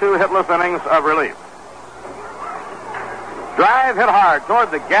worked 2 hitless innings of relief. Drive hit hard toward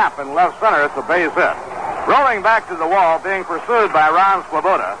the gap in left center. It's a base hit. Rolling back to the wall, being pursued by Ron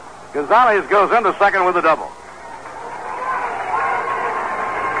Swoboda. Gonzalez goes into second with a double.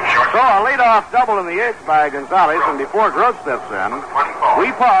 So a leadoff double in the 8th by Gonzalez, and before Grote steps in,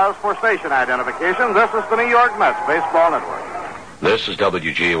 we pause for station identification. This is the New York Mets Baseball Network. This is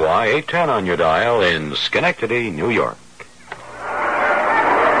WGY 810 on your dial in Schenectady, New York.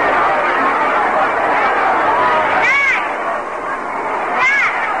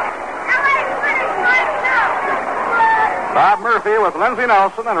 Bob Murphy with Lindsey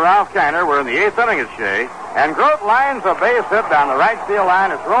Nelson and Ralph Kiner were in the 8th inning at Shea, and Grote lines a base hit down the right field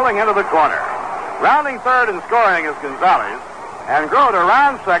line. It's rolling into the corner. Rounding third and scoring is Gonzalez, and Grote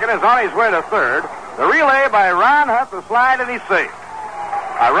around second is on his way to third. The relay by Ron Hutt, the slide, and he's safe.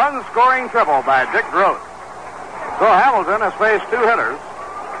 A run-scoring triple by Dick Grote. So Hamilton has faced 2 hitters.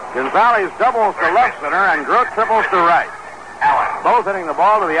 Gonzalez doubles to left center, and Grote triples to right. Both hitting the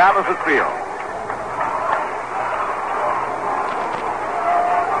ball to the opposite field.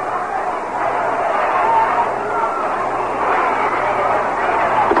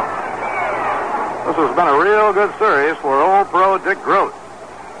 This has been a real good series for old pro Dick Grote.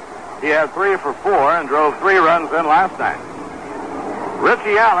 He had 3 for 4 and drove 3 runs in last night.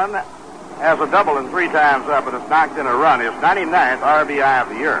 Richie Allen has a double in 3 times up and has knocked in a run. His 99th RBI of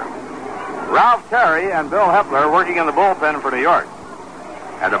the year. Ralph Terry and Bill Hepler working in the bullpen for New York.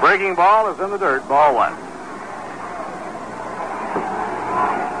 And the breaking ball is in the dirt, ball 1.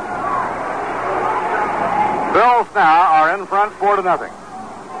 Bills now are in front 4-0.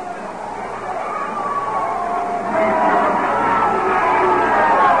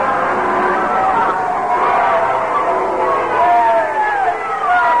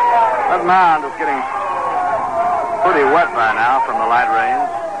 That mound is getting pretty wet by now from the light rains.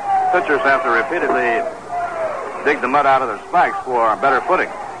 Pitchers have to repeatedly dig the mud out of their spikes for better footing.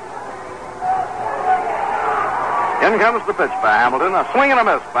 In comes the pitch by Hamilton. A swing and a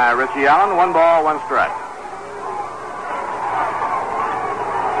miss by Richie Allen. 1 ball, 1 strike.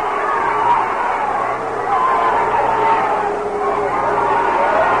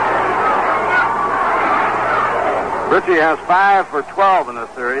 Richie has 5 for 12 in this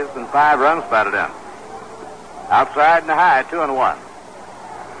series and 5 runs batted in. Outside and high, 2-1.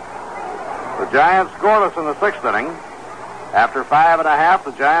 The Giants scoreless in the 6th inning. After 5 1/2,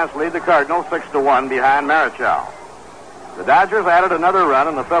 the Giants lead the Cardinals 6-1 behind Marichal. The Dodgers added another run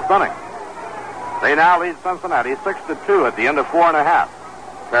in the 5th inning. They now lead Cincinnati 6-2 at the end of 4 1/2.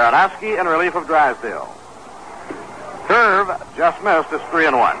 Baranowski in relief of Drysdale. Curve just missed. It's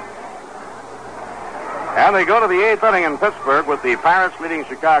 3-1. And they go to the 8th inning in Pittsburgh with the Pirates leading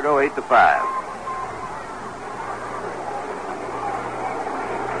Chicago 8-5.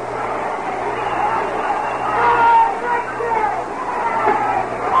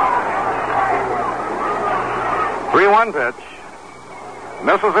 One pitch.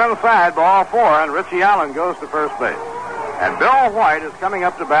 Misses inside, ball 4, and Richie Allen goes to first base. And Bill White is coming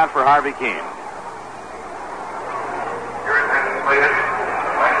up to bat for Harvey Keene. Your attention, please.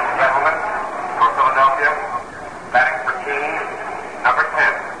 Ladies and gentlemen, for Philadelphia, batting for Keene, number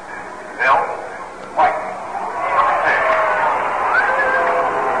 10, Bill White. Number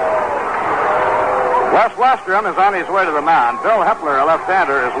 10. Wes Westrom is on his way to the mound. Bill Hepler, a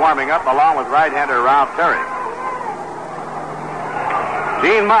left-hander, is warming up along with right-hander Ralph Terry.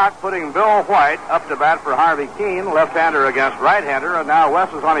 Gene Mock putting Bill White up to bat for Harvey Keene, left-hander against right-hander, and now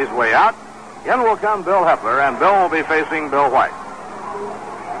Wes is on his way out. In will come Bill Hepler, and Bill will be facing Bill White.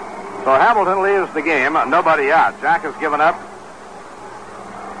 So Hamilton leaves the game, nobody out. Jack has given up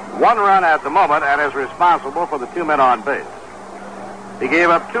 1 run at the moment and is responsible for the 2 men on base. He gave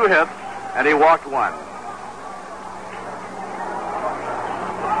up 2 hits, and he walked 1.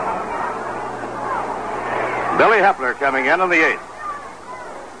 Billy Hepler coming in the 8th.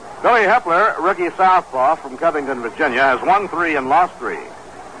 Billy Hepler, rookie southpaw from Covington, Virginia, has won 3 and lost 3.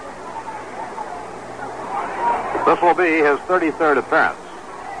 This will be his 33rd appearance.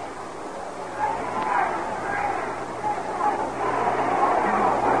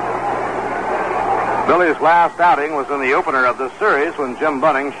 Billy's last outing was in the opener of this series when Jim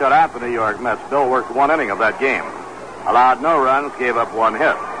Bunning shut out the New York Mets. Bill worked 1 inning of that game. Allowed no runs, gave up 1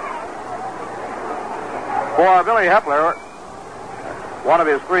 hit. For Billy Hepler, one of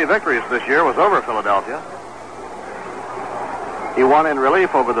his 3 victories this year was over Philadelphia. He won in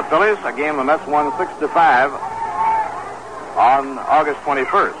relief over the Phillies, a game the Mets won 6-5 on August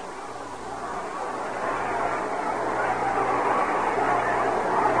 21st.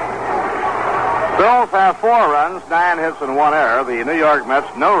 Bills have 4 runs, 9 hits, and 1 error. The New York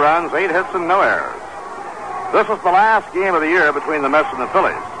Mets, no runs, 8 hits, and no errors. This is the last game of the year between the Mets and the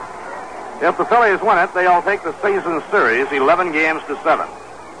Phillies. If the Phillies win it, they'll take the season series 11 games to 7.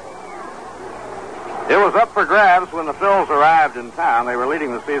 It was up for grabs when the Phils arrived in town. They were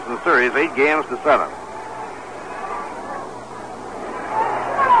leading the season series 8 games to 7.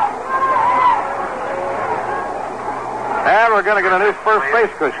 And we're going to get a new first base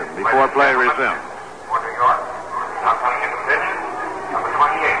cushion before play resumes. For New York, now coming in the pitch, number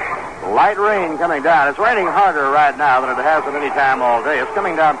 28. Light rain coming down. It's raining harder right now than it has at any time all day. It's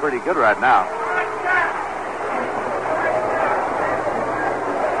coming down pretty good right now.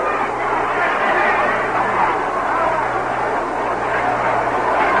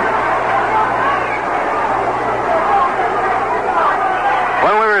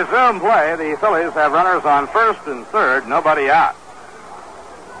 When we resume play, the Phillies have runners on first and third, nobody out.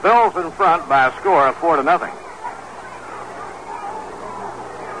 Phil's in front by a score of 4-0.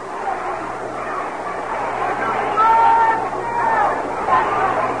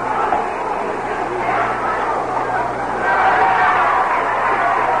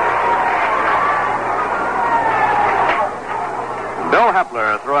 Bill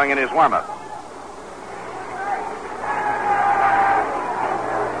Hepler throwing in his warm-up.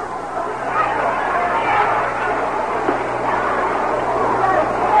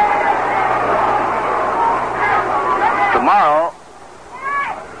 Tomorrow,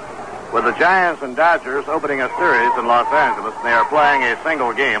 with the Giants and Dodgers opening a series in Los Angeles, they are playing a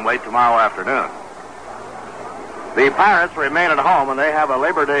single game late tomorrow afternoon. The Pirates remain at home, and they have a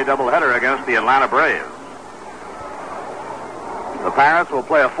Labor Day doubleheader against the Atlanta Braves. The Pirates will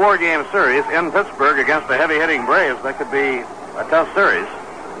play a 4-game series in Pittsburgh against the heavy-hitting Braves. That could be a tough series.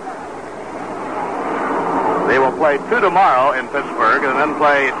 They will play 2 tomorrow in Pittsburgh and then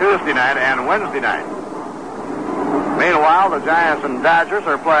play Tuesday night and Wednesday night. Meanwhile, the Giants and Dodgers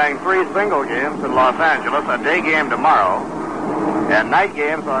are playing 3 single games in Los Angeles, a day game tomorrow, and night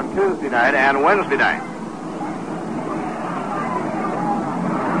games on Tuesday night and Wednesday night.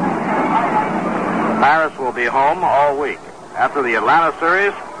 The Pirates will be home all week. After the Atlanta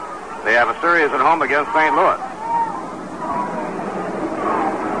series, they have a series at home against St. Louis.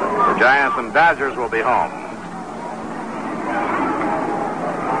 The Giants and Dodgers will be home.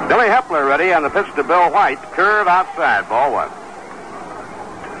 Billy Hepler ready on the pitch to Bill White. Curve outside, ball one.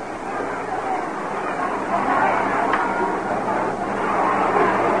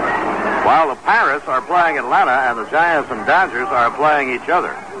 While the Pirates are playing Atlanta and the Giants and Dodgers are playing each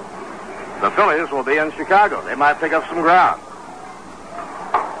other, the Phillies will be in Chicago. They might pick up some ground.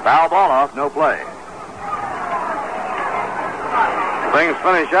 Foul ball off, no play. Things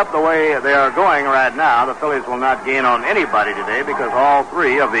finish up the way they are going right now. The Phillies will not gain on anybody today because all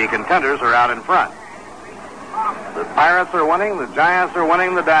three of the contenders are out in front. The Pirates are winning, the Giants are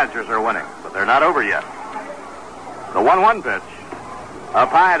winning, the Dodgers are winning, but they're not over yet. The 1-1 pitch. Up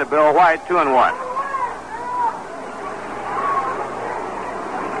high to Bill White, 2-1.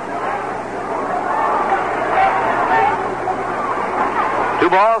 Two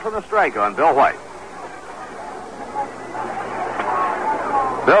balls and a strike on Bill White.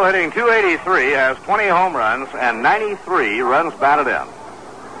 Bill hitting .283, has 20 home runs and 93 runs batted in.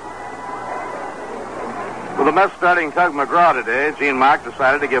 With the Mets starting Tug McGraw today, Gene Mauch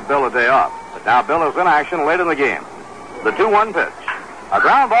decided to give Bill a day off. But now Bill is in action late in the game. The 2-1 pitch. A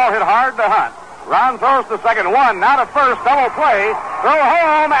ground ball hit hard to Hunt. Ron throws to second, one, now to first, double play. Throw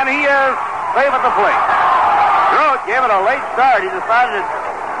home, and he is safe at the plate. Grote gave it a late start. He decided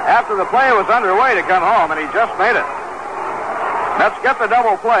after the play was underway to come home, and he just made it. Mets get the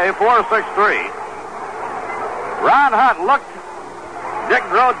double play, 4-6-3. Ron Hunt looked Dick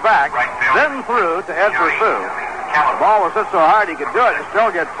Grote back, then threw to Ed Pursuit. The ball was hit so hard he could do it and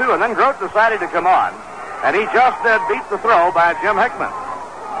still get two, and then Grote decided to come on, and he just did beat the throw by Jim Hickman.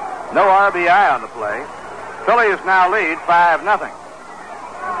 No RBI on the play. Phillies now lead 5-0.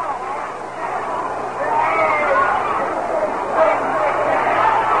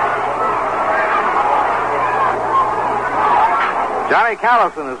 Johnny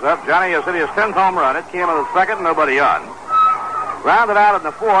Callison is up. Johnny has hit his 10th home run. It came in the second, nobody on. Rounded out in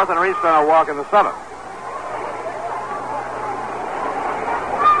the fourth and reached on a walk in the seventh.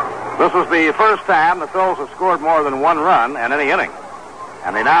 This is the first time the Phils have scored more than one run in any inning.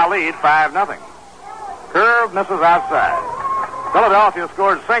 And they now lead 5-0. Curve misses outside. Philadelphia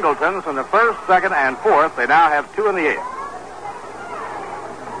scored singletons in the first, second, and fourth. They now have two in the eighth.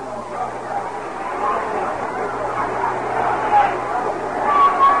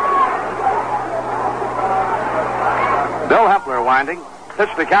 Bill Hepler winding. Pitch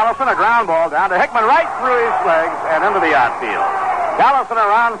to Callison, a ground ball down to Hickman right through his legs and into the outfield. Callison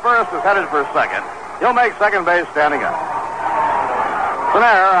around first is headed for second. He'll make second base standing up. It's an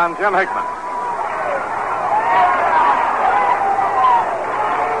error on Jim Hickman.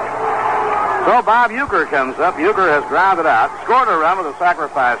 So Bob Euchre comes up. Euchre has grounded out, scored a run with a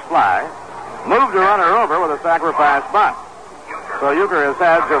sacrifice fly, moved a runner over with a sacrifice bunt. So Euchre has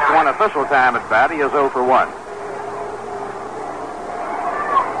had just one official time at bat. He is 0 for 1.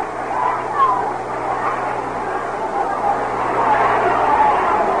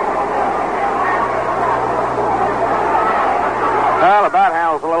 Well, the bat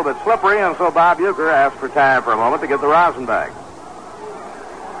handle's a little bit slippery, and so Bob Euchre asked for time for a moment to get the rosin bag.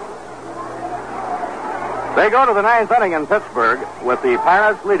 They go to the ninth inning in Pittsburgh with the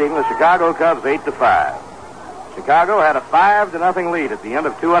Pirates leading the Chicago Cubs 8-5. Chicago had a 5-0 lead at the end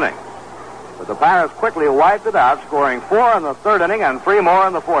of 2 innings. But the Pirates quickly wiped it out, scoring 4 in the third inning and 3 more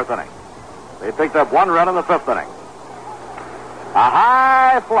in the fourth inning. They picked up 1 run in the fifth inning. A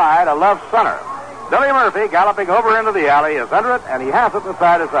high fly to left center. Billy Murphy, galloping over into the alley, is under it, and he has it. The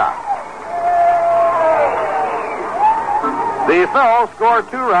side is out. The Phils scored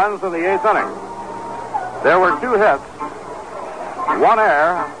 2 runs in the eighth inning. There were 2 hits, 1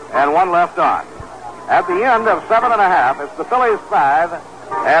 error, and 1 left on. At the end of 7.5, it's the Phillies 5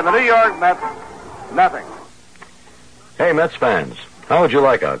 and the New York Mets nothing. Hey, Mets fans, how would you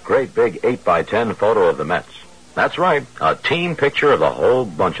like a great big 8x10 photo of the Mets? That's right, a team picture of the whole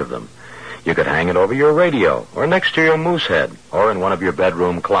bunch of them. You could hang it over your radio, or next to your moose head, or in one of your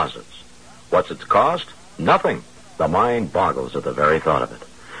bedroom closets. What's its cost? Nothing. The mind boggles at the very thought of it.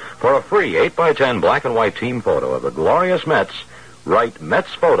 For a free 8x10 black and white team photo of the glorious Mets, write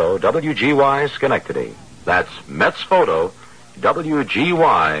Mets Photo, WGY, Schenectady. That's Mets Photo,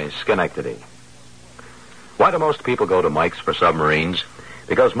 WGY, Schenectady. Why do most people go to Mike's for submarines?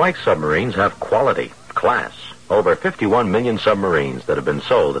 Because Mike's submarines have quality, class. Over 51 million submarines that have been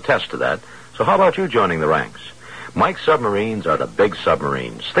sold attest to that. So how about you joining the ranks? Mike's submarines are the big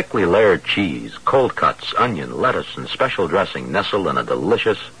submarines. Thickly layered cheese, cold cuts, onion, lettuce, and special dressing nestled in a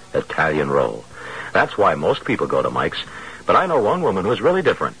delicious Italian roll. That's why most people go to Mike's. But I know one woman who's really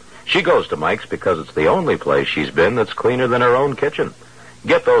different. She goes to Mike's because it's the only place she's been that's cleaner than her own kitchen.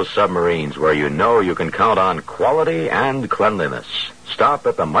 Get those submarines where you know you can count on quality and cleanliness. Stop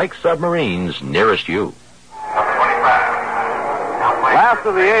at the Mike Submarines nearest you. Last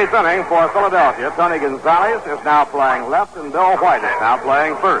of the eighth inning for Philadelphia, Tony Gonzalez is now playing left, and Bill White is now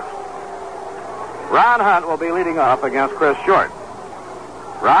playing first. Ron Hunt will be leading off against Chris Short.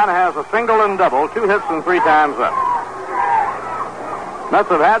 Ron has a single and double, 2 hits and 3 times up. Mets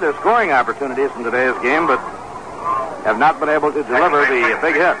have had their scoring opportunities in today's game, but have not been able to deliver the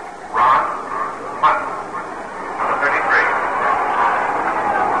big hit.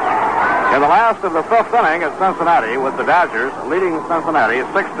 In the last of the 5th inning at Cincinnati, with the Dodgers leading Cincinnati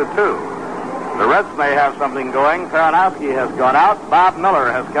 6-2. The Reds may have something going. Karanowski has gone out. Bob Miller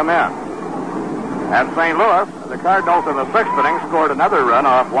has come in. At St. Louis, the Cardinals in the 6th inning scored another run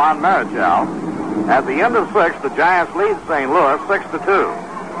off Juan Marichal. At the end of 6, the Giants lead St. Louis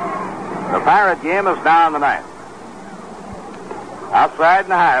 6-2. The Pirate game is now in the 9th. Outside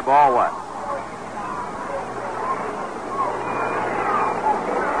and high, ball 1.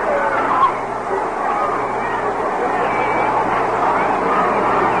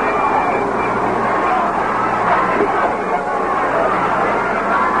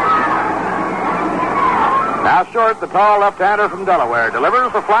 Now Short, the tall left-hander from Delaware,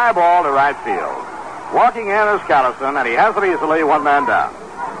 delivers the fly ball to right field. Walking in is Callison, and he has it easily, 1 man down.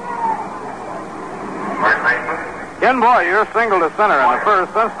 Ken Boyer singled to center in the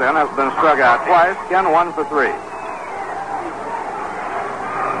first. Since then has been struck out twice. Ken 1 for 3.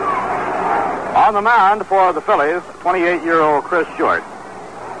 On the mound for the Phillies, 28-year-old Chris Short.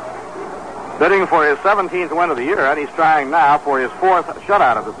 Bidding for his 17th win of the year, and he's trying now for his 4th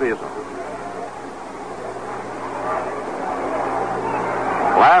shutout of the season.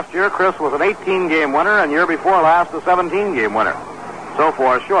 Last year, Chris was an 18-game winner, and year before last, a 17-game winner. So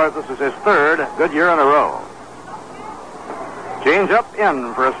for Short, this is his 3rd good year in a row. Change up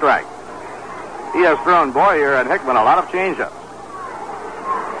in for a strike. He has thrown Boyer and Hickman a lot of change-ups.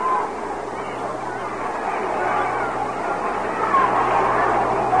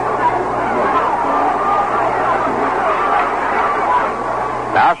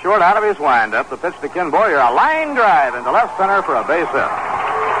 Now Short out of his windup. The pitch to Ken Boyer, a line drive into left center for a base hit.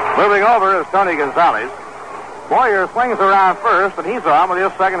 Moving over is Tony Gonzalez. Boyer swings around first, and he's on with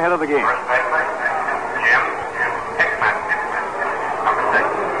his 2nd hit of the game.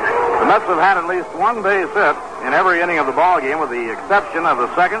 The Mets have had at least 1 base hit in every inning of the ball game, with the exception of the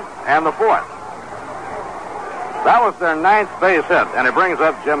 2nd and the 4th. That was their 9th base hit, and it brings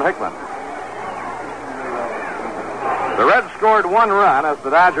up Jim Hickman. The Reds scored 1 run as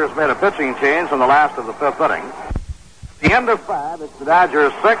the Dodgers made a pitching change in the last of the 5th inning. At the end of 5, it's the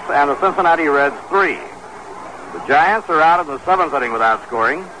Dodgers 6 and the Cincinnati Reds 3. The Giants are out in the 7th inning without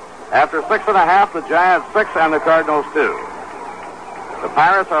scoring. After 6.5, the Giants 6 and the Cardinals 2. The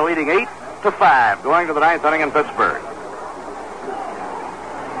Pirates are leading 8-5, going to the 9th inning in Pittsburgh.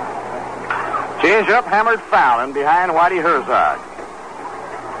 Change up, hammered foul in behind Whitey Herzog.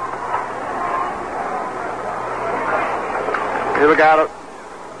 You look out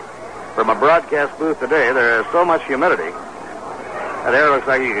from a broadcast booth today, there is so much humidity. That air looks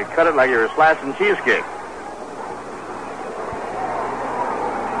like you could cut it like you were slicing cheesecake.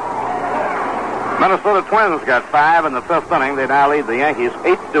 Minnesota Twins got 5 in the 5th inning. They now lead the Yankees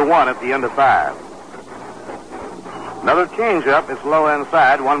 8-1 at the end of 5. Another changeup. It's low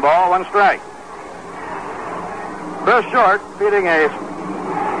inside. 1 ball, 1 strike. Chris Short feeding a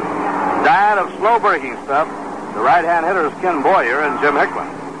diet of slow breaking stuff. The right-hand hitters Ken Boyer and Jim Hickman.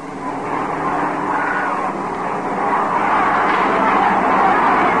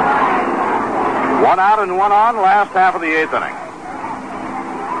 One out and 1 on, last half of the 8th inning.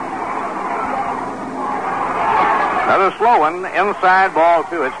 Another slow one, inside, ball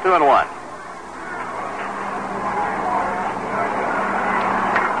 2. It's 2-1.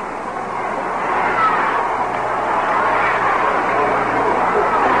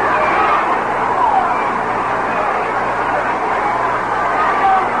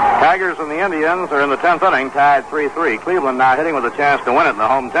 Tigers and the Indians are in the 10th inning, tied 3-3. Cleveland now hitting with a chance to win it in the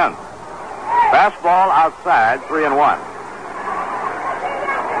home 10th. Fastball outside, 3-1.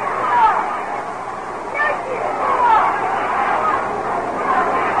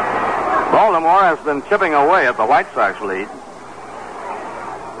 Baltimore has been chipping away at the White Sox lead.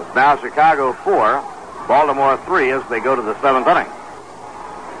 It's now Chicago 4, Baltimore 3 as they go to the 7th inning.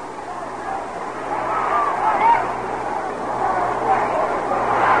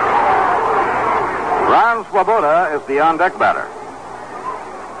 Ron Swoboda is the on-deck batter.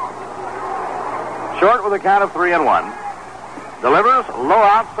 Short with a count of 3-1. Delivers low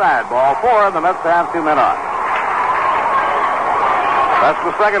outside, ball 4, and the Mets have 2 men on. That's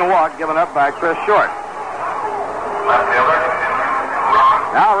the second walk given up by Chris Short.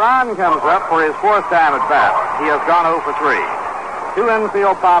 Now Ron comes up for his fourth time at bat. He has gone 0 for 3. 2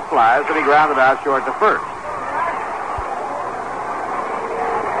 infield pop flies that he grounded out short to first.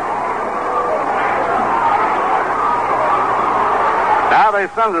 Now they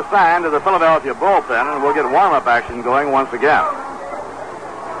send a sign to the Philadelphia bullpen, and we'll get warm-up action going once again.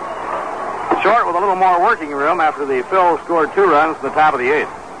 Short with a little more working room after the Phils scored 2 runs in the top of the 8th.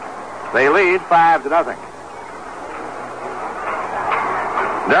 They lead 5-0.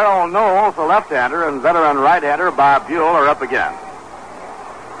 Darrell Knowles, the left-hander, and veteran right-hander Bob Buell are up again.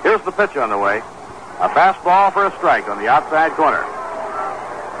 Here's the pitch on the way. A fastball for a strike on the outside corner.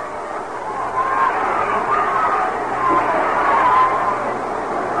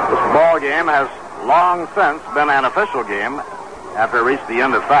 This ball game has long since been an official game after it reached the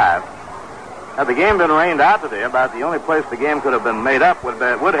end of 5. Had the game been rained out today, about the only place the game could have been made up would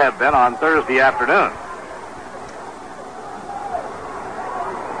have been on Thursday afternoon.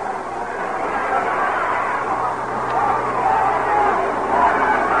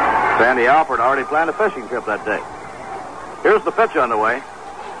 Sandy Alford already planned a fishing trip that day. Here's the pitch on the way.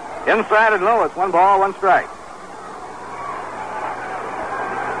 Inside and low, it's 1 ball, 1 strike.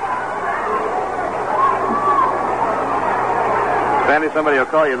 Sandy, somebody will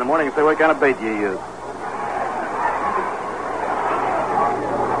call you in the morning and say, what kind of bait do you use?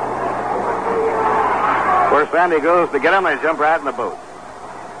 Where Sandy goes to get him, they jump right in the boat.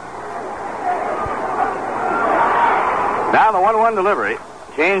 Now the 1-1 delivery.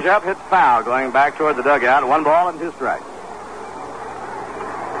 Change up, hits foul, going back toward the dugout. 1 ball and 2 strikes.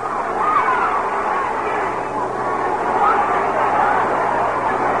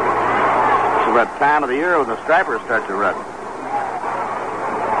 This is that time of the year when the stripers start to run.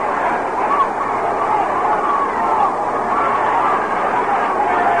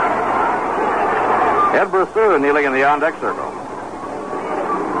 Ed Brosseau kneeling in the on-deck circle.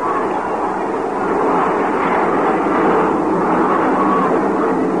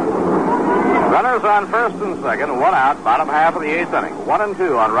 Runners on first and second, 1 out, bottom half of the 8th inning.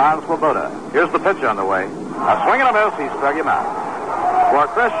 1-2 on Ron Swoboda. Here's the pitch on the way. A swing and a miss, he struck him out. For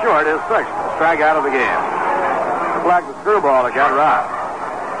Chris Short, his 6th strikeout of the game. Looks like the screwball that got Ron.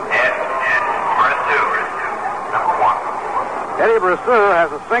 Ed Brosseau, number 1. Eddie Brosseau has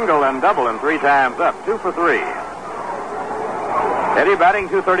a single and double and 3 times up, 2 for 3. Eddie batting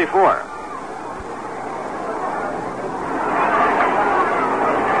 .234.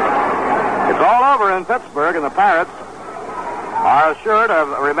 It's all over in Pittsburgh, and the Pirates are assured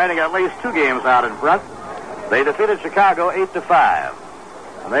of remaining at least 2 games out in front. They defeated Chicago 8-5.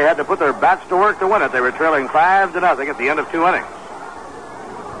 And they had to put their bats to work to win it. They were trailing 5-0 at the end of 2 innings.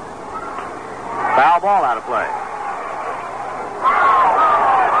 Foul ball out of play.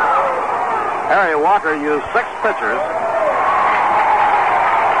 Harry Walker used 6 pitchers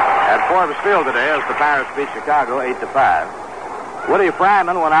at Forbes Field today as the Pirates beat Chicago 8-5. Woody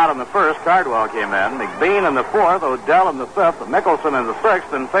Fryman went out in the first. Cardwell came in. McBean in the 4th. Odell in the 5th. Mickelson in the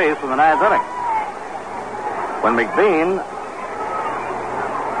 6th. And Face in the 9th inning. When McBean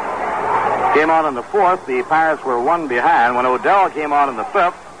came on in the 4th, the Pirates were 1 behind. When Odell came on in the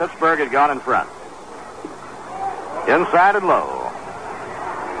 5th, Pittsburgh had gone in front. Inside and low.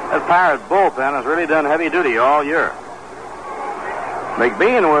 That Pirate bullpen has really done heavy duty all year.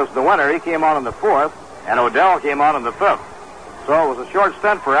 McBean was the winner. He came on in the 4th, and Odell came on in the 5th. So it was a short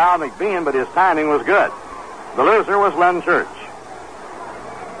stint for Al McBean, but his timing was good. The loser was Len Church.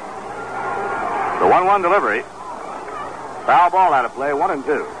 The 1-1 delivery. Foul ball out of play,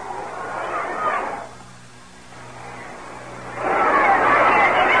 1-2.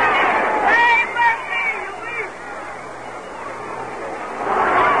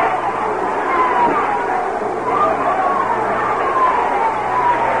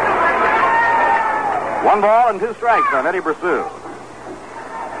 One ball and 2 strikes on Eddie Brosseau.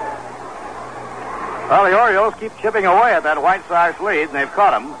 Well, the Orioles keep chipping away at that White Sox lead, and they've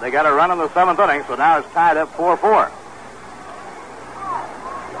caught them. They got a run in the 7th inning, so now it's tied up 4-4.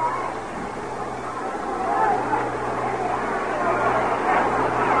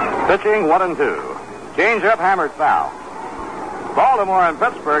 Pitching 1-2. Change up, hammered foul. Baltimore and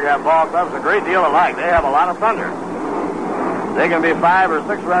Pittsburgh have ball clubs a great deal alike. They have a lot of thunder. They can be 5 or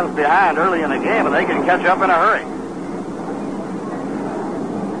 6 runs behind early in the game, and they can catch up in a hurry.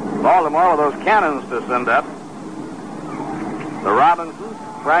 Baltimore with those cannons to send up. The Robinsons,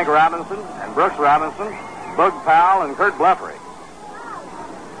 Frank Robinson, and Brooks Robinson, Bug Powell, and Kurt Bleffery.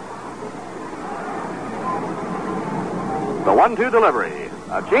 The 1-2 delivery.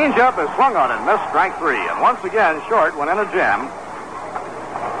 A changeup is swung on and missed, strike 3. And once again, Short went in a jam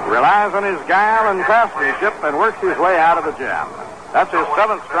relies on his guile and craftsmanship and works his way out of the jam. That's his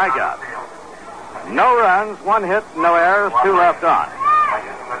 7th strikeout. No runs, 1 hit, no errors, 2 left on.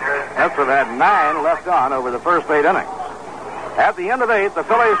 Mets have had 9 left on over the first 8 innings. At the end of 8, the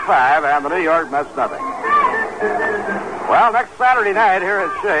Phillies 5 and the New York Mets nothing. Well, next Saturday night here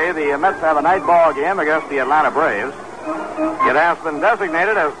at Shea, the Mets have a night ball game against the Atlanta Braves. It has been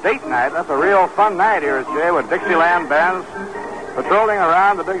designated as date night. That's a real fun night here at Shea with Dixieland bands patrolling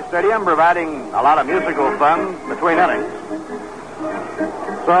around the big stadium, providing a lot of musical fun between innings.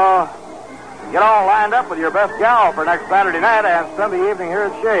 So, get all lined up with your best gal for next Saturday night and Sunday evening here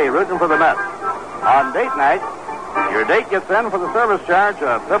at Shea, rooting for the Mets. On date night, your date gets in for the service charge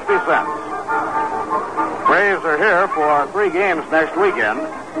of 50 cents. Braves are here for 3 games next weekend.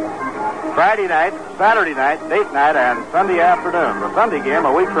 Friday night, Saturday night, date night, and Sunday afternoon. The Sunday game,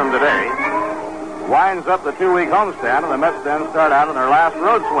 a week from today, winds up the 2-week homestand, and the Mets then start out on their last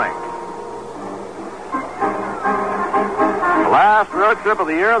road swing. The last road trip of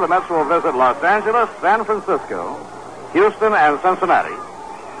the year, the Mets will visit Los Angeles, San Francisco, Houston, and Cincinnati.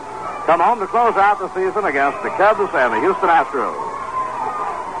 Come home to close out the season against the Cubs and the Houston Astros.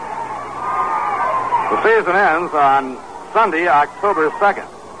 The season ends on Sunday, October 2nd.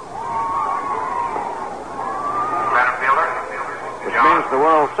 Which means the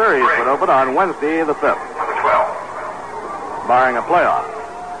World Series would open on Wednesday, the 5th. Barring a playoff.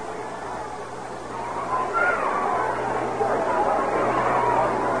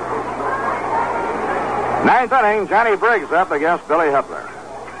 Ninth inning, Johnny Briggs up against Billy Hepler.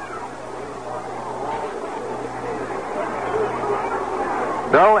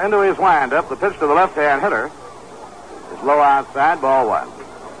 Bill into his windup. The pitch to the left-hand hitter is low outside, ball 1.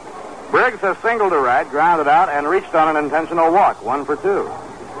 Briggs has singled to right, grounded out, and reached on an intentional walk, 1 for 2.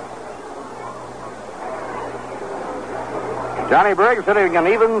 Johnny Briggs hitting an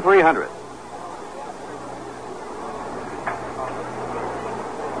even 300.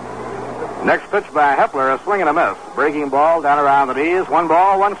 Next pitch by Hepler, a swing and a miss. Breaking ball down around the knees, 1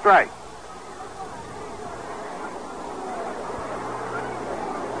 ball, 1 strike.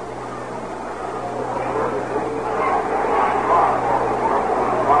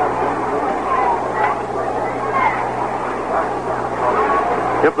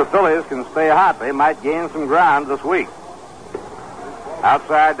 If the Phillies can stay hot, they might gain some ground this week.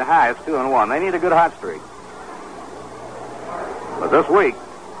 Outside the high, it's 2-1. They need a good hot streak. But this week,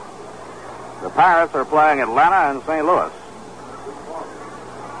 the Pirates are playing Atlanta and St. Louis.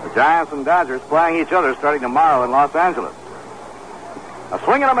 The Giants and Dodgers playing each other starting tomorrow in Los Angeles. A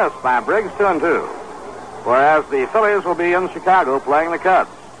swing and a miss by Briggs, 2-2. Whereas the Phillies will be in Chicago playing the Cubs.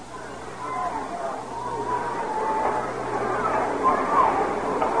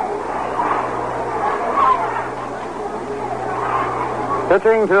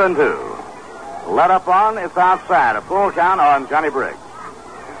 Pitching 2-2. Let up on, it's outside. A full count on Johnny Briggs.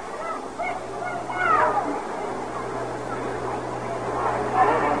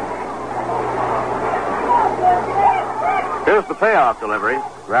 Here's the payoff delivery.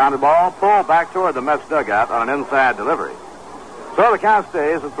 Grounded ball, pulled back toward the Mets dugout on an inside delivery. So the count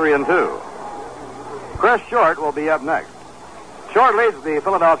stays at 3-2. Chris Short will be up next. Short leads the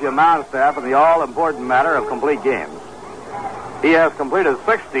Philadelphia mound staff in the all-important matter of complete games. He has completed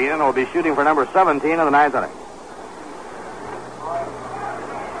 16 and will be shooting for number 17 in the 9th inning.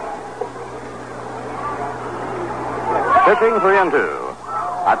 Pitching 3-2.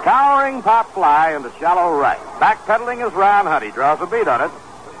 A towering pop fly into shallow right. Backpedaling is Ron Hunt. He draws a beat on it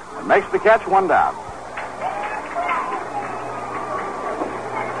and makes the catch, 1 down.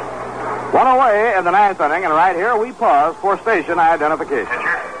 1 away in the 9th inning, and right here we pause for station identification.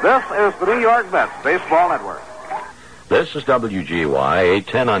 This is the New York Mets Baseball Network. This is WGY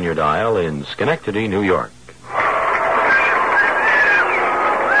 810 on your dial in Schenectady, New York.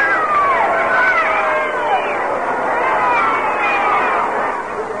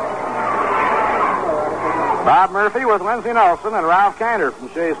 Bob Murphy with Lindsey Nelson and Ralph Kinder from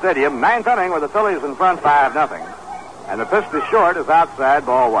Shea Stadium. 9th inning with the Phillies in front 5-0. And the pitch to Short is outside,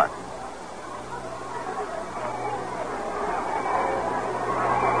 ball 1.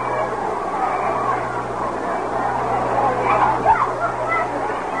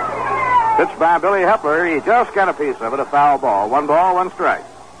 Pitch by Billy Hepler. He just got a piece of it, a foul ball. 1 ball, 1 strike.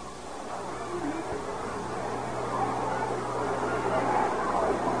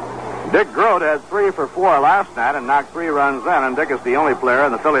 Dick Grote had 3 for 4 last night and knocked 3 runs in, and Dick is the only player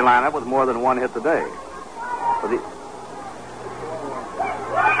in the Philly lineup with more than 1 hit today.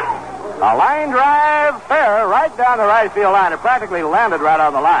 A line drive fair right down the right field line. It practically landed right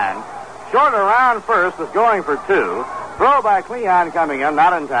on the line. Short around first is going for 2. throw by Cleon coming in,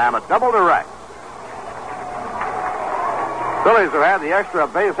 not in time. A double to right. Phillies have had the extra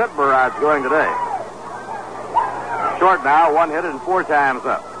base hit barrage going today. Short now, 1 hit and 4 times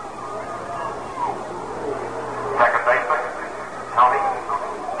up. Second baseman, Tony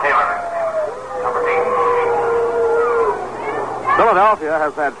Taylor, number 8. Philadelphia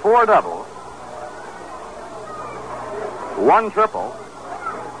has had 4 doubles, 1 triple,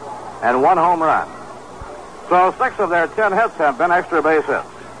 and 1 home run. So 6 of their 10 hits have been extra base hits.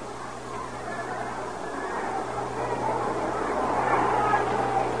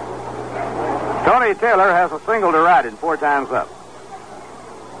 Tony Taylor has a single to right in 4 times up.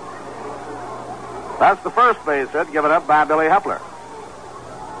 That's the first base hit given up by Billy Hepler.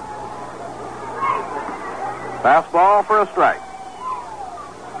 Fastball for a strike.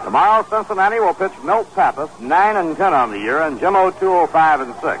 Tomorrow, Cincinnati will pitch Milt Pappas, 9-10 on the year, and Jim O'Toole,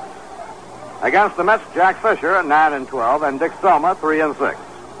 5-6. Against the Mets, Jack Fisher at 9-12, and Dick Soma, 3-6.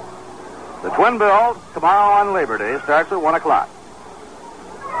 The twin bill tomorrow on Labor Day starts at 1 o'clock.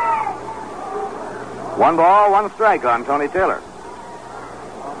 1 ball, 1 strike on Tony Taylor.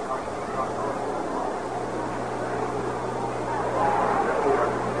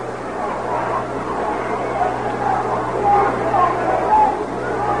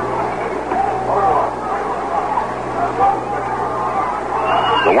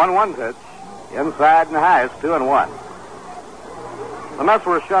 The 1-1 pitch, inside and high, it's 2-1. The Mets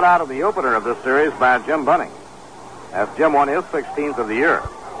were shut out of the opener of this series by Jim Bunning, as Jim won his 16th of the year.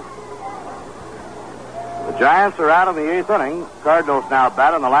 The Giants are out in the 8th inning. Cardinals now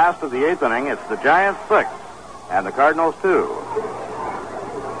bat in the last of the 8th inning. It's the Giants 6 and the Cardinals 2.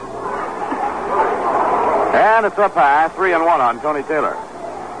 And it's up high, 3-1 on Tony Taylor.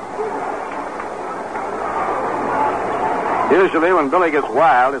 Usually when Billy gets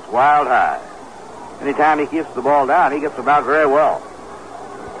wild, it's wild high. Anytime he keeps the ball down, he gets them out very well.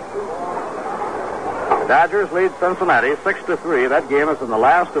 The Dodgers lead Cincinnati 6-3. That game is in the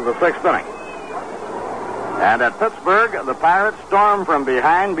last of the 6th inning. And at Pittsburgh, the Pirates storm from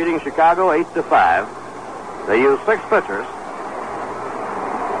behind, beating Chicago 8-5. They used 6 pitchers.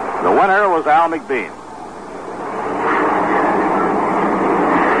 The winner was Al McBean.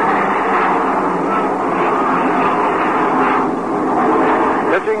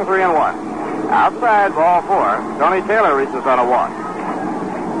 Pitching 3-1. Outside, ball 4. Tony Taylor reaches on a walk.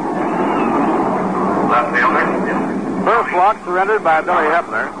 Left fielder. First walk surrendered by Billy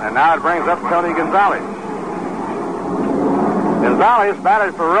Hepler, and now it brings up Tony Gonzalez. Gonzalez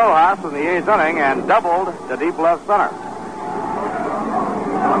batted for Rojas in the 8th inning and doubled to deep left center.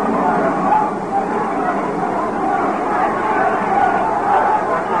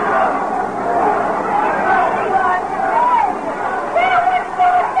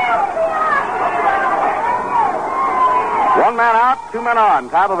 One man out, 2 men on,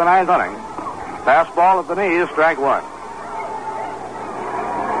 top of the 9th inning. Fastball at the knees, strike 1.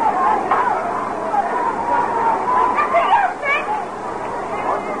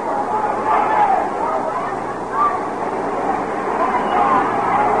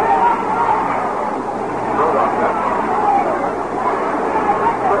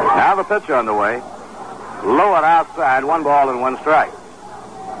 Now the pitch on the way. Low and outside, 1 ball and 1 strike.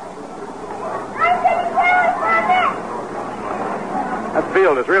 That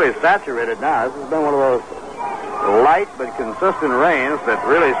field is really saturated now. This has been one of those light but consistent rains that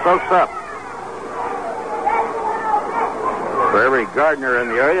really soaks up. For every gardener in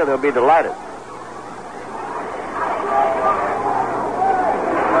the area, they'll be delighted.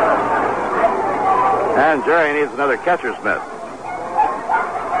 And Jerry needs another catcher's mitt.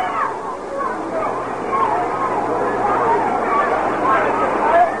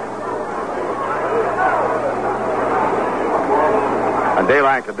 A day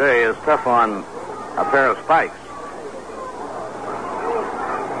like today is tough on a pair of spikes.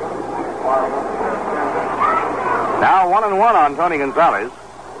 Now 1-1 on Tony Gonzalez.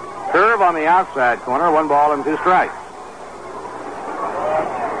 Curve on the outside corner, 1 ball and 2 strikes.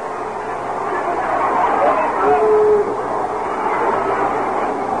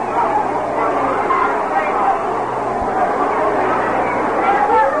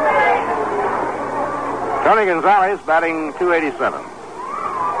 Tony Gonzalez batting .287.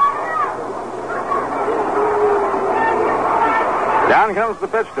 Down comes the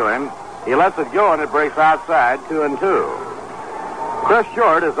pitch to him. He lets it go, and it breaks outside, 2-2. Chris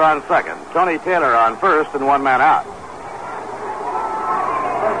Short is on second. Tony Taylor on first, and 1 man out.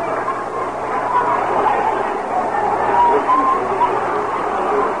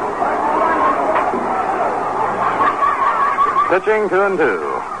 Pitching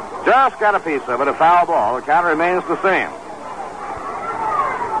 2-2. Just got a piece of it, a foul ball. The count remains the same.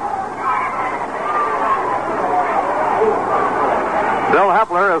 Bill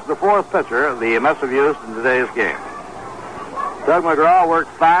Hepler is the fourth pitcher the Mets have used in today's game. Doug McGraw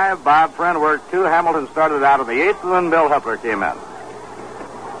worked 5, Bob Friend worked 2, Hamilton started out in the 8th, and then Bill Hepler came in.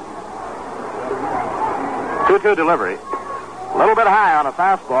 2-2 delivery. A little bit high on a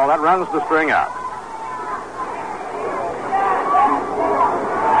fastball. That runs the string out.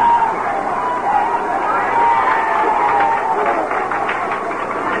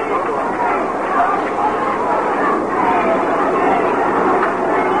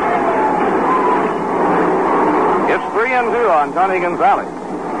 It's 3-2 on Tony Gonzalez.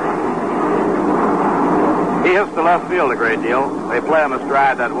 He hits the left field a great deal. They play him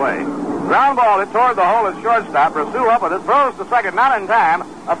astride that way. Ground ball hit toward the hole at shortstop. Brassou up with it, throws to second, not in time.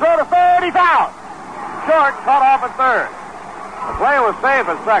 A throw to third, he's out. Short, caught off at third. The play was safe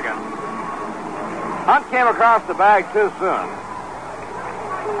at second. Hunt came across the bag too soon.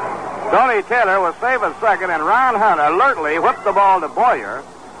 Tony Taylor was safe at second, and Ron Hunt alertly whipped the ball to Boyer.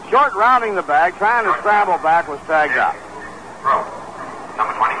 Short rounding the bag, trying to scramble back, was tagged out. Throw.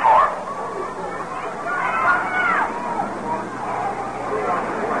 Number 24.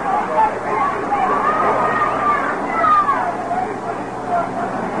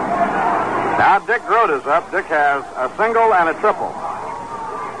 Now Dick Grote is up. Dick has a single and a triple.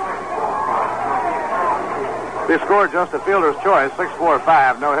 He scored just a fielder's choice,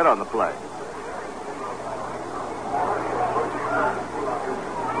 6-4-5, no hit on the play.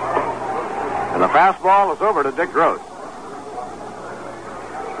 And the fastball is over to Dick Grote.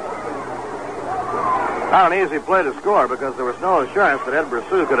 Not an easy play to score because there was no assurance that Ed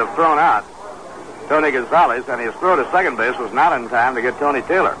Brassou could have thrown out Tony Gonzalez, and his throw to second base was not in time to get Tony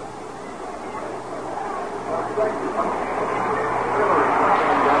Taylor.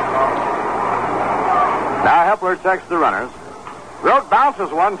 Now Hepler checks the runners. Grote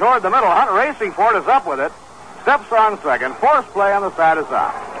bounces one toward the middle. Hunt racing for it, is up with it. Steps on second. Force play on the side is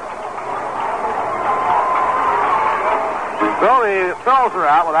out. So the Phillies are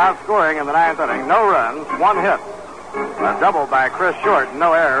out without scoring in the 9th inning. No runs, 1 hit. A double by Chris Short,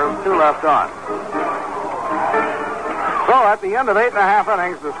 no errors, 2 left on. So at the end of 8.5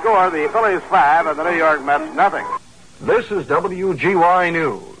 innings, the score, the Phillies 5 and the New York Mets nothing. This is WGY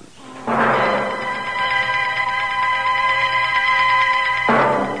News.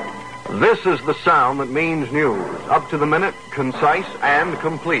 This is the sound that means news, up to the minute, concise, and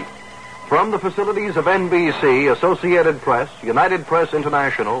complete. From the facilities of NBC, Associated Press, United Press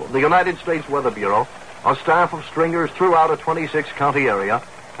International, the United States Weather Bureau, a staff of stringers throughout a 26-county area,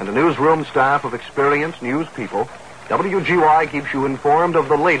 and a newsroom staff of experienced news people, WGY keeps you informed of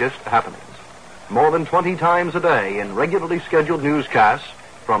the latest happenings. More than 20 times a day in regularly scheduled newscasts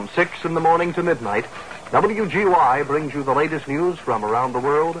from 6 in the morning to midnight, WGY brings you the latest news from around the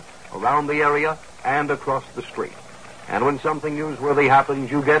world, around the area, and across the street. And when something newsworthy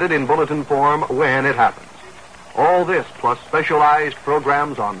happens, you get it in bulletin form when it happens. All this, plus specialized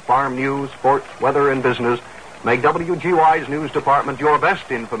programs on farm news, sports, weather, and business, make WGY's news department your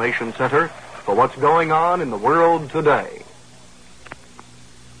best information center for what's going on in the world today.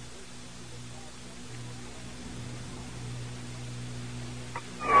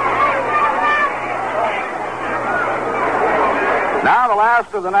 Now the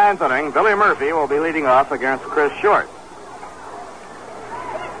last of the 9th inning, Billy Murphy will be leading off against Chris Short.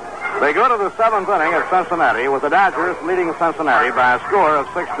 They go to the 7th inning at Cincinnati with the Dodgers leading Cincinnati by a score of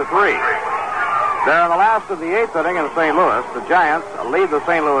 6-3. They're in the last of the 8th inning in St. Louis. The Giants lead the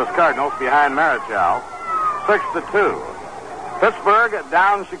St. Louis Cardinals behind Marichal 6-2. Pittsburgh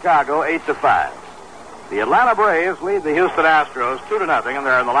down Chicago 8-5. The Atlanta Braves lead the Houston Astros 2-0, and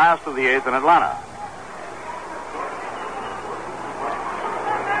they're in the last of the 8th in Atlanta.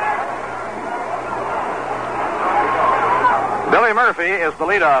 Billy Murphy is the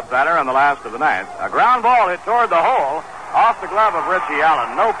leadoff batter in the last of the 9th. A ground ball hit toward the hole, off the glove of Richie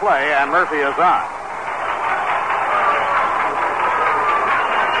Allen. No play, and Murphy is on.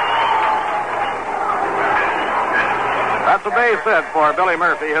 That's a base hit for Billy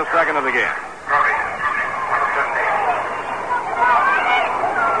Murphy, his second of the game.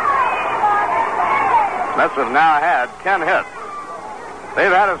 Mets have now had 10 hits. They've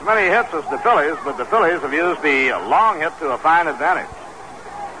had as many hits as the Phillies, but the Phillies have used the long hit to a fine advantage.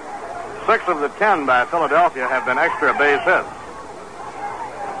 6 of the 10 by Philadelphia have been extra base hits.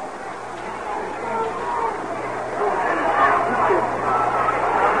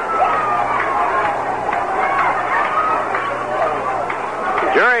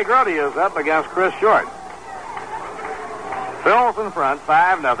 Jerry Grote is up against Chris Short. Phil's in front,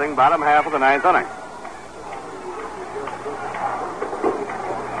 5-0, bottom half of the ninth inning.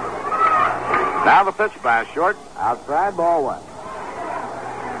 Now the pitch by Short. Outside, ball one.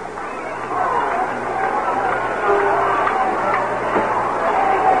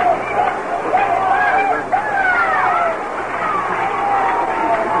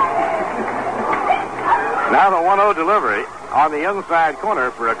 Now the 1-0 delivery on the inside corner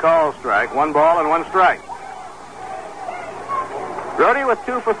for a call strike. 1 ball and 1 strike. Brody with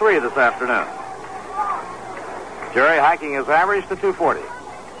 2 for 3 this afternoon. Jerry hiking his average to 240.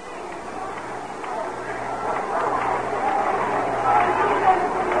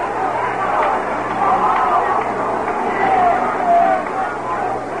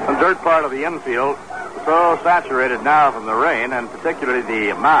 The dirt part of the infield so saturated now from the rain, and particularly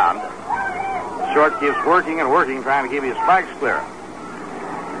the mound. Short keeps working and working, trying to keep his spikes clear.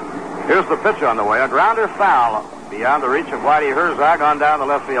 Here's the pitch on the way. A grounder foul beyond the reach of Whitey Herzog on down the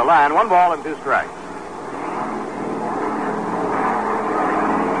left field line. 1 ball and 2 strikes.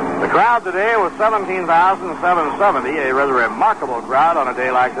 The crowd today was 17,770, a rather remarkable crowd on a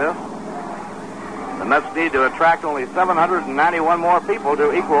day like this. The Mets need to attract only 791 more people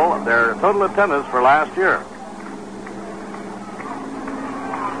to equal their total attendance for last year.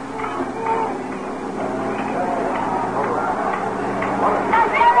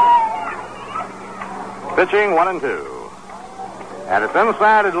 Pitching 1 and 2. And it's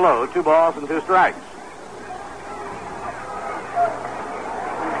inside and low, 2 balls and 2 strikes.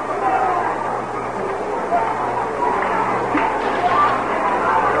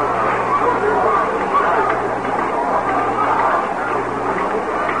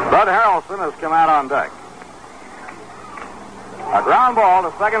 Bud Harrelson has come out on deck. A ground ball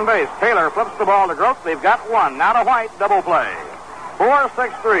to second base. Taylor flips the ball to Grote. They've got 1. Now to White, double play.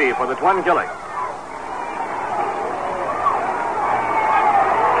 4-6-3 for the Twin Killing.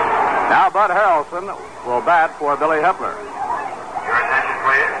 Now Bud Harrelson will bat for Billy Hepler. Your attention,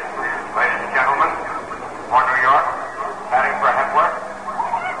 please. Ladies and gentlemen, for New York, batting for Hepler,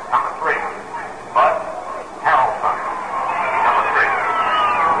 number 3, Bud Harrelson, number 3.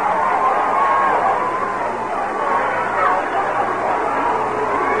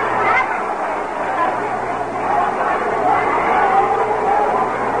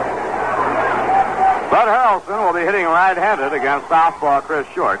 Bud Harrelson will be hitting right-handed against southpaw Chris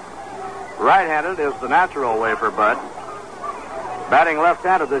Short. Right-handed is the natural way for Bud. Batting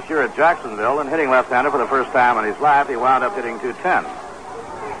left-handed this year at Jacksonville and hitting left-handed for the first time in his life, he wound up hitting .210.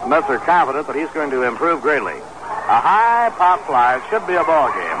 The Mets are confident that he's going to improve greatly. A high pop fly. It should be a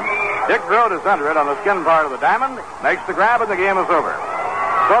ball game. Dick Grote is under it on the skin part of the diamond, makes the grab, and the game is over.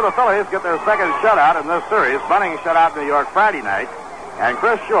 So the Phillies get their second shutout in this series. Bunning shut out New York Friday night, and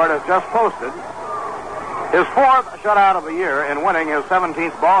Chris Short has just posted his 4th shutout of the year in winning his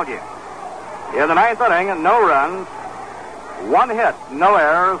 17th ball game. In the ninth inning, no runs, 1 hit, no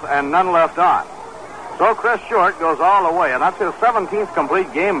errors, and none left on. So Chris Short goes all the way, and that's his 17th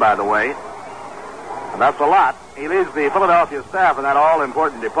complete game, by the way. And that's a lot. He leads the Philadelphia staff in that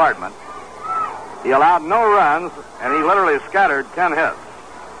all-important department. He allowed no runs, and he literally scattered 10 hits.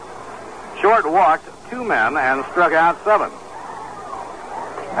 Short walked 2 men and struck out 7.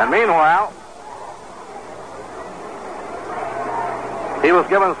 And meanwhile, he was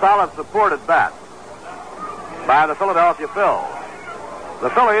given solid support at bat by the Philadelphia Phils. The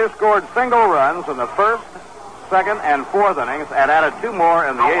Phillies scored single runs in the first, second, and fourth innings and added 2 more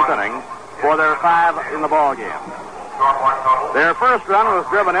in the 8th inning for their 5 in the ball game. Their first run was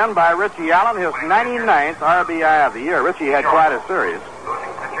driven in by Richie Allen, his 99th RBI of the year. Richie had quite a series.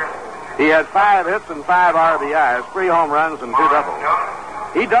 He had 5 hits and 5 RBIs, 3 home runs and 2 doubles.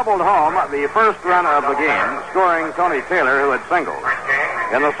 He doubled home the first run of the game, scoring Tony Taylor, who had singled.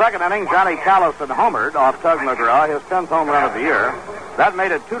 In the second inning, Johnny Callison homered off Tug McGraw, his 10th home run of the year. That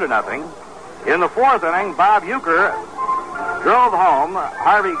made it 2-0. In the fourth inning, Bob Euchre drove home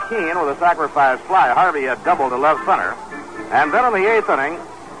Harvey Keene with a sacrifice fly. Harvey had doubled to left center. And then in the 8th inning,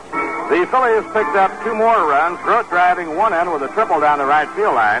 the Phillies picked up 2 more runs, Grote driving 1 in with a triple down the right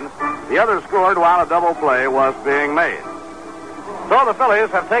field line. The other scored while a double play was being made. So the Phillies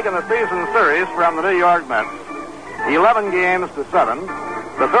have taken the season series from the New York Mets, 11 games to 7.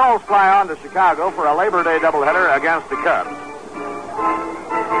 The Phils fly on to Chicago for a Labor Day doubleheader against the Cubs.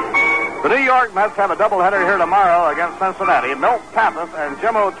 The New York Mets have a doubleheader here tomorrow against Cincinnati. Milt Pappas and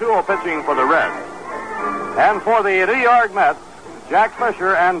Jim O'Toole pitching for the Reds. And for the New York Mets, Jack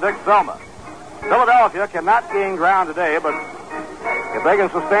Fisher and Dick Selma. Philadelphia cannot gain ground today, but if they can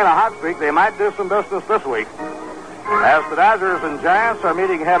sustain a hot streak, they might do some business this week, as the Dodgers and Giants are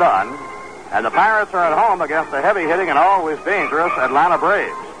meeting head-on And the Pirates are at home against the heavy-hitting and always dangerous Atlanta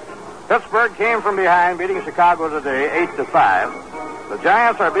Braves. Pittsburgh came from behind, beating Chicago today 8-5. The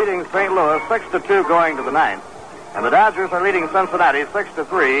Giants are beating St. Louis 6-2 going to the ninth. And the Dodgers are leading Cincinnati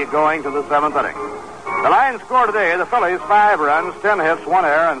 6-3 going to the seventh inning. The line score today, the Phillies 5 runs, 10 hits, 1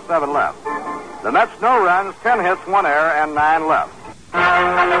 error, and 7 left. The Mets no runs, 10 hits, 1 error, and 9 left.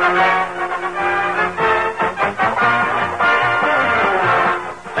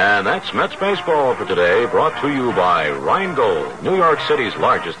 And that's Mets baseball for today, brought to you by Rheingold, New York City's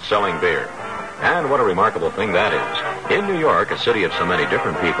largest selling beer. And what a remarkable thing that is. In New York, a city of so many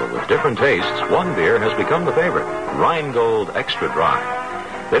different people with different tastes, one beer has become the favorite, Rheingold Extra Dry.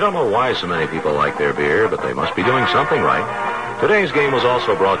 They don't know why so many people like their beer, but they must be doing something right. Today's game was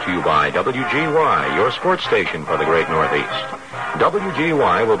also brought to you by WGY, your sports station for the great Northeast.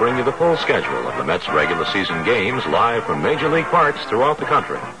 WGY will bring you the full schedule of the Mets regular season games live from Major League parks throughout the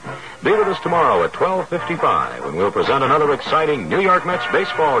country. Be with us tomorrow at 12:55 when we'll present another exciting New York Mets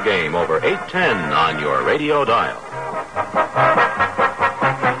baseball game over 810 on your radio dial.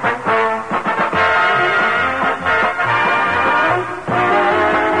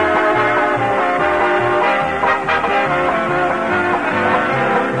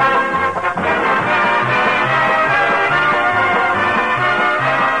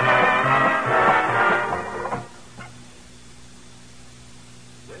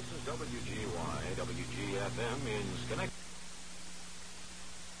 WGY, WGFM in Schenectady.